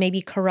minds may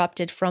be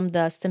corrupted from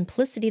the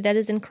simplicity that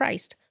is in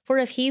Christ. For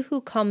if he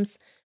who comes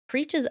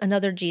preaches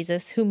another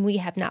Jesus whom we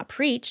have not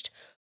preached,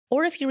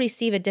 or if you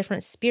receive a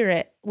different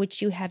spirit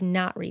which you have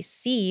not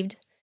received,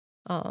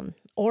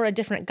 or a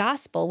different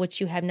gospel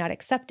which you have not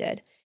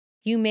accepted,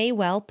 you may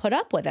well put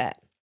up with it.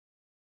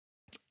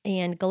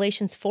 And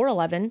Galatians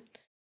 4:11,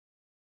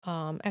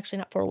 actually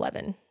not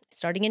 4:11,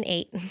 starting in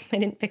 8. I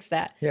didn't fix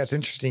that. Yeah, it's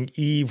interesting.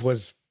 Eve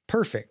was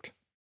perfect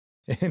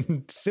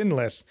and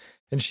sinless,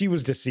 and she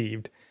was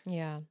deceived.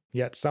 Yeah.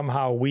 Yet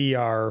somehow we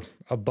are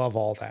above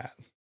all that.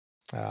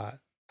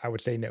 I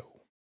would say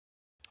no.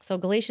 So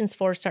Galatians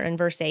 4, starting in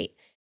verse 8.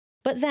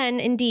 But then,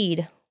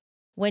 indeed,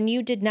 when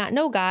you did not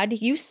know God,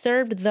 you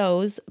served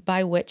those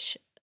by which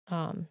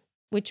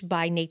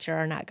by nature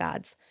are not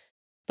God's.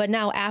 But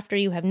now after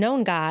you have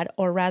known God,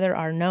 or rather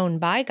are known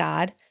by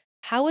God,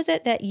 how is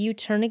it that you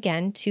turn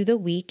again to the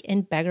weak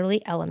and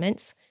beggarly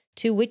elements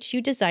to which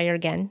you desire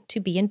again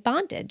to be in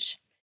bondage?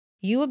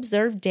 You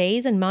observe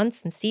days and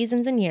months and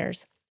seasons and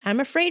years. I'm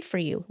afraid for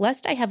you,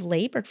 lest I have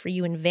labored for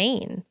you in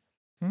vain.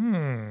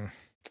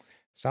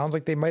 Sounds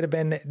like they might have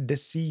been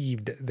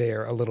deceived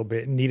there a little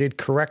bit and needed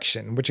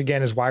correction, which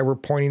again is why we're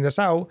pointing this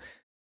out,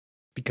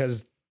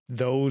 because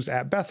those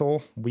at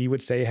Bethel, we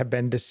would say, have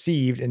been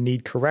deceived and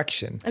need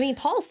correction. I mean,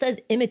 Paul says,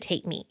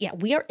 imitate me. Yeah,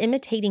 we are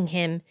imitating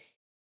him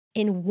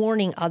in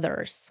warning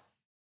others.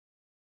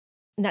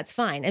 And that's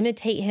fine.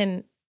 Imitate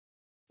him,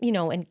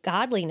 in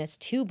godliness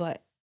too.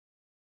 But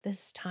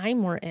this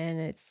time we're in,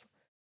 it's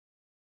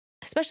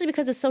especially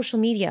because of social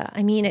media.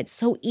 I mean, it's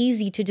so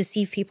easy to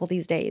deceive people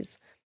these days.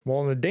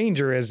 Well, and the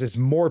danger is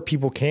more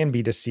people can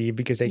be deceived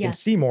because they can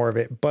see more of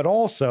it, but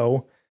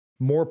also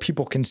more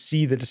people can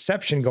see the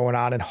deception going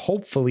on and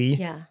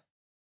hopefully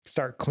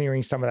start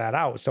clearing some of that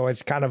out. So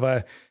it's kind of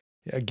a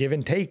give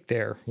and take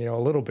there, a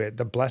little bit,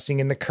 the blessing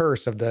and the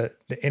curse of the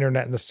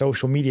internet and the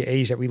social media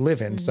age that we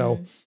live in. Mm-hmm. So,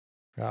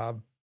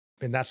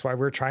 and that's why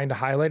we're trying to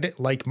highlight it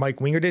like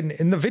Mike Winger did.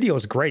 And the video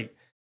is great.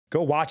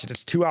 Go watch it.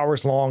 It's 2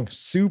 hours long,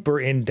 super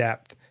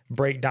in-depth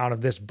breakdown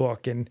of this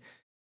book. And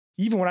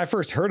even when I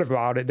first heard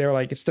about it, they were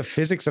like, it's the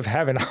physics of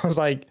heaven. I was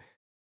like,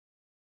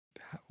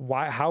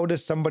 why? How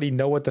does somebody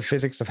know what the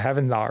physics of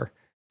heaven are?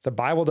 The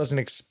Bible doesn't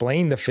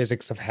explain the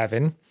physics of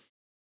heaven.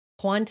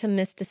 Quantum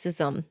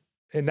mysticism.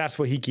 And that's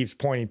what he keeps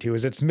pointing to,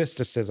 is it's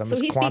mysticism. So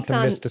it's he quantum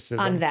speaks mysticism.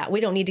 on that.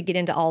 We don't need to get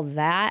into all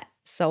that.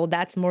 So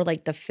that's more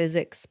like the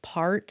physics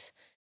part.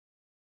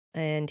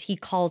 And he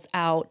calls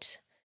out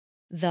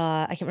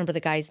I can't remember the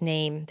guy's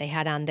name they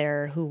had on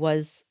there who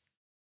was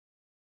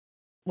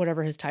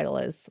whatever his title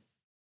is.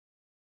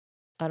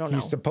 I don't know.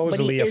 He's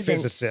supposedly a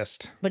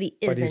physicist. But he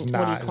isn't, but he's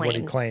not, what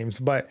he claims.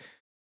 But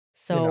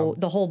so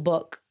the whole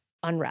book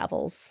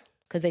unravels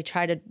because they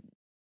try to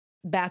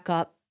back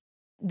up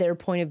their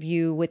point of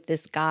view with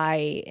this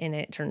guy, and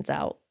it turns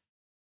out,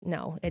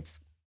 no, it's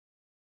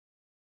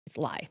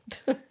lie.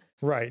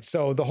 Right.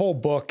 So the whole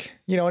book,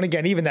 and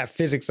again, even that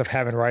physics of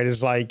heaven, right,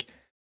 is like,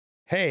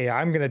 hey,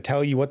 I'm going to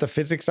tell you what the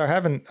physics of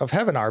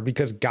heaven are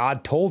because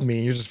God told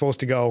me. You're just supposed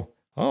to go,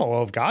 oh,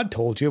 well, if God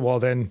told you, well,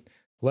 then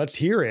let's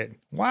hear it.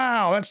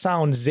 Wow, that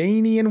sounds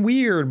zany and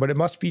weird, but it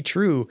must be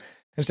true.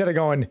 Instead of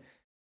going,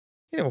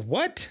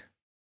 what?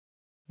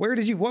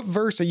 What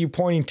verse are you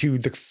pointing to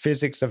the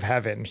physics of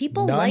heaven?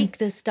 People like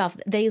this stuff.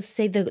 They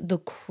say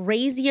the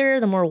crazier,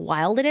 the more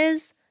wild it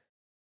is,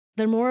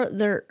 the more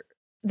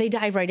they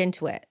dive right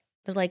into it.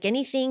 They're like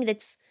anything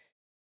that's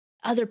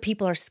other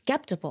people are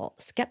skeptical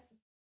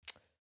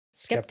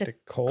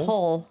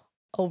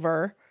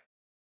over.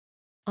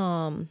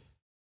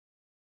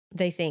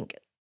 They think,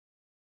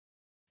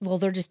 well,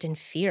 they're just in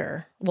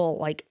fear. Well,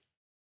 like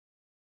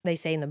they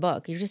say in the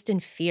book, you're just in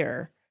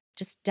fear.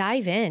 Just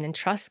dive in and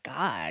trust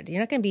God. You're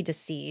not going to be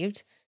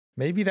deceived.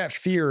 Maybe that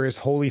fear is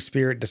Holy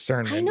Spirit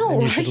discernment. I know,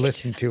 and you right? should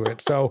listen to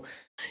it. So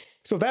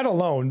that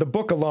alone, the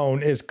book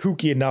alone is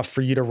kooky enough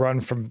for you to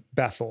run from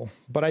Bethel.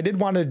 But I did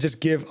want to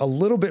just give a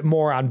little bit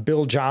more on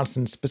Bill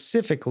Johnson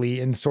specifically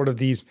in sort of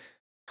these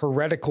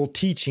heretical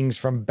teachings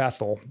from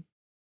Bethel.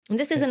 And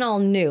this isn't all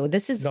new.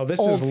 This is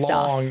old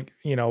long,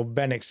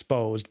 been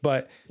exposed.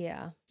 But,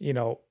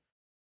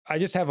 I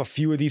just have a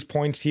few of these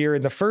points here.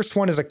 And the first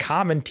one is a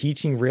common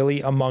teaching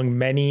really among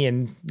many,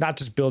 and not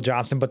just Bill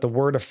Johnson, but the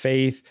Word of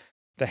Faith,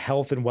 the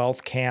health and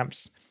wealth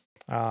camps.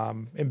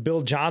 And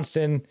Bill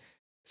Johnson,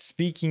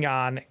 speaking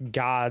on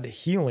God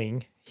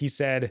healing, he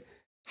said,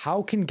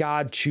 how can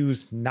God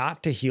choose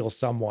not to heal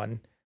someone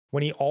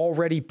when he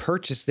already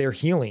purchased their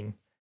healing?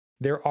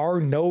 There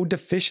are no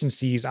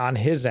deficiencies on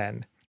his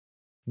end.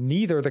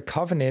 Neither the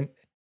covenant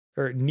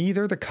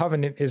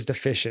is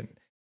deficient,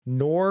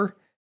 nor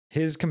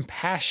his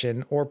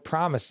compassion or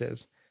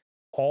promises.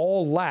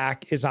 All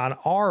lack is on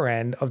our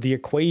end of the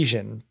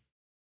equation.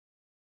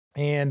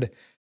 And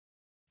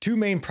two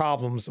main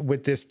problems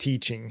with this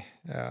teaching.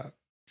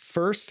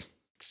 First,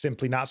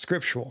 simply not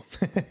scriptural.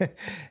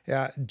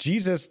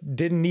 Jesus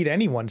didn't need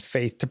anyone's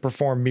faith to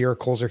perform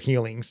miracles or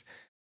healings.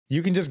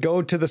 You can just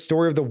go to the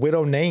story of the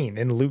widow Nain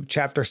in Luke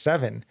chapter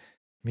 7.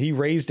 He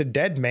raised a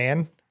dead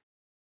man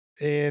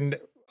and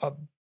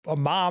a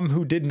mom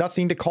who did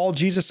nothing to call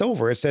Jesus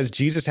over. It says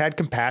Jesus had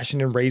compassion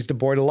and raised a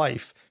boy to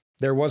life.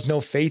 There was no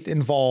faith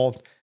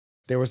involved.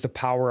 There was the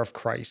power of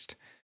Christ.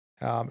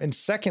 And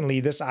secondly,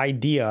 this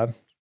idea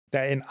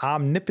that an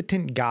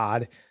omnipotent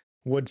God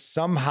would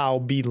somehow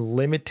be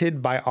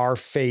limited by our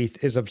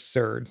faith is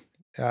absurd.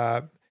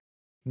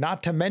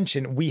 Not to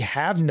mention, we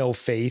have no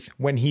faith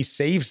when he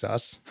saves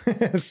us.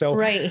 So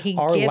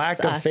our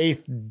lack of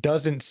faith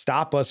doesn't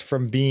stop us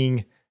from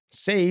being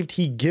saved.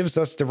 He gives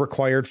us the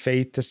required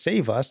faith to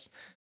save us.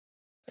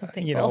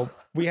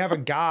 We have a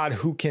God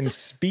who can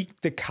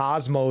speak the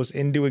cosmos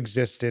into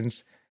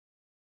existence,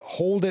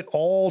 hold it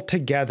all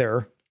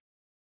together,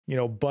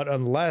 but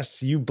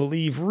unless you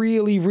believe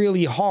really,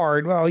 really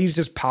hard, well, he's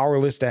just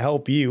powerless to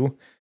help you.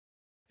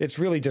 It's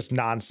really just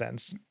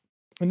nonsense.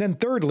 And then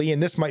thirdly,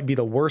 and this might be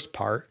the worst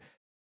part,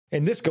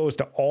 and this goes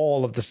to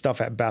all of the stuff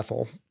at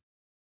Bethel,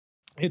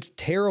 it's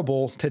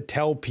terrible to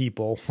tell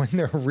people when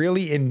they're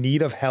really in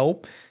need of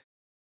help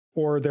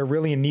or they're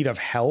really in need of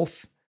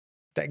health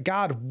that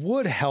God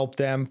would help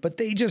them, but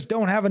they just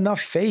don't have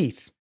enough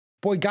faith.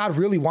 Boy, God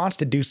really wants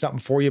to do something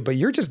for you, but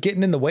you're just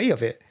getting in the way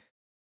of it.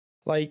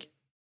 Like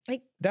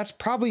that's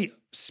probably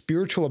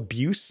spiritual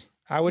abuse,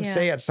 I would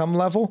say, at some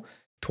level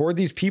toward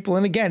these people.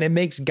 And again, it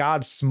makes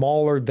God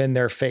smaller than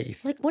their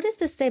faith. Like, what does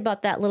this say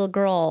about that little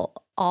girl,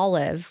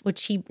 Olive,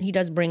 which he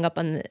does bring up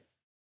on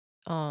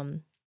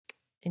the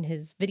in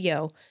his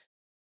video?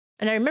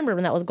 And I remember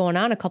when that was going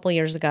on a couple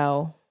years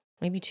ago,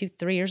 maybe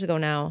 2-3 years ago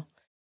now.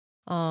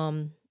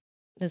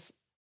 This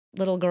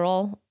little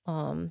girl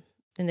in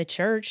the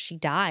church, she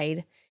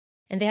died,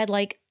 and they had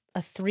like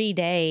a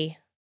 3-day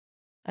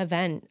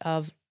event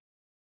of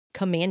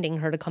commanding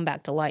her to come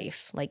back to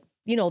life. Like,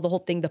 the whole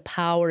thing, the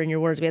power in your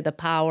words. We had the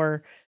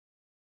power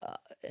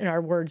in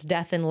our words.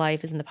 Death and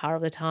life is in the power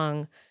of the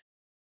tongue.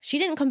 She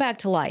didn't come back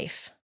to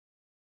life.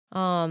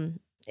 And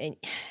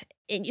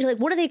you're like,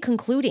 what are they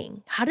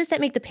concluding? How does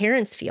that make the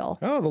parents feel?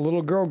 Oh, the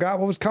little girl got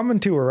what was coming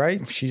to her,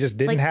 right? She just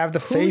didn't have the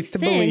faith to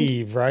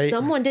believe, right?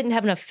 Someone didn't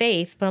have enough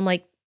faith, but I'm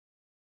like,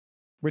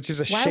 which is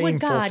a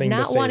shameful thing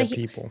to say to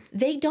people.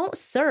 They don't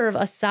serve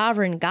a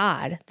sovereign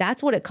God.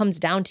 That's what it comes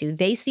down to.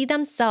 They see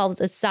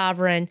themselves as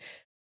sovereign,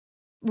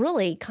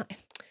 really,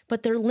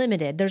 but they're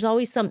limited. There's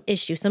always some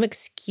issue, some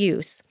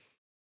excuse.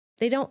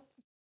 You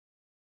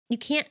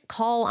can't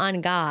call on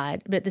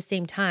God, but at the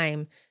same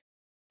time,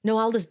 no,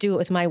 I'll just do it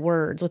with my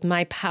words, with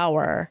my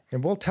power.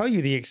 And we'll tell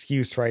you the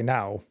excuse right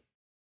now.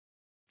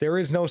 There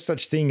is no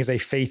such thing as a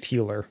faith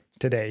healer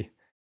today.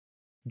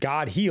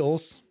 God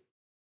heals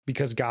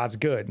because God's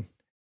good.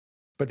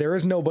 But there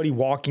is nobody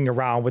walking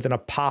around with an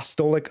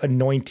apostolic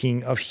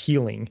anointing of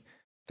healing.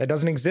 That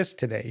doesn't exist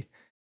today.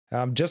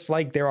 Just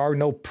like there are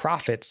no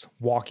prophets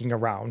walking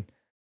around.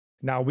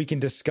 Now, we can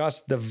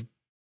discuss the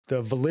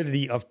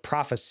validity of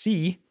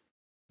prophecy,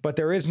 but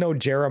there is no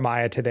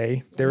Jeremiah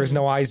today. There is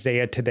no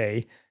Isaiah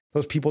today.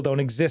 Those people don't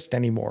exist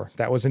anymore.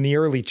 That was in the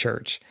early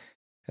church.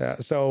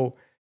 So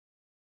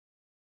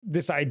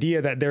this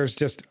idea that there's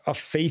just a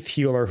faith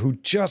healer who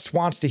just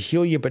wants to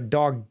heal you, but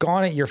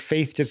doggone it, your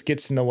faith just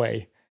gets in the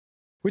way.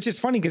 Which is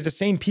funny because the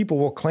same people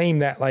will claim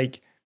that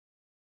like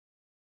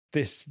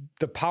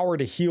the power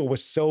to heal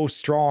was so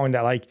strong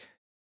that like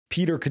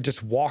Peter could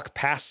just walk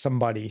past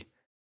somebody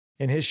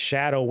and his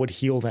shadow would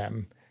heal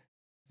them.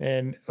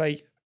 And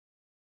like,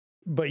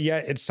 but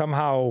yet it's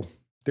somehow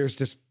there's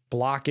this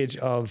blockage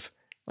of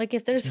like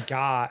if there's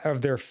God,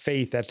 of their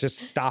faith that's just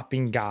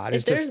stopping God.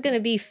 If there's going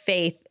to be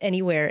faith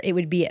anywhere, it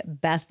would be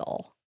at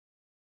Bethel.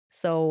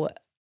 So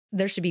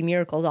there should be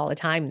miracles all the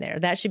time there.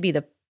 That should be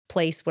the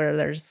place where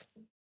there's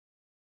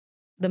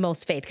the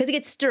most faith because it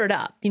gets stirred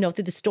up,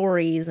 through the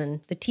stories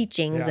and the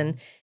teachings. Yeah. And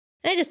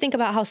I just think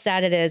about how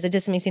sad it is. It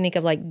just makes me think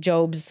of like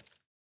Job's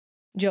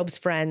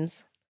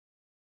friends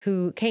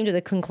who came to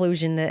the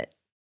conclusion that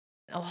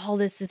all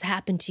this has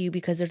happened to you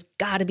because there's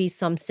got to be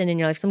some sin in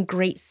your life, some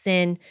great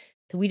sin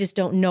that we just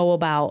don't know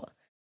about.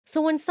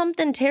 So when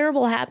something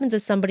terrible happens to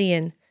somebody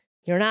and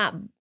you're not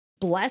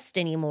blessed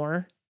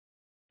anymore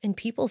and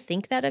people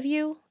think that of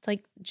you, it's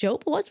like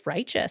Job was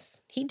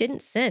righteous. He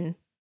didn't sin.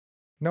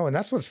 No, and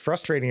that's what's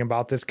frustrating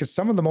about this, because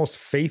some of the most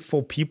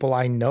faithful people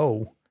I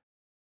know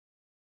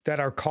that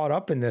are caught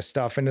up in this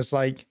stuff, and it's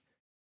like,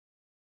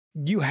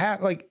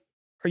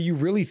 are you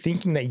really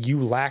thinking that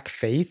you lack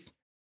faith?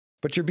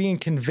 But you're being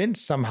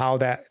convinced somehow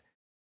that,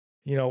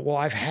 well,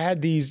 I've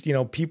had these,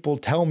 people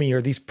tell me,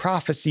 or these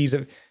prophecies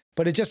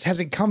but it just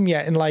hasn't come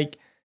yet. And like,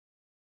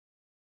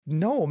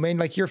 no, man,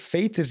 like your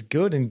faith is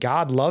good and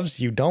God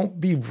loves you. Don't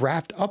be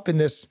wrapped up in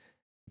this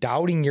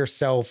doubting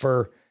yourself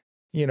or,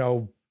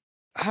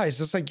 it's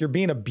just like you're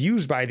being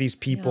abused by these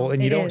people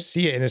and you don't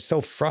see it. And it's so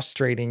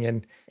frustrating.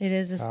 And it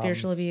is a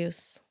spiritual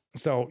abuse.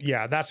 So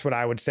yeah, that's what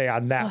I would say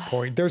on that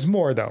point. There's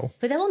more though.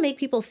 But that will make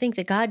people think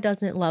that God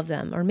doesn't love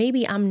them, or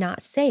maybe I'm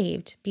not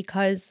saved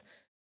because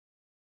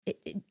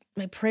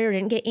my prayer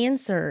didn't get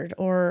answered,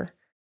 or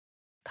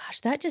gosh,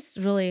 that just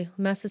really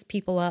messes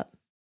people up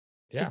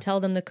to tell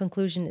them the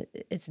conclusion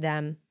it's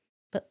them.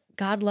 But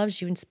God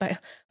loves you in spite.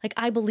 Like,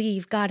 I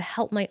believe, God,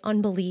 help my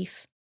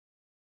unbelief.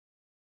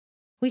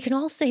 We can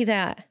all say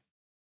that.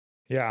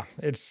 Yeah,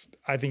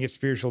 I think it's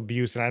spiritual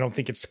abuse, and I don't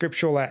think it's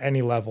scriptural at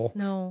any level.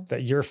 No.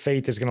 That your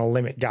faith is going to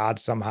limit God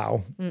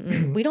somehow.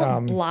 We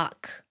don't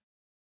block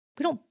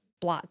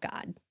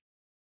God.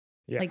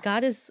 Yeah. Like,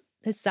 God is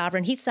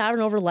sovereign. He's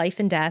sovereign over life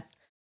and death.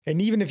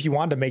 And even if you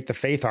want to make the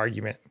faith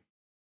argument,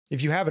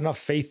 if you have enough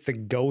faith to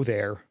go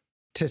there,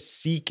 to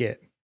seek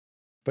it,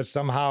 but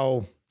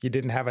somehow you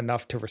didn't have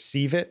enough to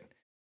receive it,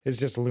 is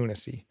just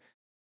lunacy.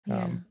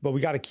 Yeah. But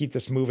we got to keep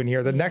this moving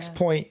here. The next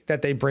point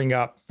that they bring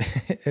up,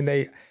 and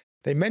they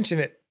mention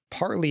it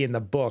partly in the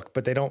book,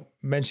 but they don't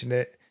mention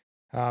it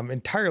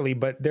entirely.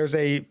 But there's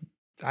a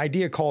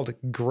idea called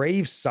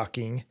grave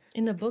sucking.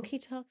 In the book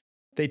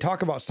they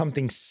talk about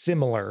something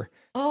similar.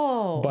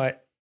 Oh.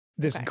 But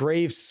this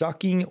grave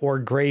sucking or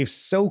grave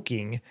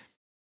soaking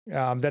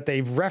that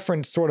they've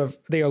referenced,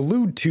 they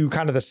allude to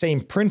kind of the same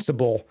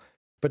principle,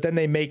 but then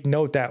they make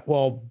note that,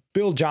 well,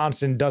 Bill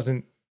Johnson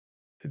doesn't,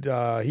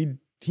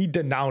 he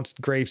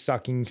denounced grave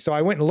sucking. So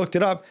I went and looked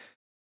it up.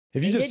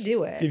 If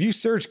you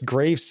search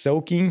grave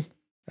soaking,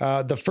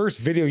 the first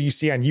video you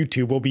see on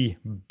YouTube will be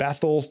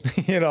Bethel,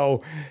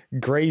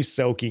 grave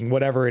soaking,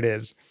 whatever it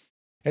is.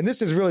 And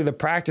this is really the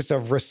practice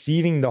of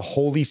receiving the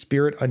Holy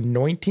Spirit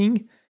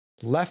anointing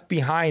left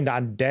behind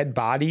on dead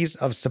bodies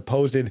of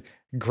supposed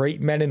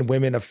great men and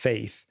women of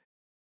faith.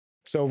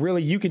 So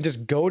really, you can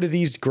just go to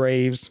these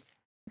graves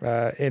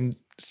and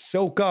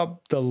soak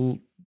up the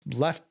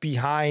left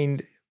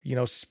behind,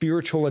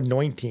 spiritual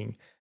anointing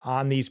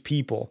on these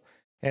people.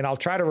 And I'll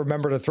try to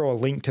remember to throw a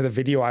link to the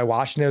video I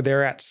watched.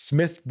 They're at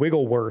Smith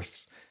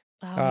Wigglesworth's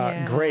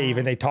grave,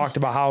 and they talked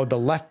about how the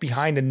left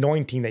behind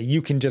anointing that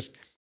you can just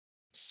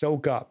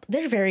soak up.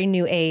 They're very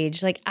new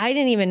age. Like, I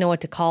didn't even know what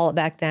to call it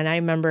back then. I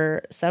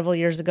remember several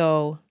years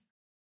ago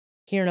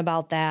hearing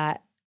about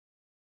that.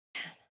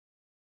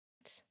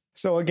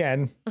 So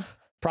again,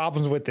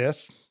 problems with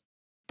this.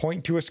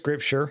 Point to a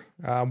scripture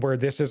where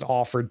this is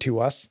offered to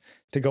us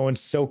to go and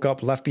soak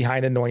up left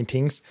behind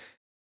anointings.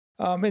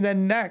 And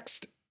then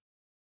next,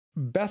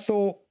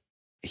 Bethel,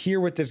 here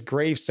with this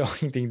grave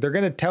soaking thing, they're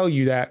going to tell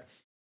you that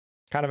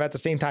kind of at the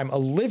same time, a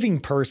living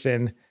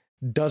person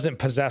doesn't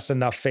possess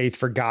enough faith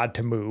for God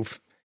to move.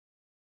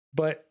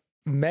 But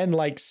men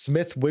like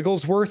Smith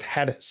Wigglesworth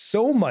had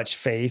so much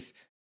faith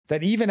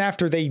that even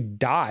after they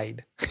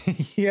died,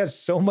 he has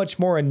so much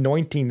more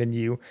anointing than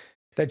you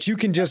that you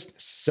can just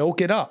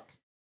soak it up.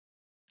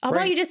 How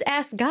about you just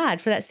ask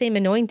God for that same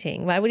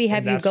anointing? Why would he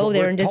have you go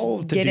there and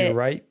just get it?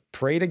 Right?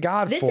 Pray to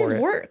God for it. This is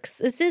works.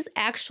 This is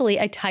actually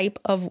a type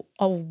of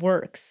a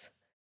works.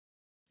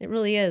 It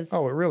really is.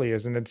 Oh, it really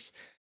is. And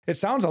it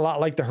sounds a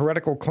lot like the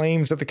heretical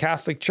claims of the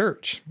Catholic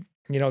Church.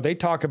 You know, they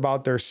talk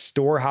about their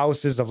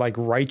storehouses of like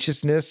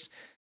righteousness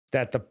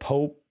that the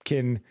Pope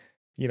can,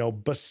 you know,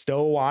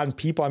 bestow on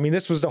people. I mean,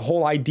 this was the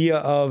whole idea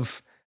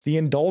of the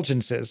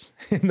indulgences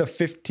in the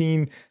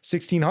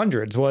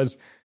 1600s was,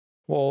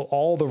 well,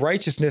 all the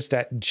righteousness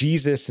that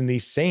Jesus and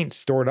these saints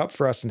stored up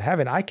for us in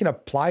heaven, I can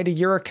apply to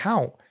your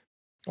account.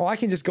 Well, I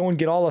can just go and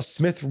get all of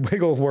Smith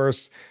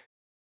Wigglesworth's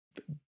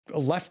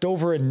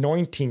leftover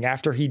anointing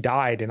after he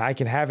died, and I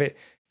can have it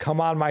come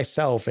on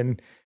myself.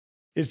 And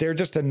is there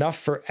just enough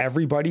for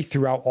everybody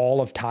throughout all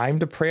of time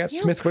to pray at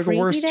Smith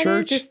Wigglesworth's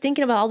church? Just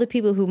thinking about all the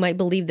people who might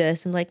believe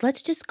this and like,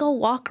 let's just go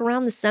walk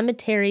around the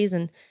cemeteries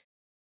and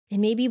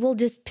maybe we'll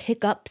just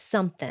pick up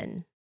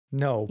something.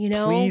 No, you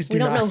know, please do we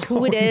don't know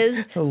who it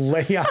is.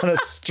 Lay on a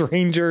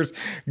stranger's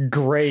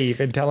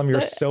grave and tell him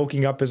you're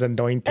soaking up his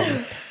anointing.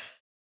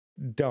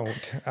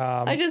 Don't.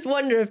 I just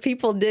wonder if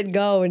people did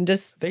go and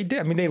just. They did.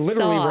 I mean, they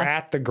literally were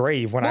at the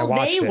grave when I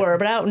watched it. They were,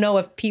 but I don't know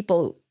if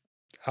people.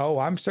 Oh,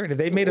 I'm certain if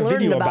they made a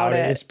video about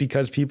it, it's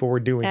because people were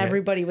doing it.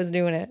 Everybody was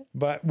doing it.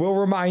 But we'll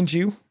remind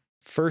you,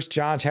 1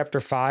 John chapter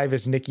 5,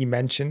 as Nikki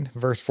mentioned,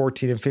 verse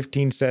 14 and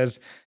 15 says,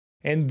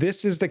 and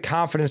this is the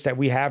confidence that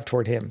we have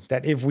toward him,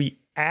 that if we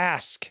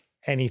ask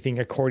anything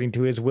according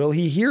to his will,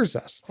 he hears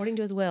us. According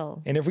to his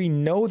will. And if we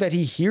know that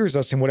he hears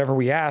us in whatever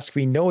we ask,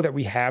 we know that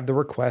we have the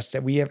request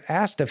that we have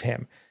asked of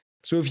him.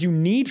 So if you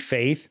need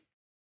faith,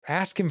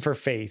 ask him for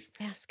faith.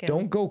 Ask him.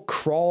 Don't go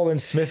crawl in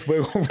Smith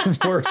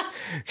Wigglesworth's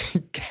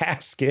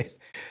casket.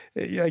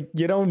 Like,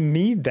 you don't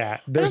need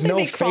that. There's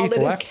no faith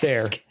left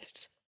there.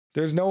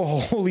 There's no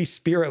Holy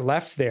Spirit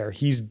left there.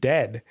 He's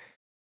dead.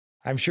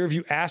 I'm sure if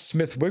you asked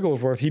Smith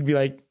Wigglesworth, he'd be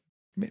like,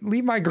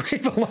 leave my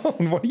grave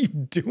alone. What are you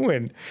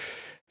doing?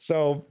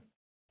 So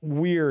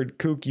weird,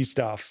 kooky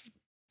stuff.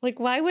 Like,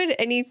 why would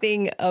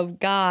anything of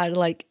God,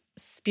 like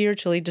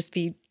spiritually, just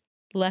be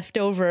left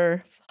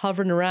over,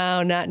 hovering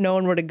around, not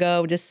knowing where to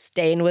go, just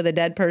staying with a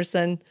dead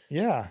person?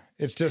 Yeah.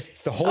 It's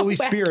just the Holy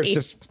Spirit's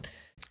just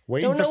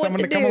waiting for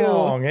someone to come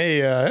along.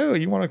 Hey,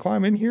 you want to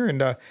climb in here?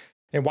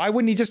 And why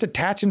wouldn't he just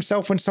attach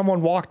himself when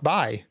someone walked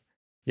by?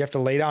 You have to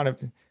lay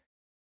down.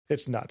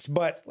 It's nuts.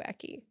 But it's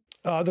wacky.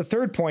 The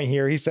third point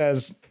here, he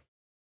says,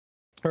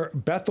 or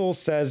Bethel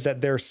says that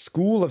their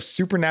school of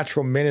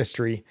supernatural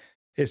ministry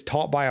is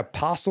taught by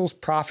apostles,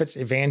 prophets,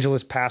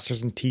 evangelists,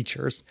 pastors, and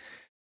teachers.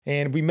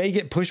 And we may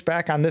get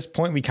pushback on this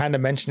point. We kind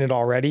of mentioned it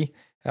already.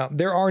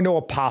 There are no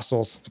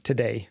apostles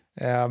today.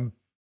 That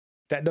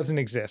doesn't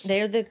exist.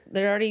 They're the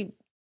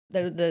John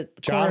was the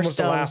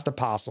cornerstone. last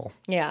apostle.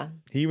 Yeah.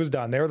 He was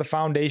done. They were the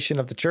foundation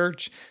of the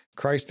church.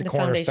 Christ, the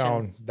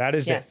cornerstone. Foundation. That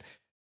is it.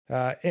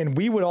 And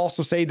we would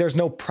also say there's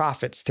no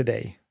prophets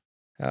today.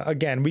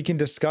 Again, we can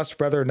discuss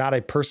whether or not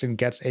a person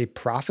gets a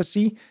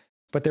prophecy,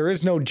 but there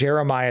is no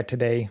Jeremiah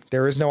today.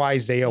 There is no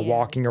Isaiah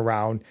walking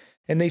around,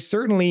 and they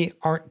certainly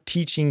aren't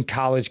teaching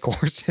college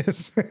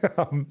courses.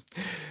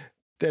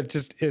 That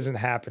just isn't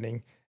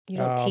happening. You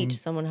don't teach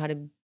someone how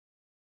to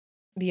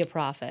be a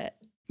prophet.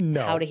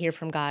 No. How to hear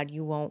from God.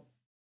 You won't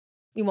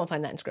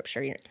find that in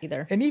scripture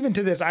either. And even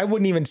to this, I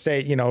wouldn't even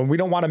say, we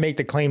don't want to make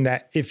the claim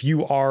that if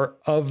you are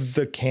of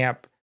the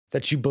camp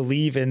that you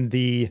believe in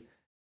the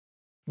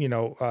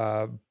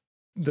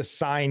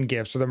sign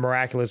gifts or the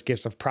miraculous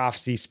gifts of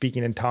prophecy,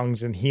 speaking in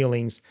tongues and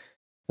healings.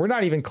 We're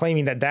not even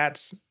claiming that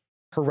that's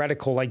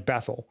heretical like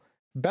Bethel.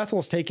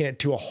 Bethel's taking it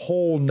to a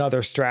whole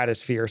nother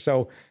stratosphere.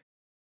 So,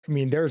 I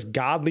mean, there's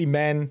godly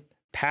men,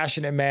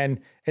 passionate men,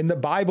 and the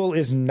Bible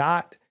is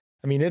not,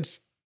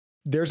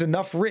 there's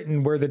enough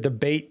written where the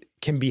debate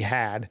can be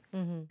had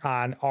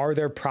on, are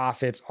there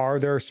prophets? Are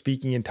there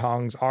speaking in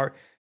tongues?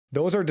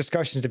 Those are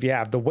discussions to be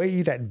had. The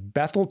way that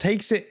Bethel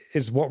takes it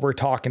is what we're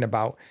talking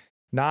about,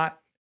 not,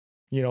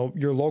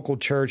 your local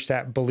church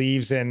that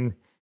believes in,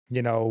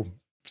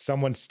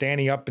 someone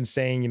standing up and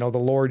saying, the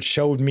Lord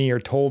showed me or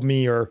told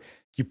me, or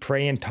you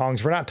pray in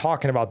tongues. We're not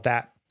talking about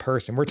that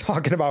person. We're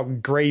talking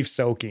about grave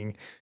soaking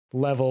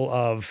level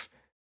of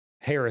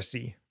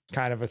heresy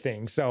kind of a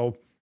thing. So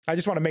I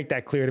just want to make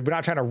that clear that we're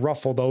not trying to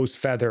ruffle those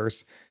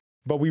feathers,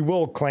 but we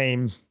will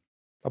claim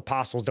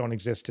apostles don't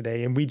exist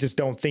today. And we just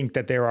don't think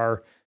that there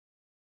are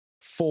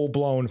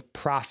full-blown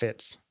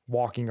prophets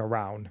walking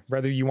around.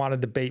 Whether you want to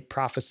debate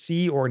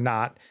prophecy or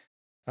not,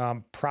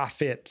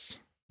 prophets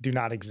do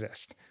not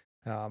exist.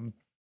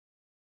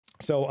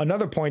 So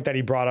another point that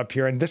he brought up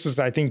here, and this was,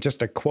 I think,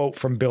 just a quote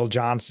from Bill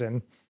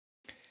Johnson.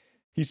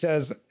 He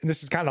says, and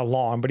this is kind of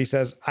long, but he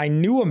says, I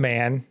knew a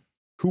man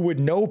who would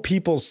know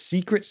people's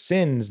secret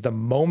sins the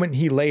moment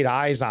he laid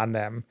eyes on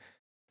them.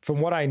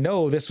 From what I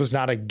know, this was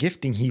not a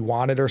gifting he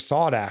wanted or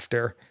sought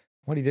after.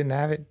 What, he didn't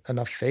have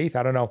enough faith?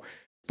 I don't know.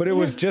 but it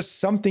was just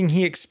something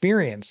he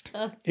experienced.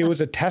 It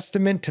was a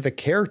testament to the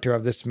character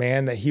of this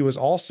man that he was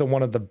also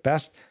one of the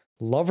best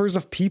lovers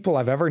of people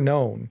I've ever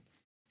known.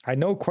 I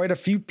know quite a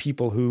few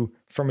people who,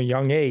 from a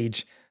young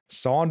age,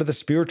 saw into the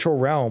spiritual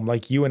realm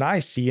like you and I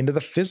see into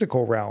the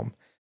physical realm.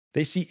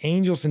 They see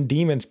angels and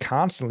demons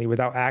constantly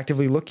without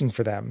actively looking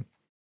for them.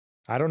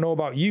 I don't know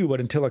about you, but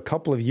until a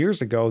couple of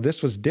years ago,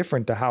 this was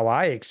different to how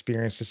I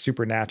experienced the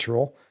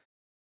supernatural.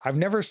 I've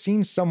never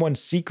seen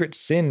someone's secret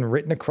sin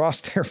written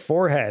across their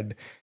forehead.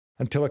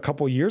 Until a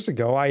couple of years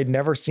ago, I had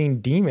never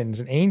seen demons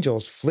and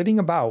angels flitting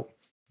about,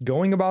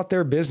 going about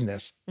their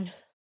business.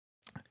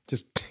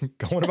 Just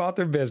going about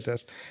their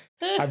business.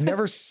 I've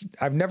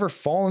never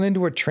fallen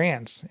into a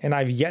trance, and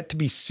I've yet to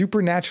be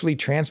supernaturally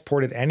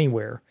transported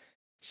anywhere.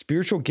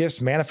 Spiritual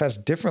gifts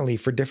manifest differently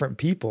for different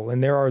people,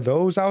 and there are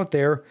those out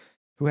there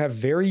who have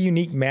very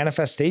unique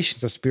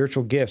manifestations of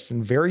spiritual gifts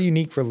and very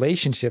unique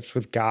relationships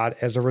with God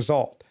as a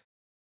result.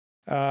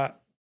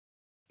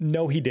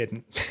 No, he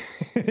didn't.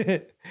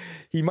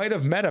 He might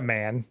have met a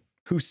man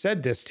who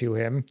said this to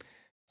him.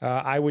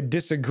 I would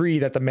disagree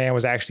that the man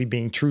was actually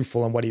being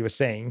truthful in what he was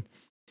saying.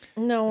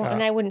 No,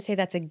 and I wouldn't say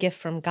that's a gift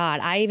from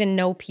God. I even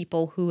know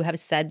people who have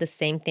said the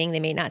same thing. They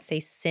may not say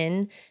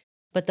sin,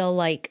 but they'll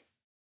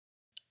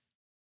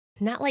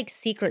not like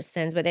secret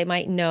sins, but they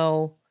might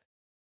know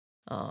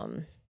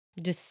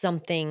just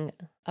something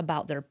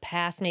about their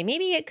past.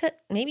 Maybe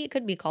it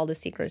could be called a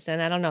secret sin.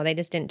 I don't know. They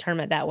just didn't term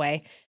it that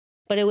way.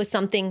 But it was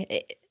something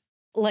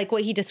like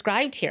what he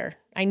described here.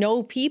 I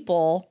know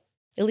people,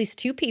 at least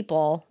 2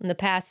 people in the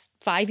past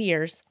 5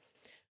 years,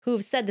 who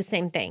have said the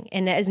same thing,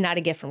 and that is not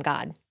a gift from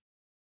God.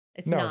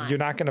 It's not. You're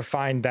not going to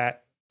find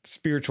that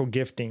spiritual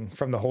gifting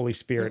from the Holy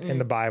Spirit in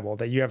the Bible,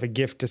 that you have a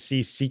gift to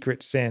see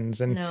secret sins.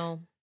 And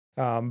no.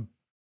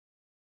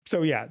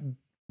 So yeah,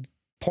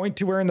 point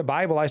to where in the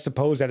Bible, I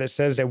suppose, that it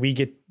says that we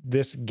get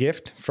this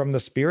gift from the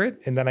Spirit.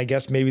 And then I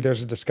guess maybe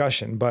there's a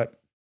discussion, but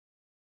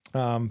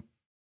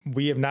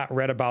we have not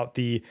read about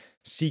the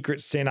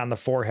secret sin on the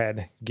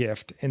forehead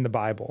gift in the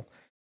Bible.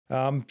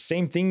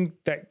 Same thing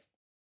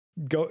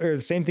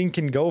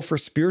can go for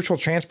spiritual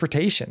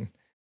transportation.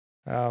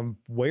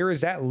 Where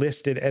is that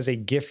listed as a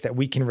gift that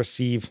we can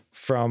receive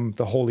from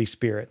the Holy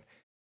Spirit?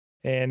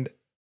 And,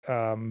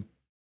 again,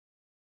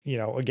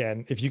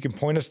 if you can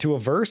point us to a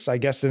verse, I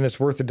guess then it's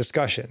worth a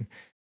discussion.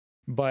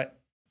 But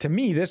to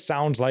me, this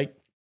sounds like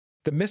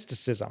the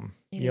mysticism.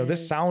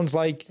 This sounds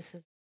like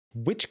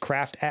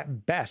witchcraft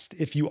at best.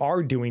 If you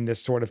are doing this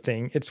sort of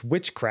thing, it's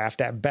witchcraft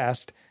at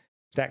best,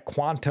 that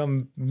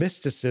quantum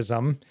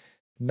mysticism,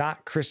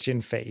 not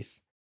Christian faith.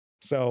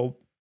 So,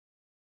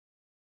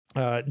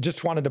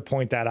 just wanted to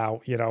point that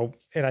out,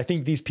 and I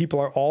think these people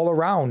are all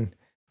around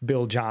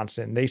Bill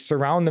Johnson. They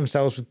surround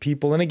themselves with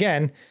people. And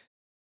again,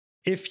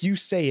 if you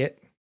say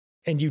it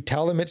and you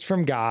tell them it's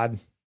from God,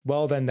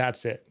 well, then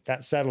that's it.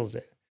 That settles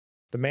it.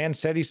 The man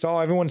said he saw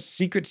everyone's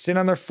secret sin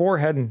on their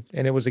forehead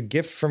and it was a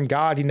gift from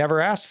God he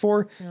never asked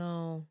for.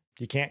 No.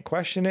 You can't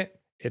question it.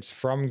 It's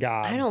from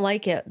God. I don't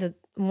like it.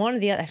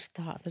 I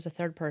thought there's a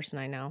third person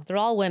I know. They're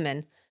all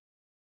women.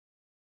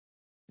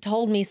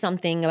 Told me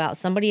something about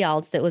somebody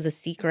else that was a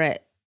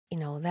secret.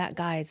 That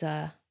guy's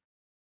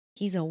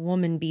he's a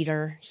woman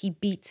beater. He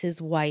beats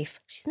his wife.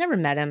 She's never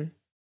met him.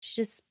 She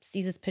just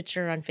sees his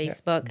picture on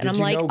Facebook. Yeah. And I'm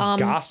like,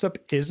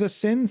 gossip is a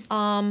sin?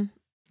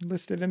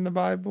 Listed in the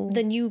Bible.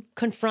 Then you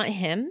confront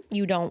him.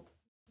 You don't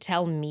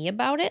tell me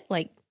about it.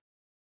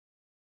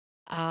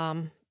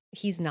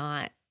 He's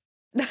not.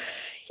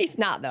 He's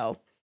not, though.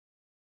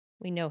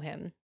 We know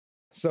him.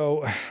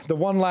 So the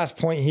one last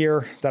point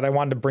here that I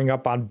wanted to bring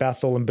up on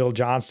Bethel and Bill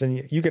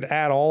Johnson, you could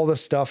add all the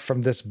stuff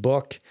from this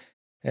book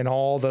and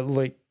all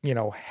the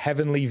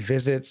heavenly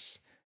visits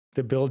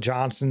the Bill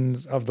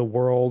Johnsons of the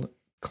world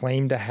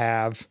claim to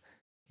have.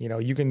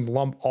 You can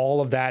lump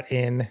all of that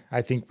in,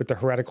 I think, with the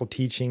heretical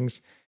teachings.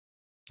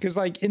 Because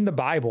in the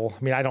Bible,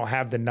 I don't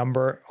have the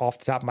number off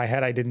the top of my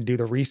head. I didn't do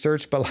the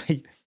research, but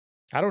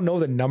I don't know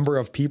the number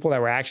of people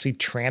that were actually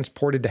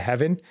transported to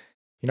heaven.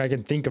 I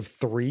can think of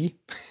 3,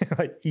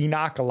 like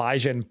Enoch,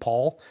 Elijah, and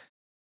Paul.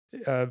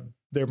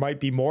 There might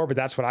be more, but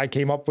that's what I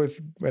came up with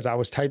as I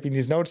was typing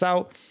these notes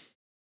out.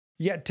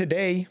 Yet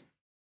today,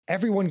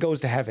 everyone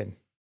goes to heaven.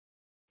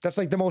 That's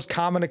the most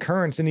common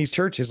occurrence in these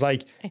churches.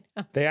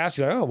 They ask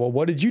you, oh, well,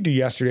 what did you do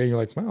yesterday? And you're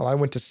like, well, I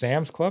went to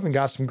Sam's Club and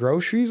got some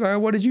groceries.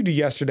 What did you do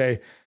yesterday?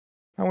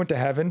 I went to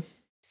heaven.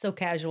 So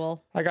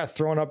casual. I got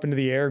thrown up into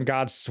the air and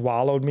God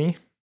swallowed me.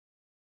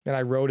 And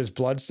I rode his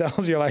blood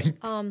cells. You're like,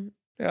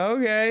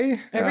 okay.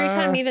 Every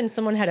time even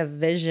someone had a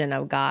vision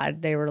of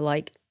God, they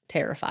were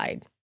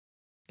terrified.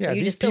 Yeah,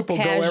 these people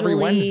go every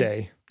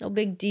Wednesday. No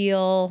big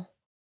deal.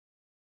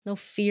 No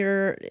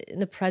fear in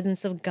the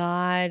presence of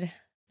God.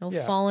 No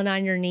falling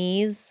on your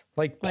knees.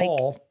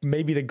 Paul,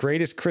 maybe the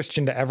greatest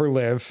Christian to ever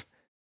live,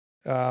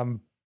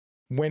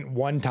 went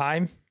one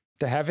time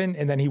to heaven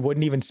and then he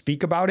wouldn't even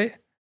speak about it.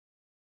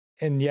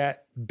 And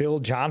yet Bill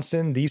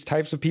Johnson, these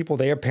types of people,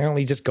 they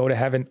apparently just go to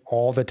heaven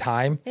all the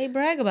time. They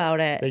brag about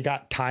it. They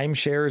got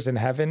timeshares in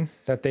heaven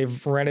that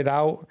they've rented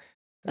out.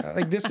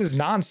 Like, this is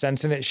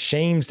nonsense, and it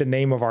shames the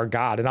name of our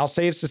God. And I'll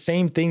say it's the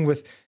same thing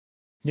with,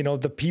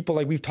 the people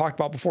like we've talked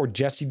about before,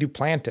 Jesse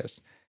Duplantis.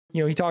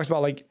 He talks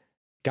about like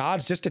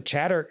God's just a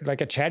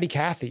chatty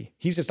Cathy.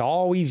 He's just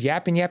always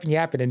yapping.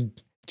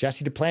 And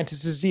Jesse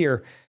Duplantis'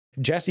 ear,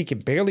 Jesse can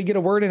barely get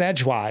a word in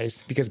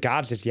edgewise because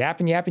God's just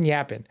yapping.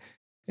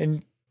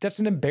 And that's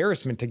an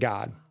embarrassment to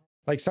God.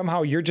 Like,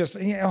 somehow you're just,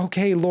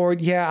 okay,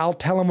 Lord, I'll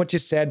tell him what you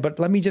said, but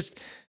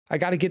I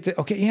got to get the,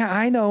 okay,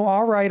 I know.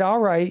 All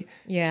right.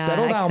 Yeah.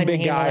 Settle down,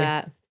 big guy.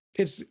 That.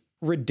 It's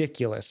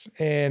ridiculous.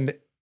 And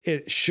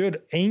it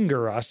should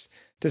anger us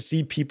to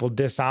see people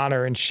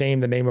dishonor and shame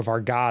the name of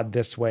our God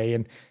this way.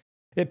 And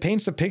it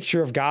paints a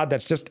picture of God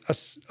that's just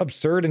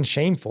absurd and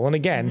shameful. And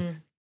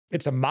again,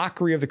 it's a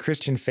mockery of the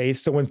Christian faith.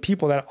 So when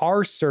people that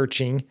are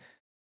searching,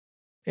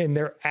 and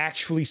they're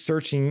actually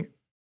searching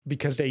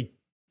because they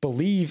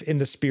believe in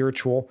the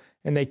spiritual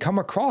and they come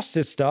across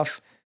this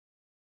stuff,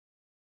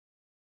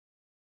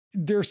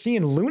 they're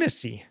seeing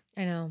lunacy.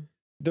 I know.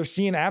 They're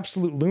seeing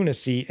absolute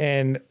lunacy.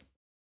 And,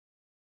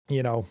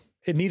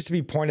 it needs to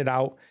be pointed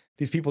out.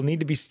 These people need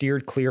to be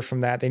steered clear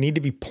from that. They need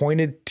to be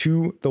pointed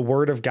to the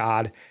word of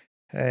God.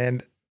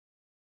 And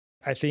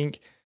I think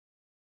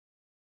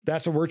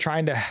that's what we're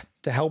trying to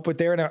help with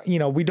there.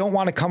 And, we don't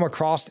want to come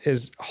across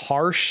as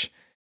harsh.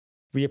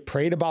 We have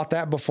prayed about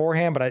that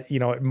beforehand, but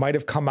it might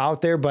have come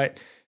out there, but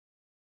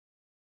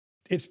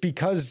it's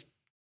because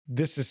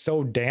this is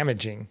so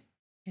damaging.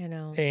 I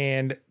know.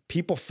 And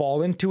people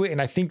fall into it.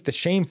 And I think the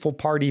shameful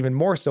part even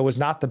more so is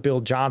not the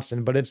Bill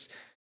Johnson, but it's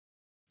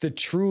the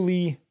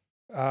true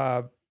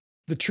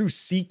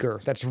seeker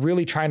that's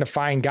really trying to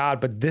find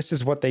God, but this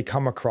is what they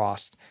come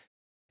across.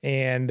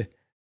 And,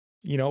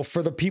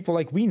 for the people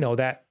like we know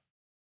that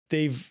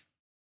they've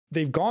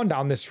gone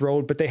down this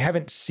road, but they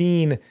haven't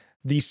seen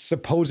these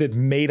supposed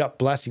made up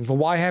blessings. Well,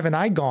 why haven't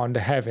I gone to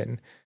heaven?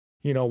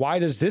 Why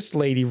does this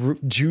lady,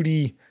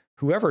 Judy,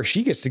 whoever,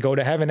 she gets to go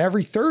to heaven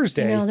every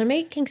Thursday? No, they're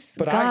making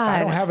but God. I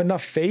don't have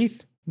enough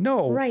faith.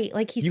 No, right.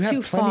 Like, he's you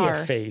too have plenty far.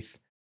 of faith.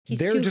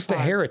 They're just far.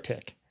 A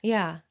heretic.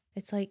 Yeah.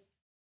 It's like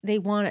they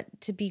want it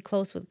to be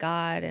close with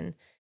God, and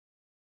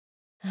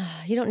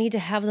you don't need to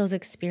have those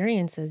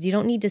experiences. You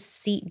don't need to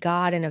seek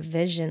God in a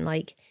vision.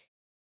 Like,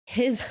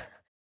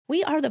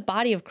 we are the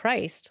body of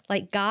Christ.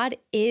 Like, God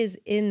is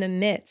in the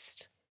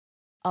midst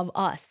of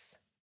us.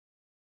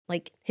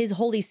 Like, his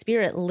Holy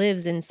Spirit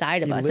lives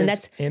inside of us, and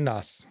that's in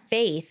us.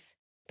 Faith.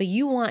 But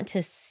you want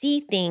to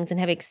see things and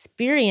have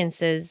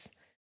experiences,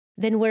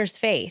 then where's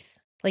faith?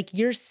 Like,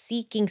 you're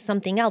seeking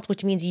something else,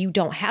 which means you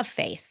don't have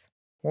faith.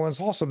 Well,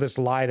 it's also this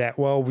lie that,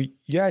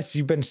 yes,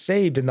 you've been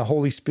saved and the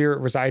Holy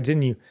Spirit resides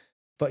in you,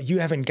 but you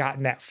haven't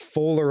gotten that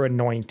fuller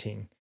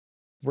anointing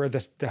where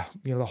the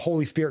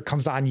Holy Spirit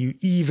comes on you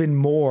even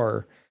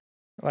more.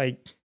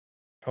 Like,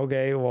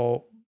 okay,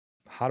 well,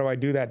 how do I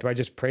do that? Do I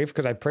just pray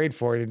because I prayed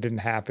for it? It didn't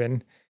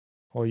happen.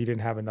 Well, you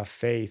didn't have enough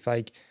faith.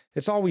 Like,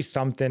 it's always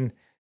something,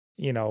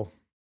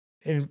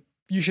 and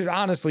you should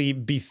honestly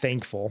be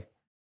thankful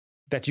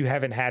that you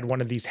haven't had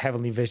one of these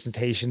heavenly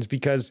visitations,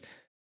 because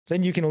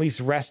then you can at least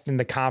rest in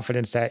the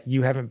confidence that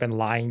you haven't been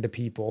lying to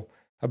people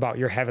about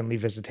your heavenly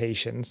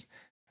visitations.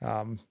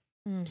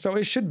 So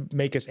it should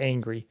make us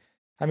angry.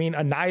 I mean,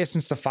 Ananias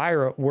and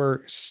Sapphira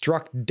were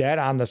struck dead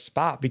on the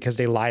spot because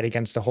they lied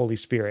against the Holy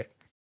Spirit.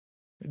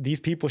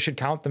 These people should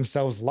count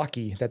themselves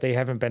lucky that they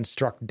haven't been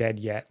struck dead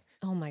yet.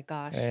 Oh my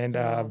gosh.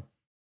 And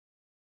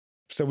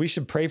so we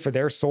should pray for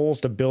their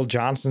souls, the Bill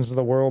Johnsons of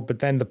the world, but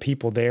then the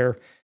people there,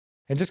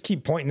 and just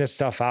keep pointing this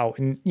stuff out.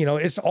 And,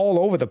 it's all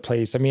over the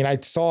place. I mean, I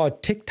saw a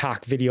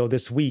TikTok video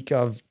this week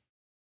of,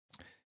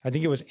 I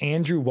think it was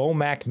Andrew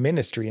Womack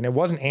Ministry, and it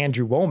wasn't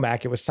Andrew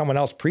Womack, it was someone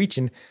else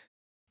preaching,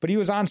 but he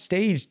was on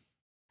stage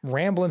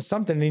rambling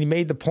something, and he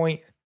made the point,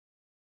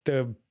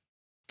 the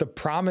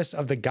promise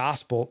of the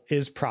gospel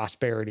is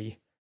prosperity.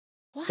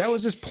 What? That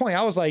was his point.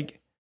 I was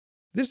like,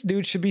 this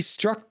dude should be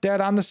struck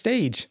dead on the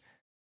stage.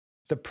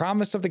 The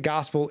promise of the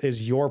gospel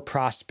is your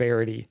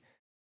prosperity,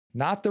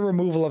 not the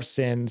removal of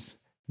sins,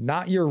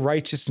 not your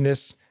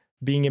righteousness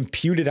being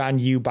imputed on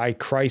you by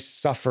Christ's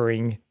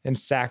suffering and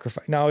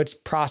sacrifice. No, it's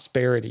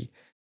prosperity.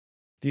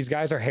 These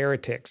guys are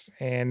heretics,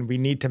 and we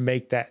need to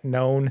make that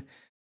known.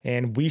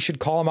 And we should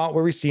call them out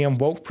where we see them.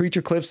 Woke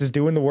Preacher Clips is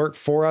doing the work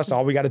for us.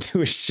 All we got to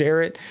do is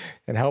share it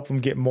and help them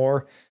get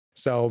more.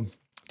 So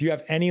do you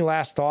have any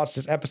last thoughts?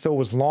 This episode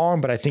was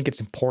long, but I think it's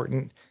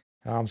important.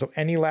 So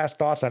any last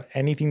thoughts on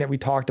anything that we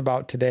talked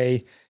about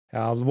today?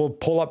 We'll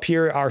pull up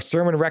here. Our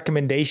sermon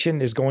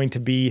recommendation is going to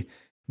be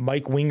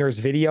Mike Winger's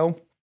video,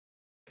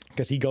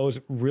 because he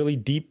goes really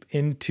deep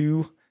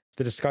into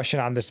the discussion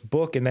on this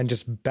book and then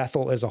just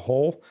Bethel as a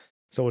whole.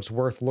 So it's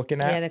worth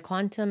looking at. Yeah, the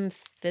quantum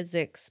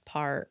physics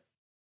part.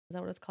 Is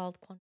that what it's called?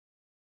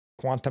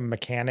 Quantum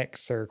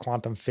mechanics or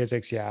quantum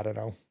physics. Yeah, I don't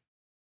know.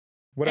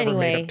 Whatever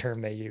made up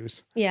term they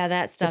use. Yeah,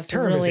 that stuff's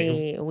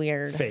really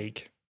weird.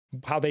 Fake.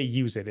 How they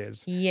use it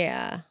is.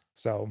 Yeah.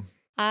 So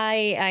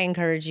I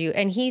encourage you.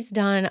 And he's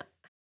done,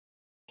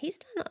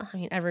 I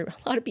mean, a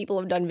lot of people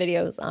have done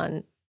videos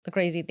on the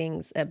crazy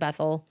things at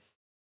Bethel.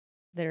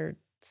 They're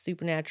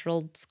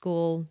supernatural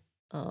school.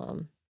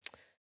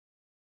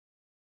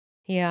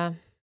 Yeah,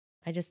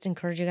 I just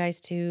encourage you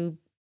guys to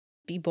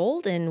be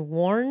bold and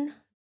warn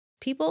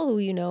people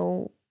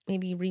who,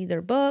 maybe read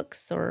their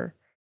books or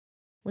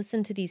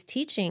listen to these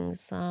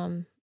teachings.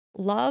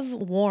 Love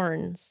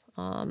warns.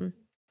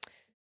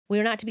 We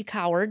are not to be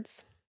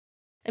cowards.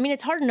 I mean,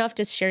 it's hard enough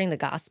just sharing the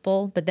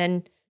gospel, but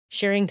then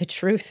sharing the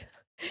truth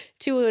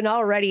to an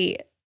already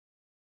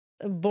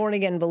born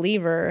again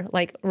believer.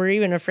 Like, we're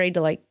even afraid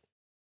to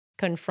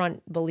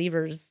confront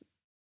believers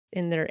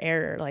in their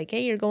error. Like,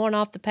 hey, you're going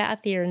off the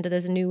path here into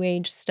this new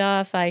age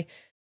stuff. I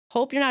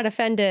hope you're not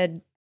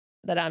offended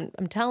that I'm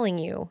telling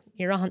you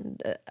you're on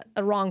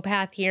a wrong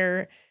path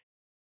here.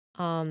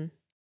 If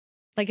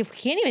we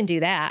can't even do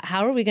that,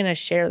 how are we going to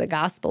share the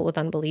gospel with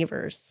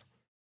unbelievers?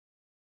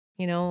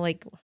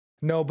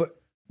 No, but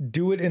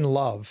do it in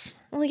love.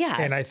 Well, yes.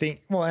 And I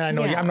think, and I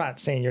know I'm not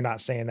saying you're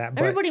not saying that,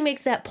 but everybody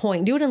makes that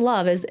point. Do it in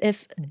love as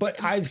if.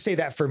 But I say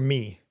that for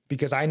me,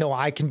 because I know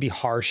I can be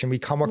harsh and we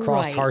come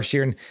across harsh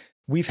here. And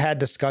we've had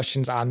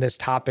discussions on this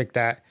topic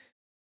that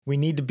we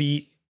need to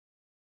be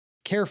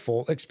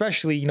careful,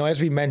 especially,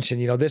 as we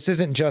mentioned, this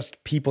isn't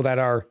just people that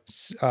are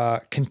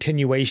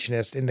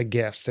continuationists in the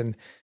gifts. And,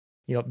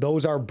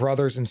 those are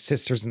brothers and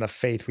sisters in the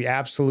faith. We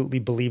absolutely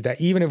believe that,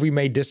 even if we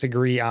may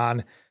disagree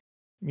on,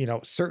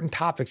 certain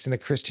topics in the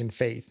Christian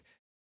faith.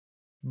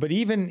 But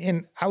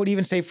I would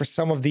even say for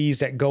some of these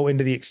that go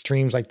into the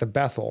extremes, like the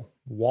Bethel,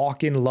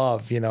 walk in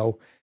love, no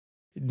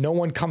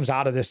one comes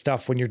out of this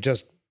stuff when you're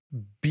just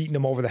beating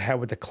them over the head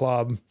with the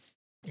club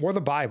or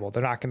the Bible.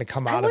 They're not going to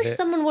come out of it. I wish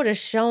someone would have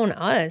shown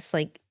us,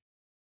 I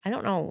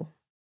don't know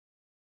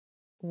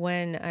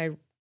when I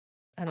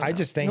don't know. I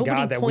just thank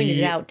Nobody God that pointed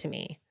it out to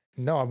me.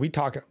 No, we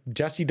talk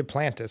Jesse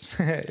Duplantis.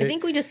 I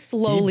think we just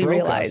slowly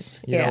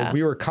realized.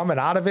 We were coming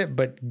out of it,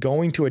 but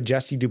going to a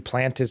Jesse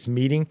Duplantis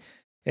meeting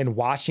and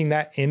watching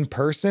that in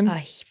person. A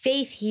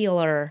faith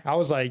healer. I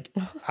was like,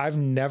 I've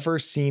never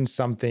seen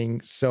something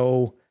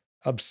so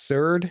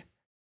absurd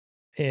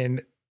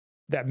and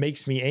that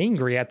makes me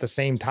angry at the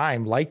same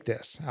time like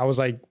this. I was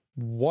like,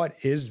 what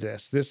is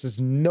this? This is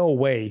no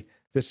way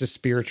this is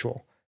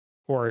spiritual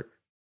or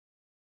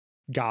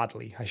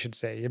godly, I should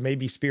say. It may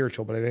be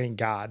spiritual, but it ain't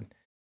God.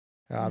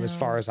 No. As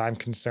far as I'm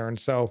concerned.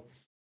 So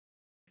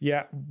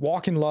yeah,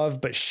 walk in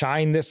love, but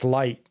shine this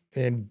light.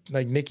 And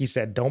like Nikki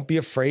said, don't be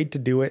afraid to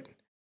do it.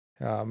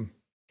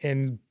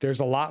 And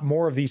there's a lot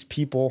more of these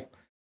people,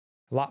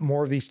 a lot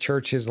more of these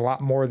churches, a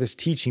lot more of this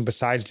teaching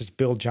besides just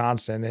Bill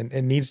Johnson, and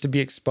it needs to be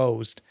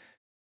exposed.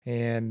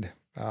 And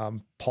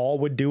Paul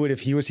would do it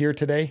if he was here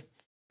today.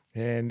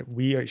 And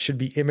we should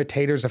be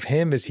imitators of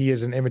him as he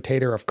is an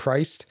imitator of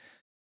Christ.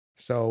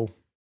 So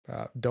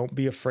don't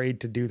be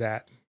afraid to do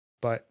that.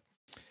 But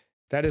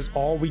that is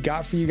all we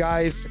got for you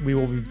guys. We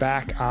will be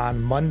back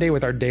on Monday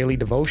with our daily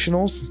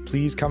devotionals.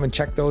 Please come and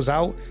check those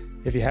out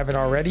if you haven't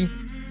already.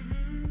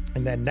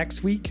 And then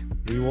next week,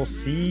 we will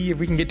see if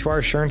we can get to our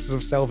assurances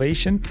of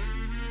salvation.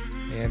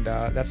 And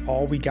that's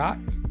all we got.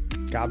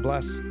 God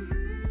bless.